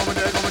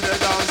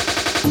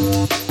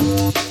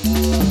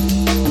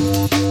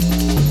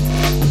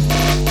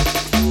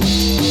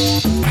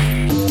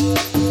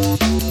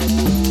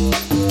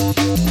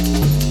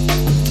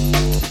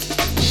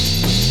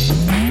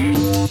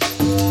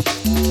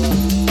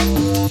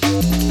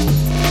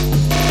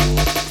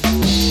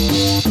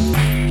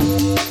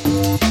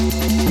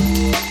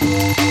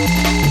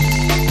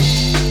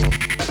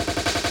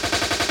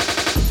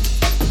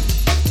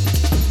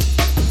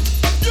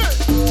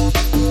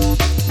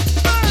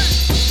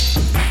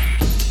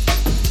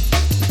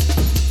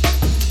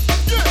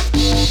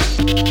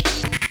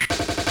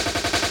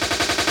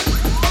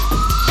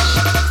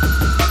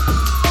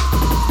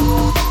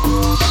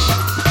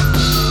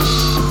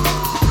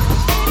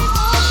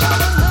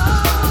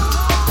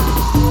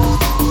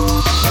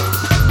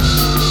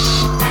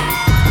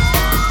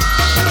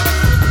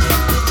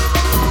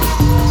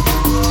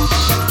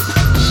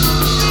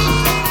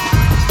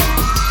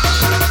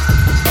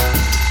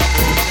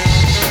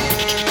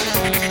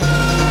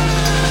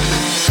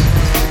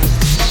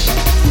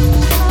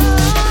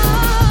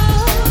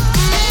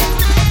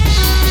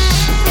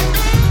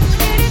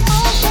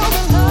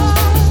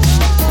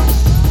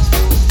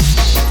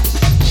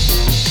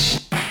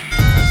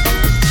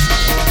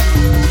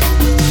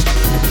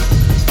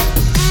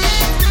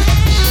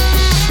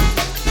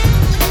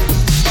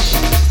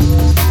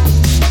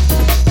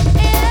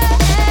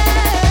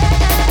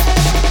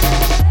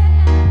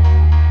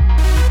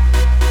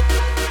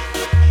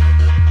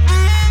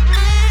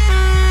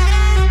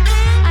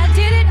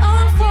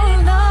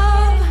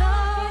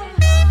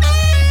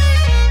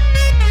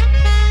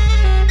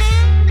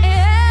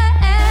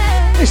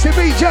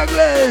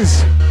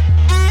 Jugglers.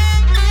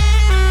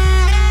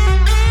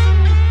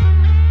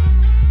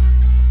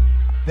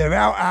 They're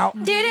out.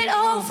 Did it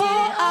all for,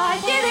 I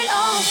did it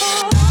all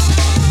for.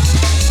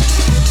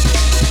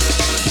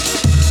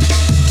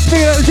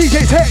 Big up to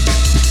DJXX.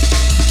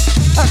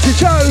 Up to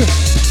Joe.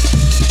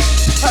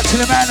 Up to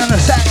the man on the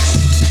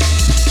sax.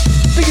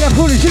 Big up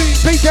all the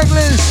big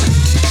jugglers.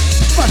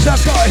 Much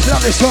love, guys.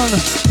 Love this one.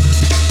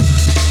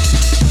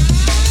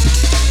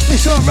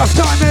 This one, Rough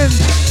Diamond.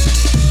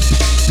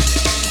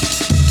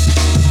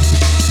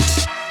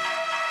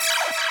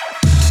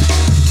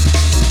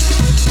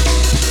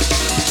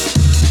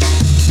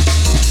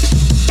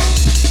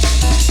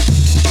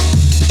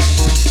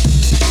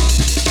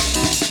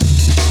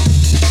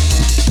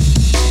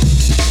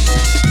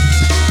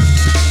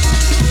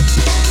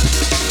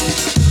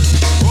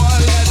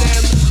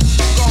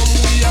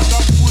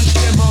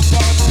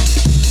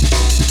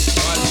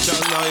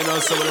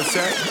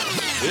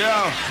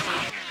 Yeah,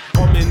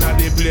 come in at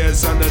the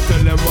place and I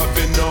tell them what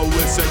they know.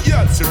 We say,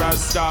 yes,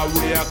 Rasta,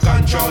 we are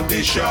control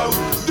the show.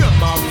 Them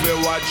have to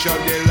watch how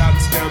they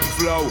Deluxe them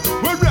flow.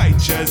 We're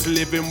righteous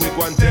living, we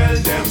gon' tell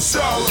them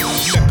so.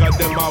 Look at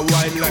them a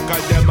wine, like a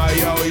them a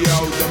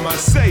yo-yo. Them a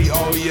say,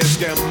 oh yes,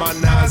 them a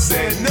not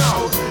say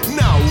no.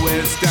 Now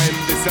waste time,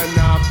 this a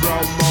not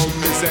promo.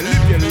 Me say,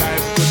 live your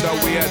life good the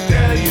way I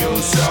tell you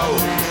so.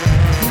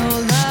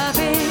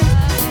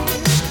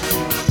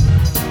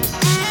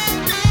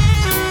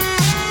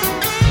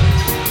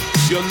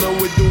 You know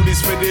we do this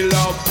for the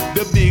love.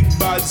 The big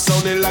bad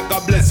sounding like a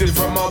blessing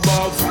from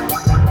above.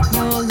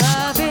 Your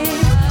loving.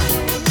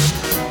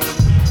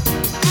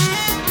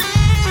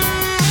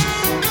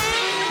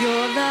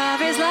 Your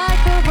love is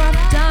like a rough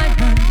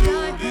diamond.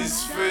 Do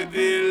this for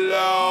the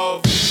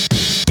love.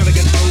 Gonna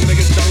get down, gonna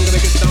get down,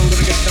 gonna get down,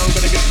 gonna get down,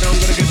 gonna get down,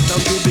 gonna get down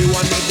to the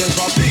one that them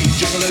call the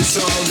Jugglers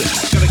sound.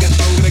 Gonna get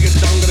down, gonna get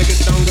down, gonna get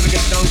down, gonna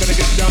get down, gonna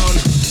get down.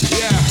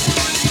 Yeah,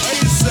 what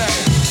you say?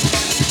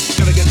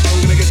 Gonna get down,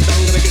 gonna get down,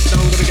 gonna get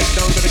down, gonna get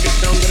down, gonna get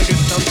down, gonna get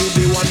down to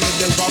the one that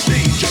them call the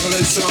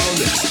Jugglers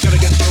sound.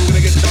 Gonna get down, gonna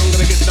get down,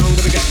 gonna get down,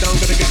 gonna get down,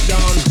 gonna get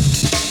down.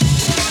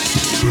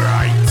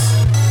 Right.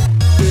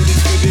 Do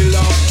this for the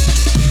love.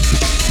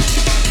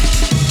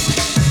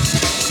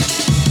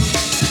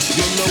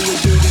 You know we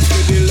do this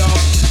for the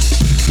love.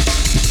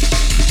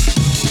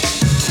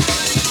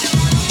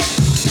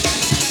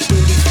 Do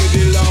this for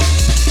the love.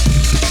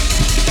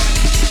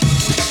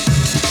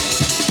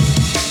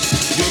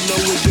 You know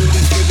we do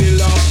this for the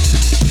love.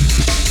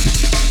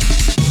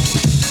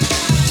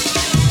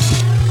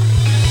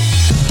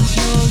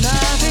 Your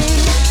loving.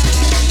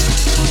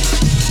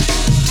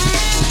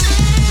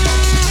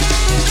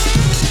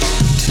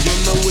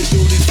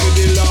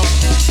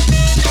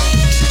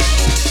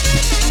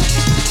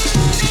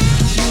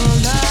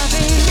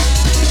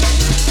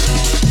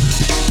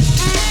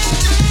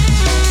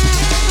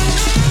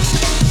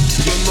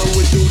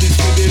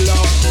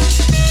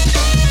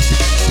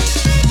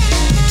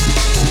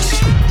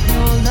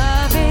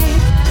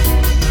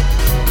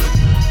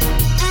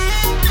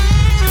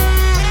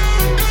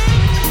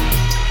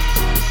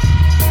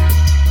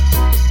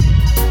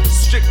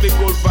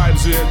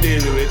 vibes we are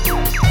dealing with. Your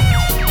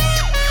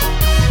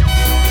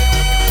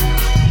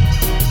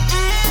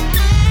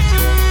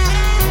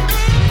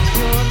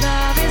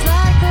love is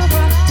like a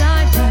rough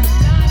diamond.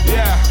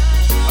 Yeah,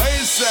 what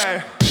you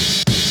say?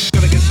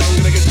 Gonna get down,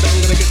 gonna get down,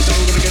 gonna get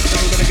down, gonna get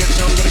down, gonna get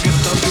down, gonna get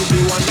down to the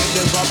one that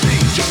never be.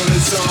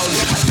 Juggling sound.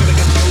 Gonna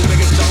get down, gonna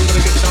get down,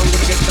 gonna get down,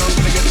 gonna get down,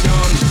 gonna get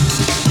down.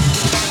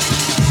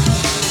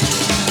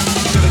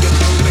 Gonna get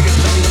down, gonna get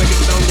down, gonna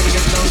get down, gonna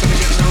get down, gonna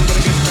get down,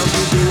 gonna get down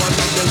to the one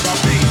that never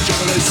be.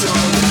 Juggling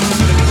sound.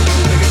 Gonna get down,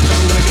 gonna get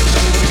down, gonna get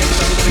down, gonna get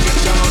down, gonna get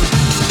down.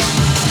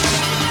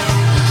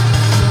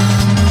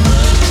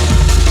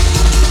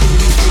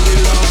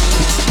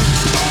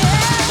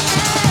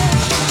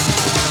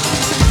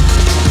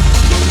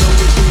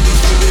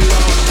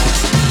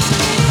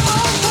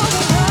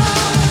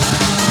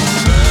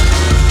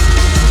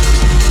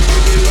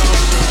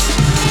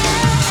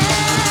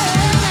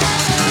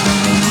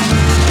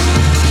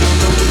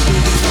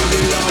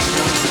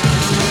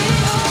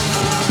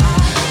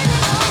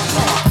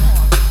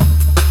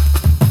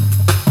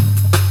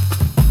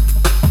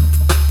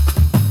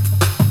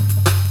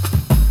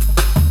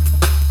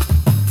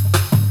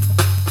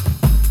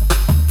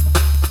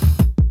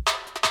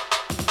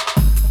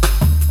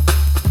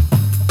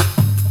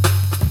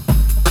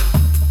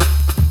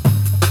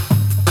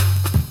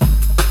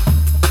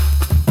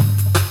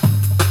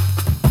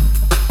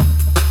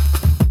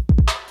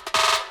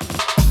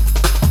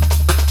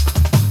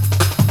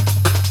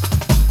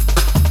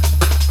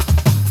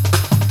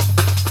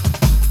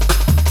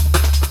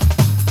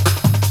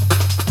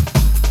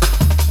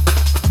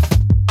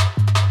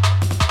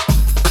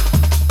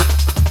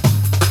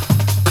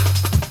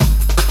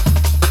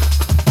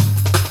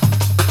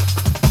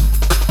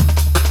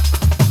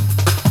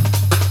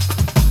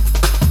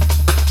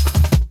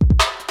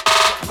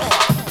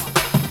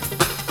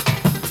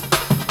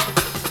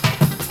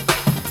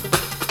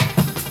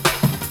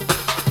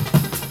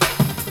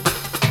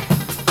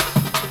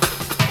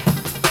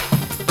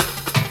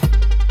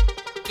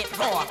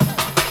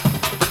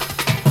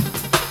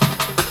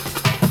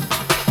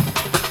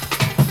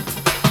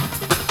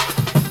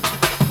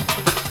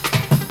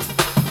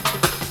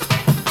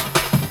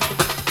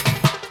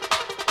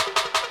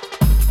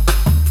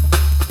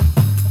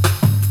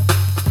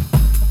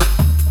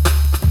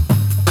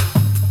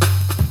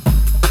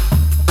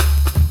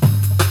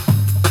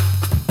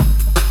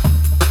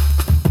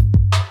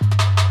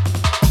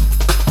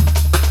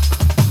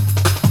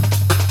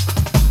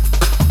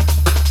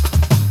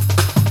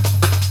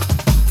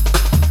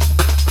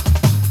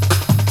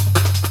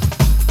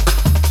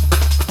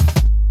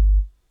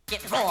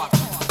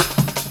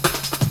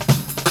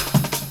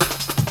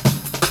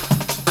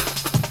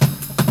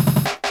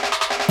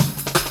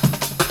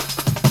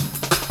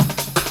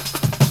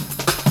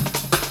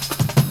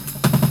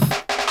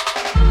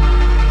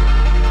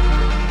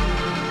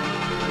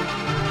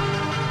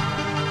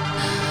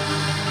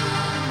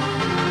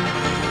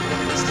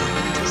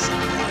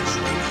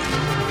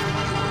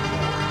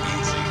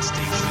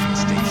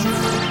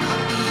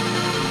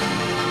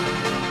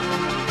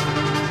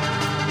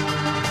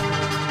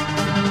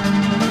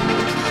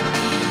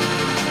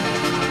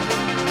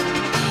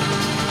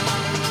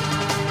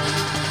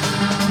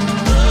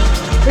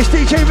 It's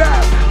DJ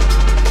Rap.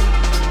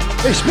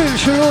 It's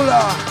Spiritual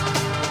Ruler.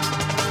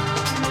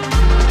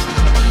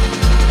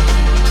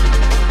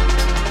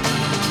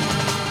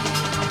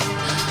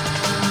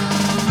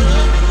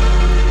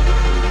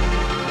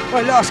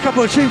 Right, last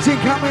couple of tunes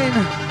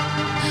incoming.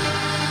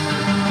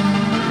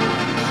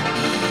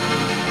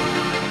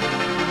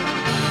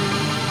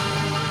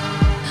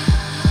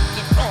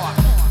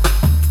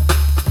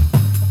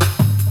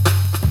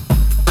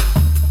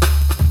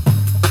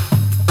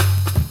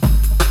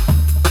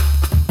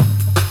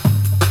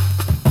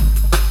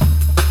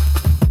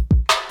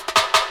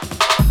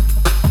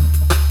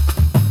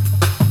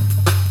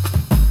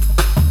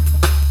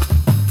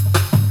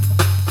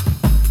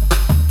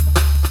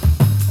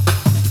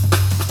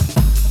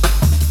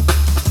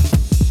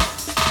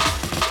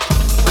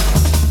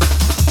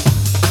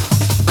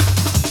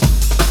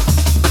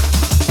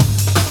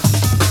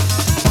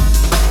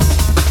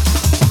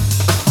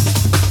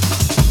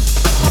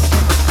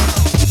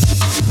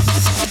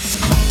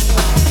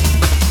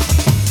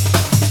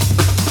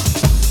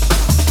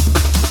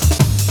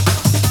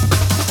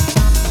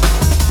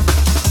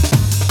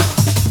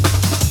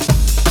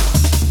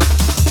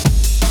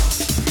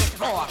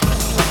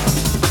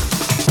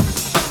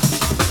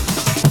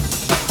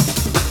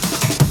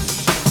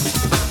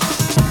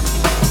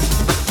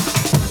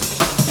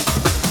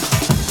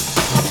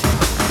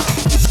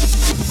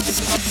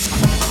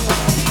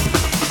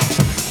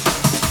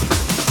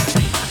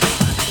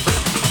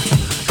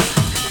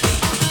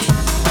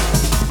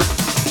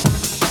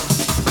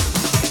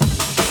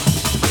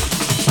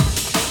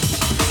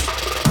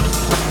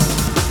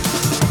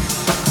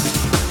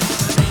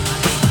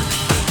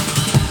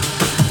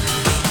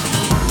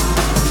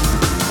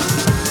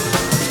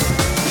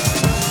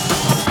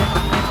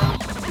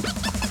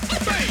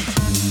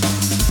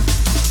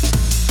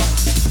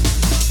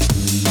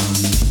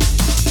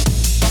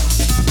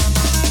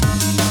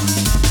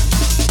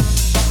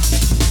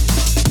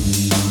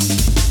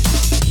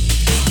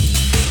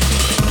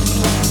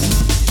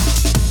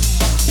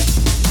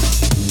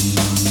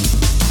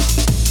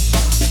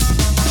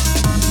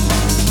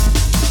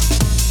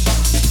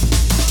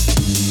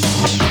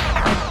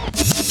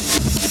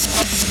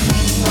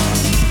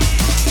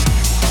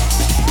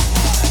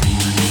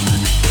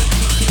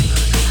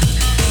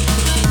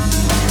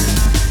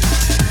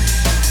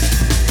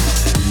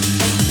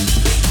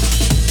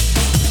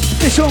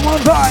 this one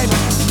vibe.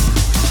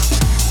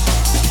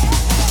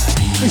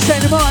 It's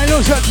saying the mind,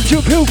 also out to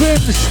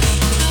Pilgrimz.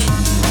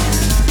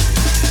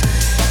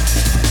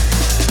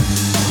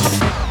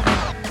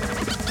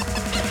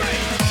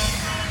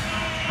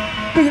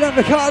 Big up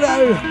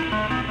Ricardo.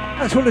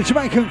 That's for the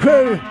Jamaican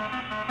crew.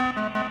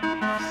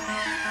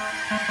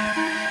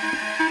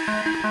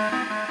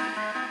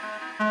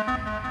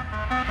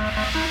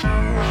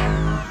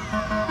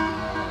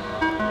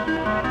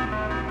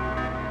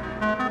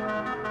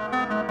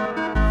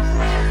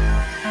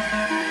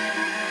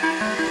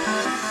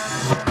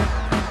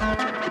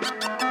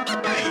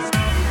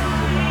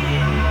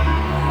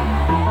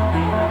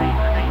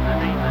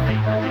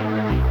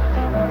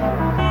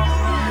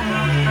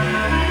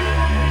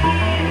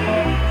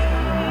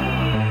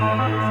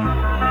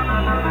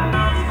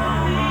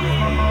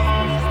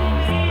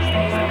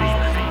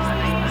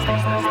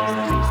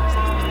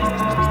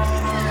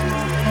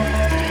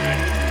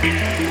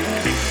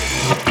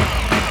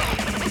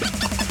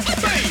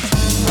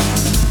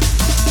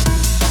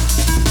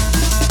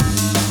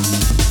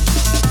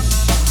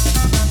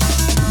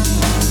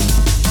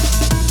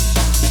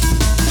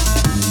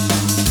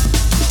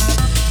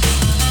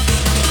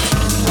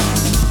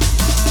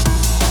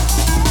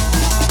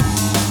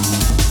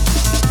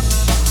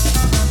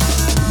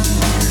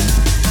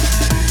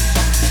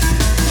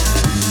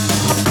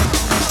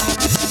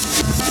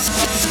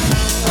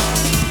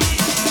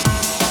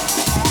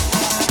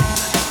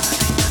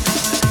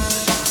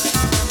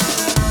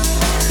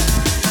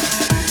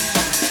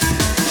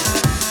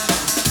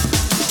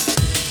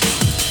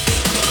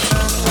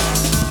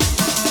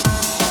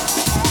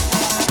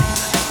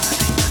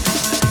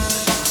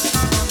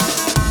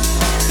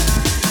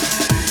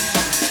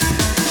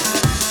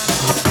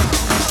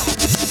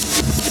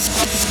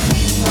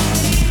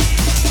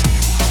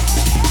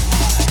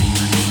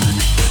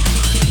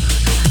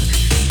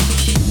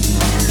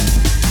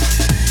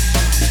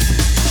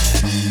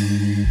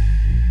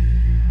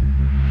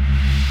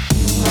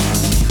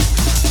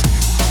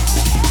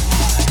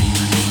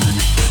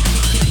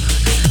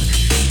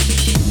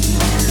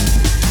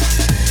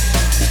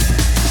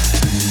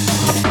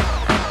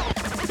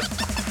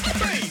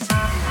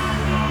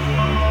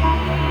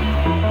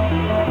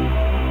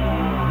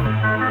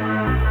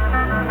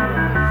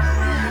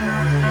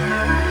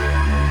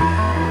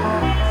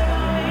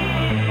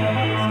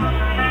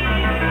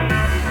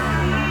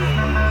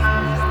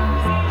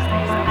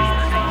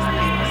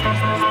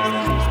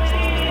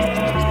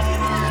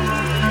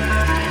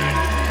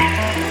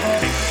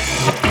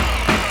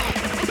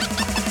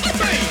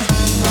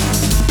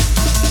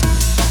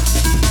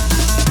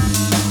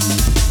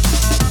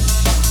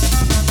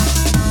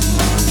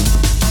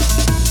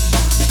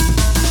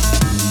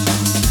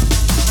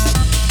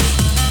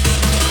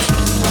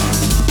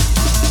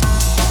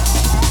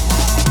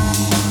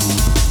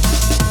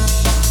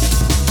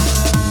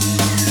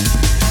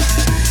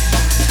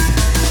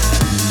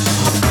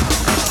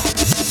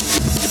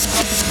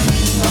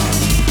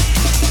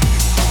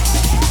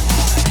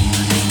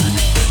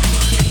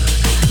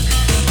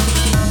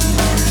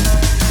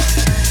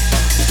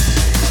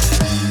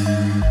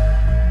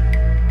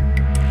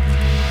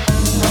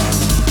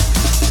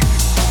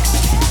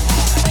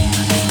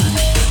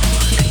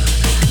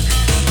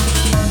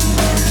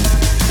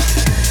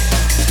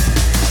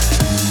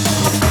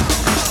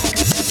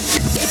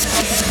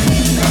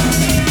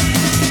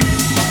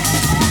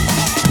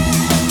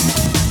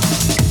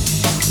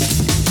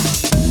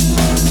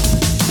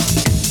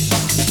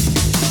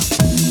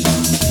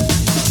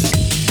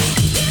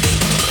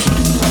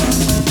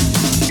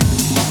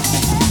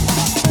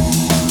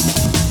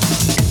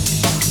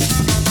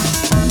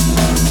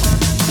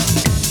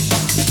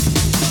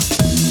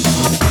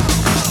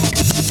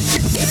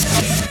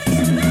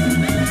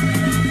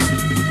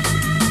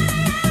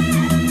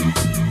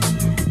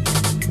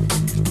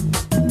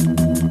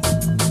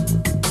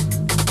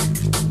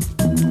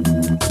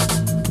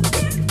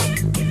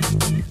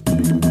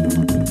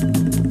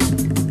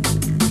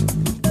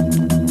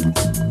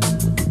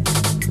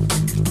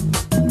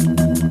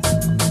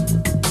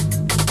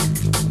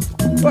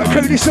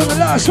 This on the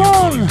last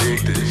one.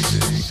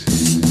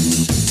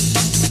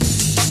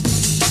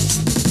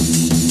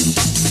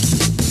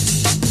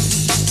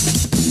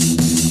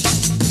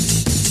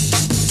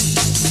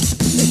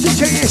 It's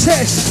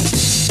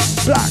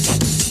DJXX Black.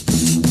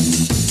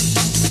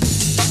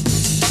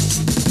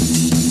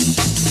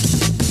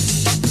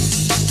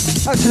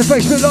 Out to the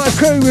Facebook Live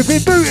crew, we've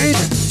been booted.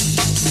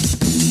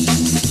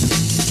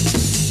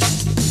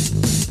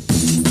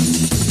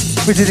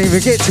 We didn't even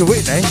get to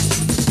Whitney.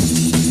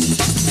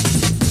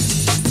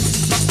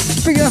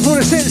 Big up all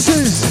the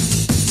sensors.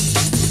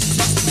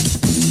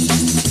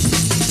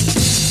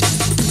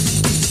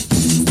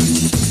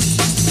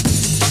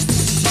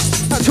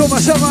 Out to all my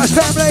Sunrise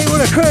family, all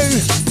the crew.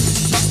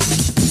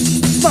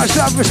 Much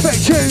love,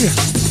 respect you.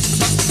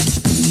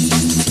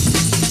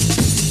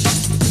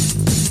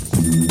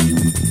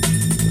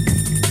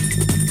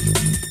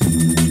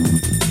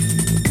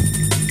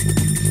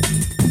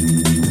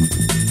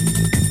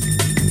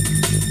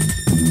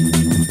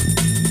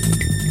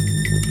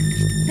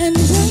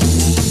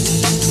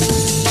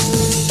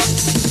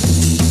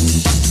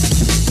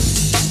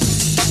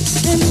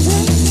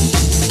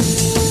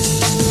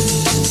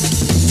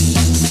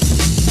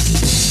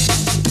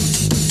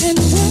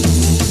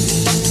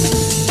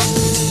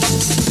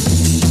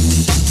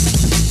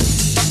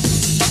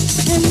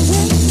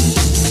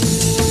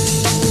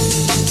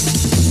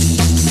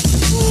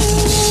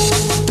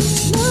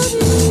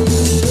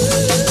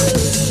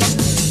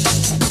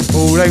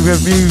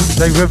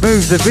 They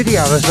removed the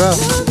video as well.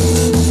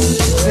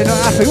 They're not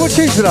happy. What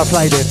tunes did I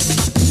play then?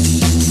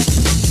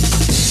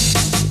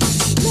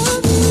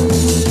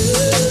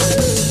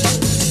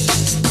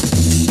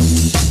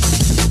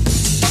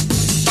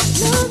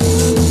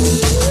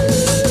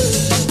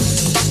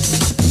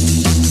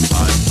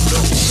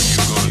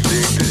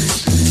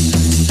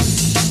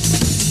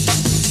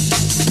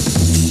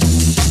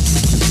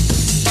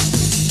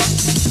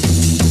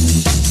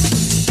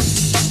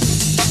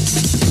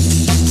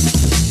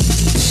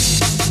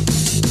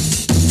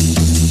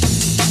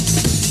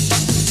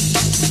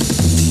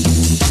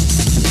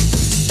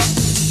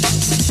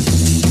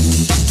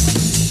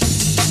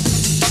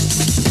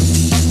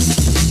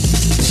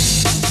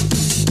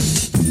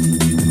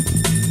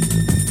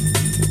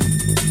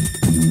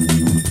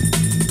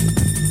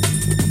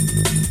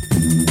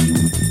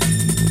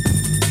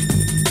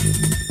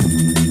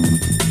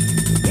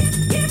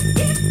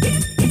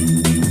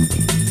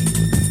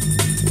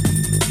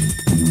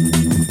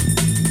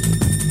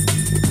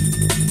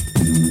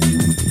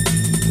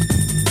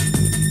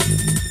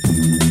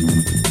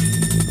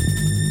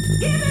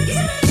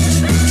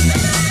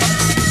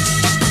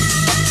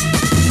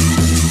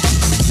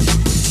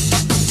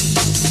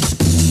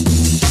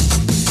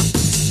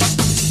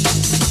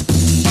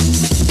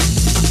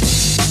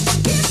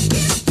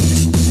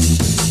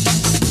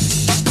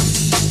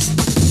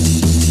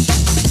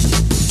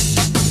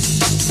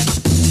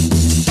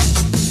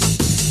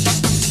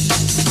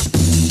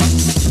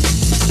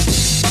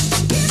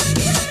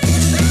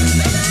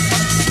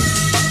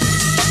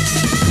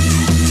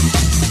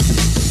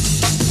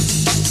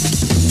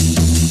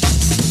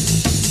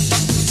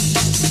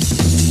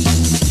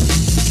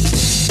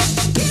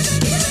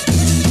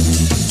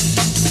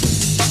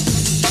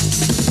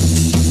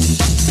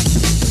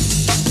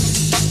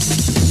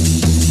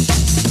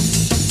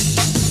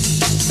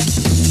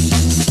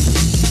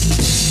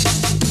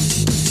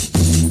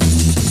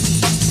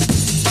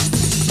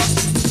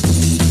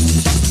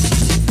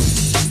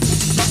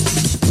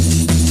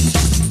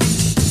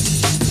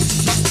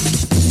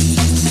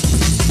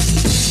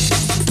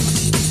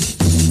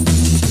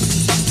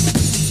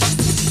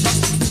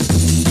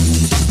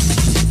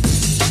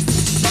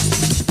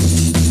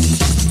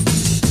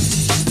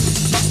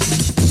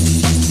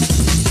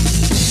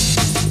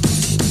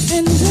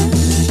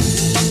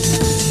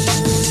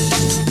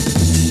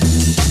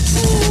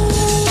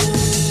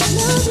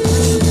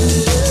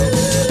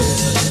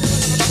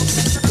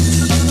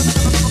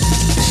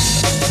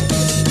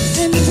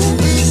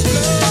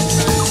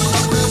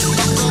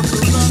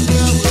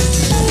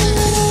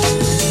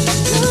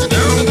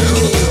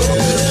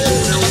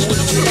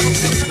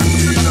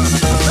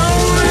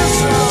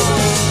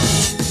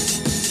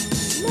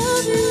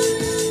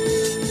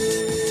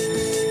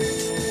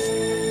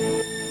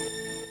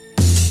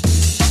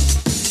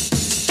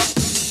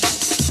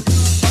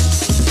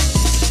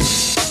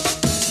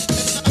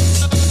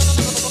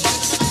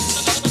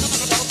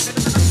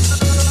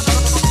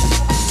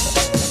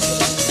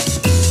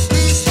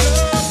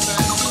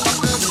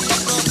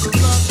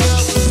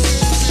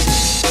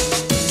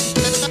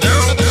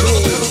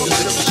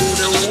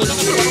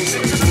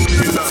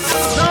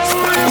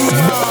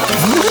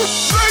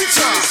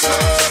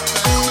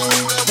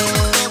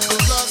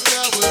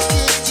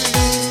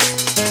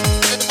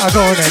 Go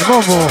on then,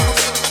 one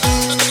more.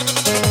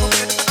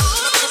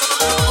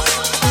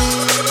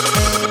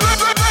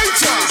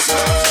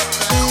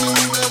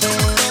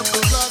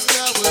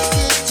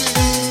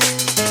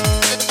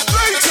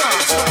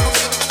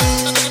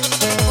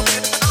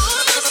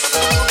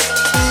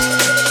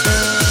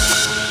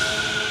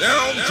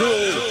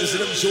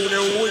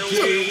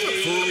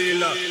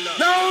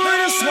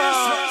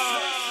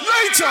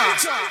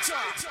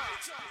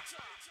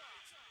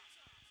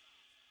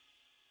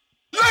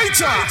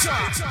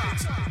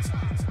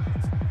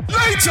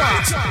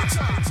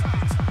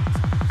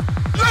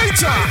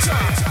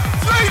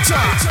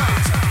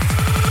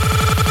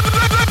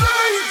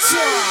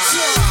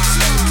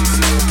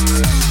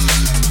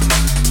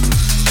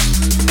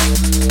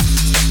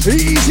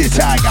 Easy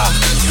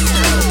Tiger.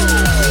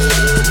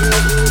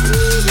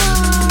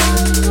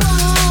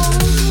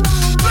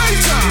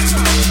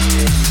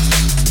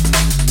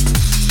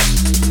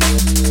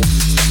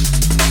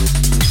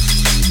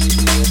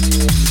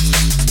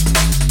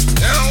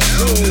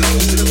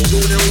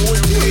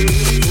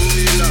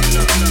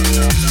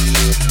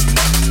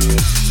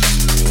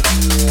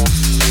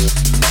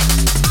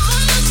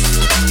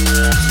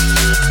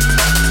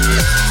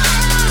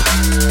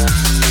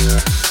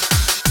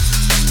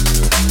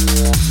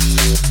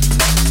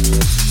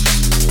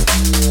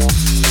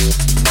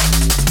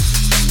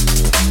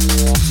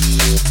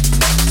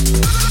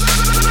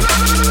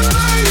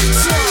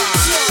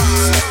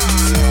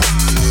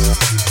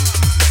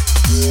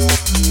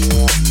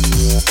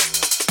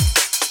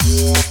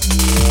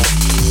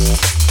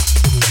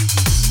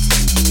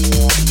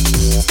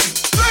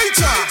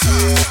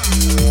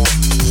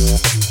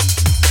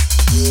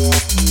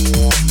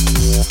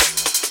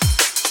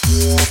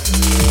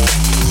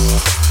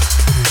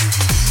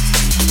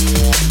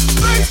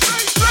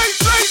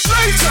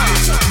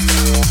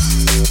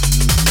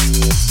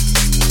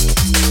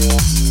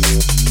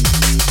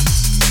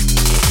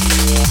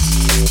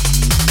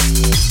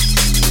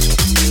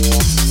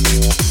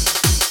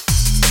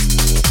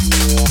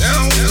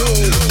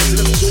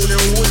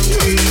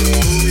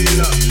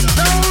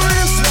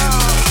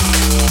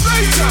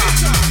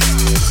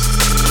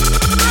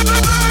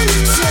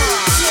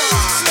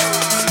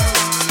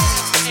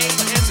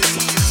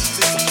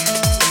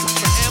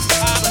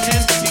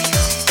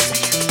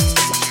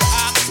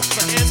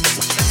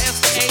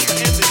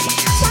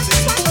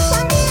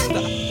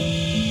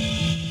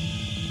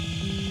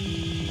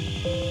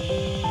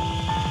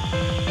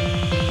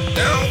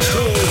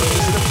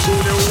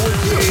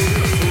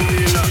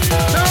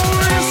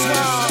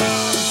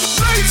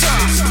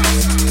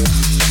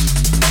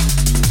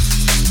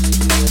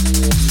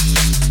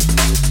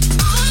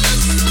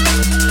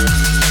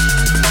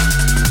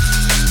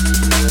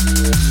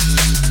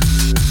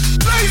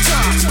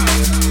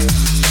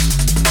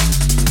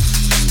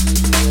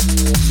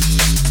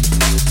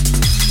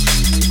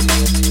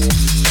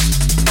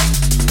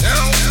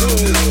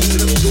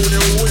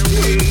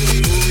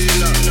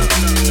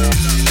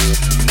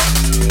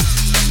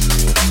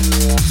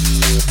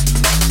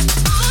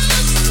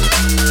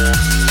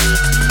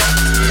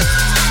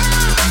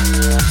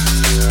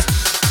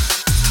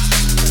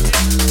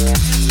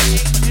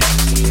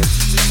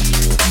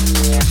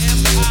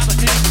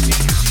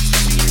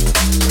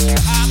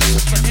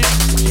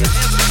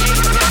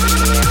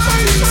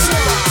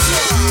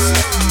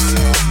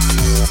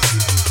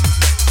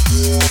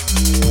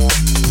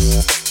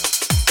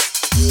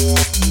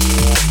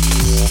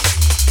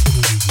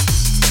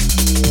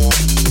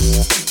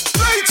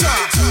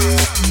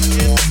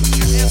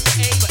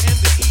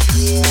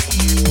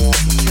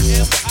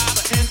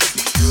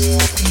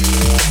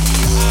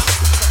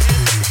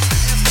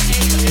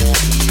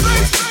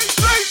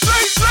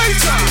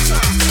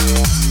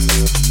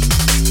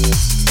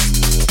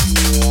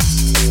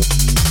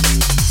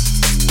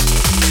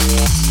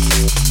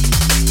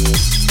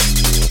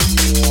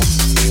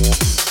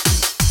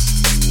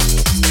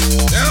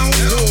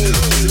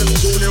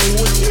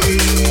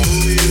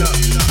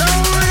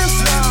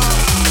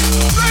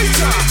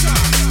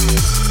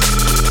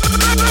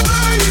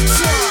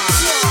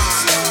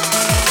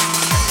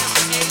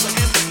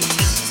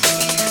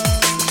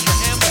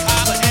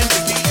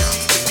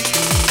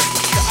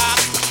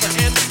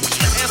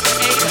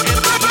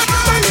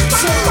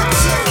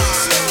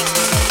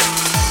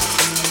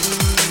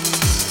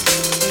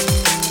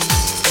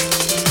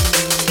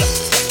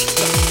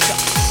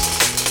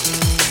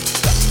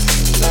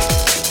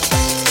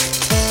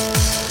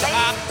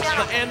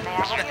 the N,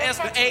 the S,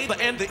 the A,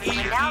 the N, the E, the E,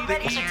 the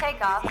E,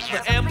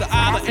 the M, the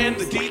I, the N,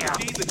 the D, the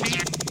D, the D,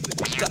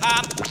 the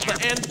I, the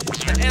N,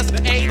 the S,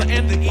 the A, the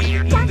N, the E,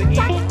 the E, the E,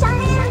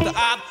 the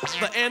I,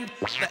 the N,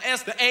 the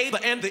S, the A,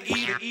 the N, the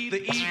E, the E, the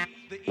E,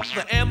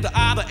 the M, the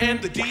I, the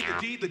N, the D, the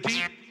D, the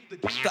D,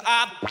 the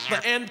I,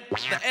 the N,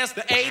 the S,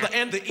 the A, the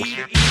N, the E, the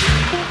E,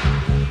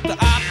 the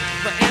I,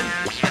 the N,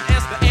 the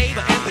S, the A,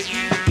 the N, the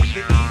E, the E,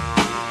 the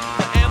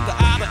M, the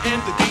I, the N,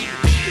 the D,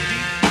 the D, the D,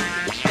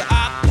 the I,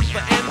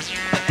 the N, the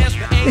S,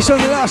 the A. This on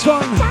the last one.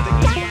 The I,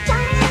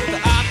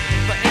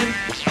 the N,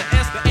 the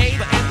S, the A,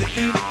 the N, the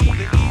E, the E,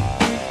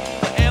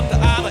 the M, the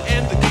I, the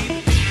N, the D,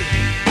 the D,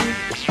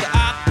 the I,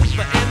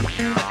 the N,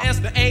 the S,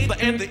 the A, the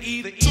N, the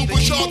E, the E. Super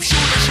sharp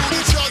shooter,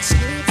 shooting shots.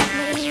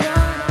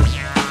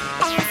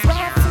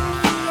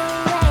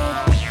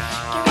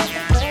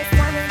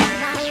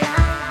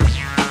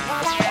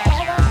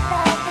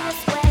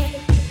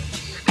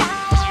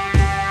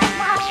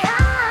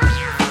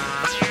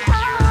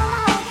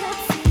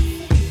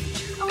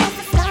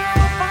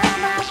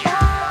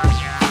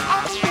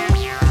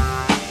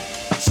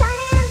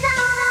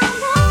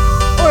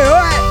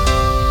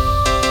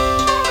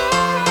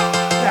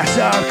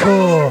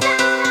 Cool.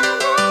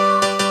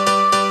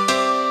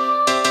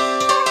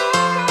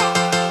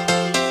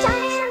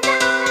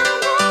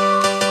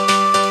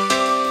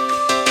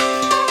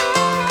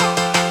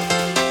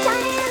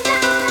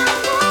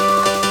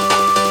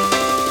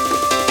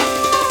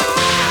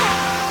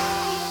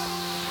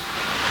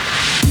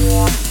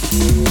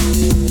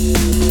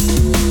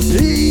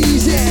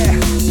 Easy.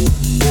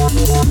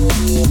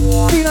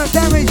 Do not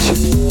damage.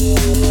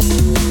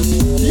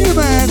 You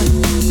man.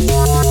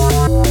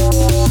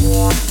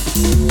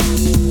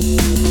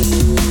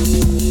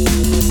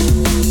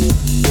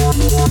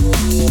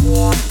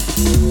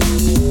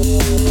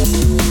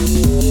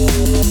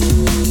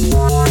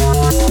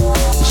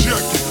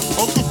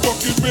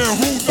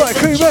 Right,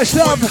 crew, much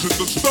love.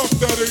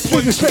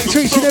 Big respect to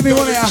each and every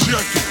one of you.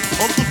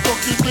 I'm the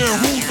fucking man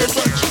who the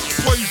next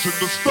plays in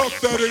the stuff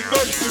that ain't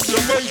nice in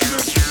your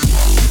laces.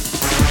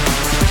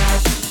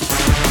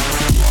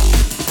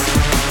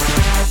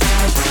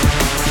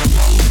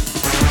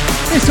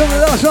 It's on the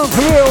last one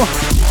for real.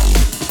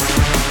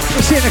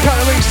 We'll see you in a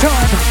couple of weeks'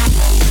 time.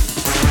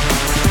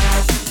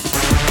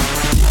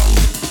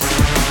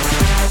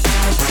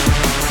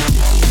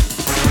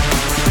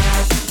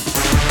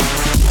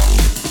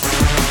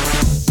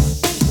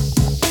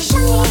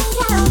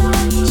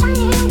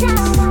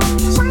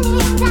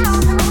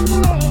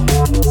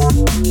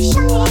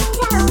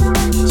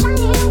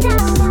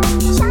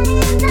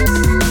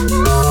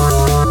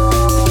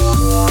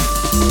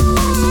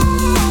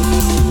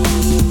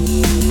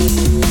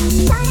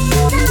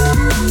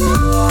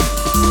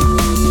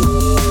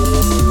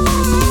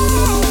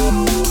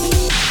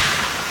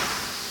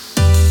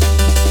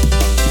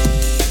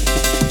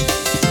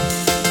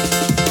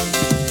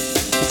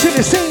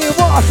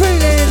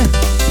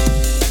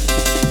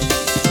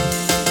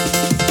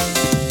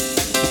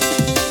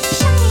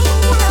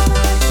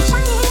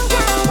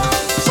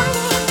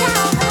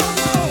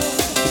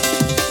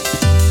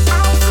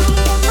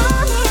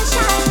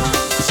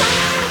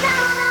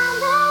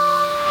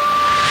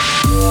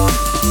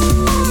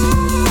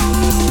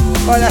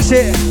 Right, that's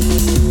it.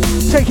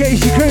 Take it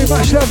easy, crew.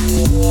 Much love.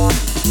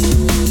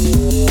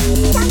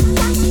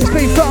 It's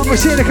been fun. We'll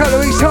see you in a couple of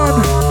weeks'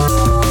 time.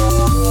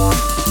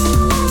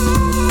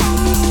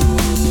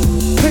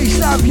 Peace,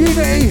 love,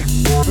 unity.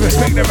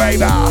 Respect the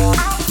raver.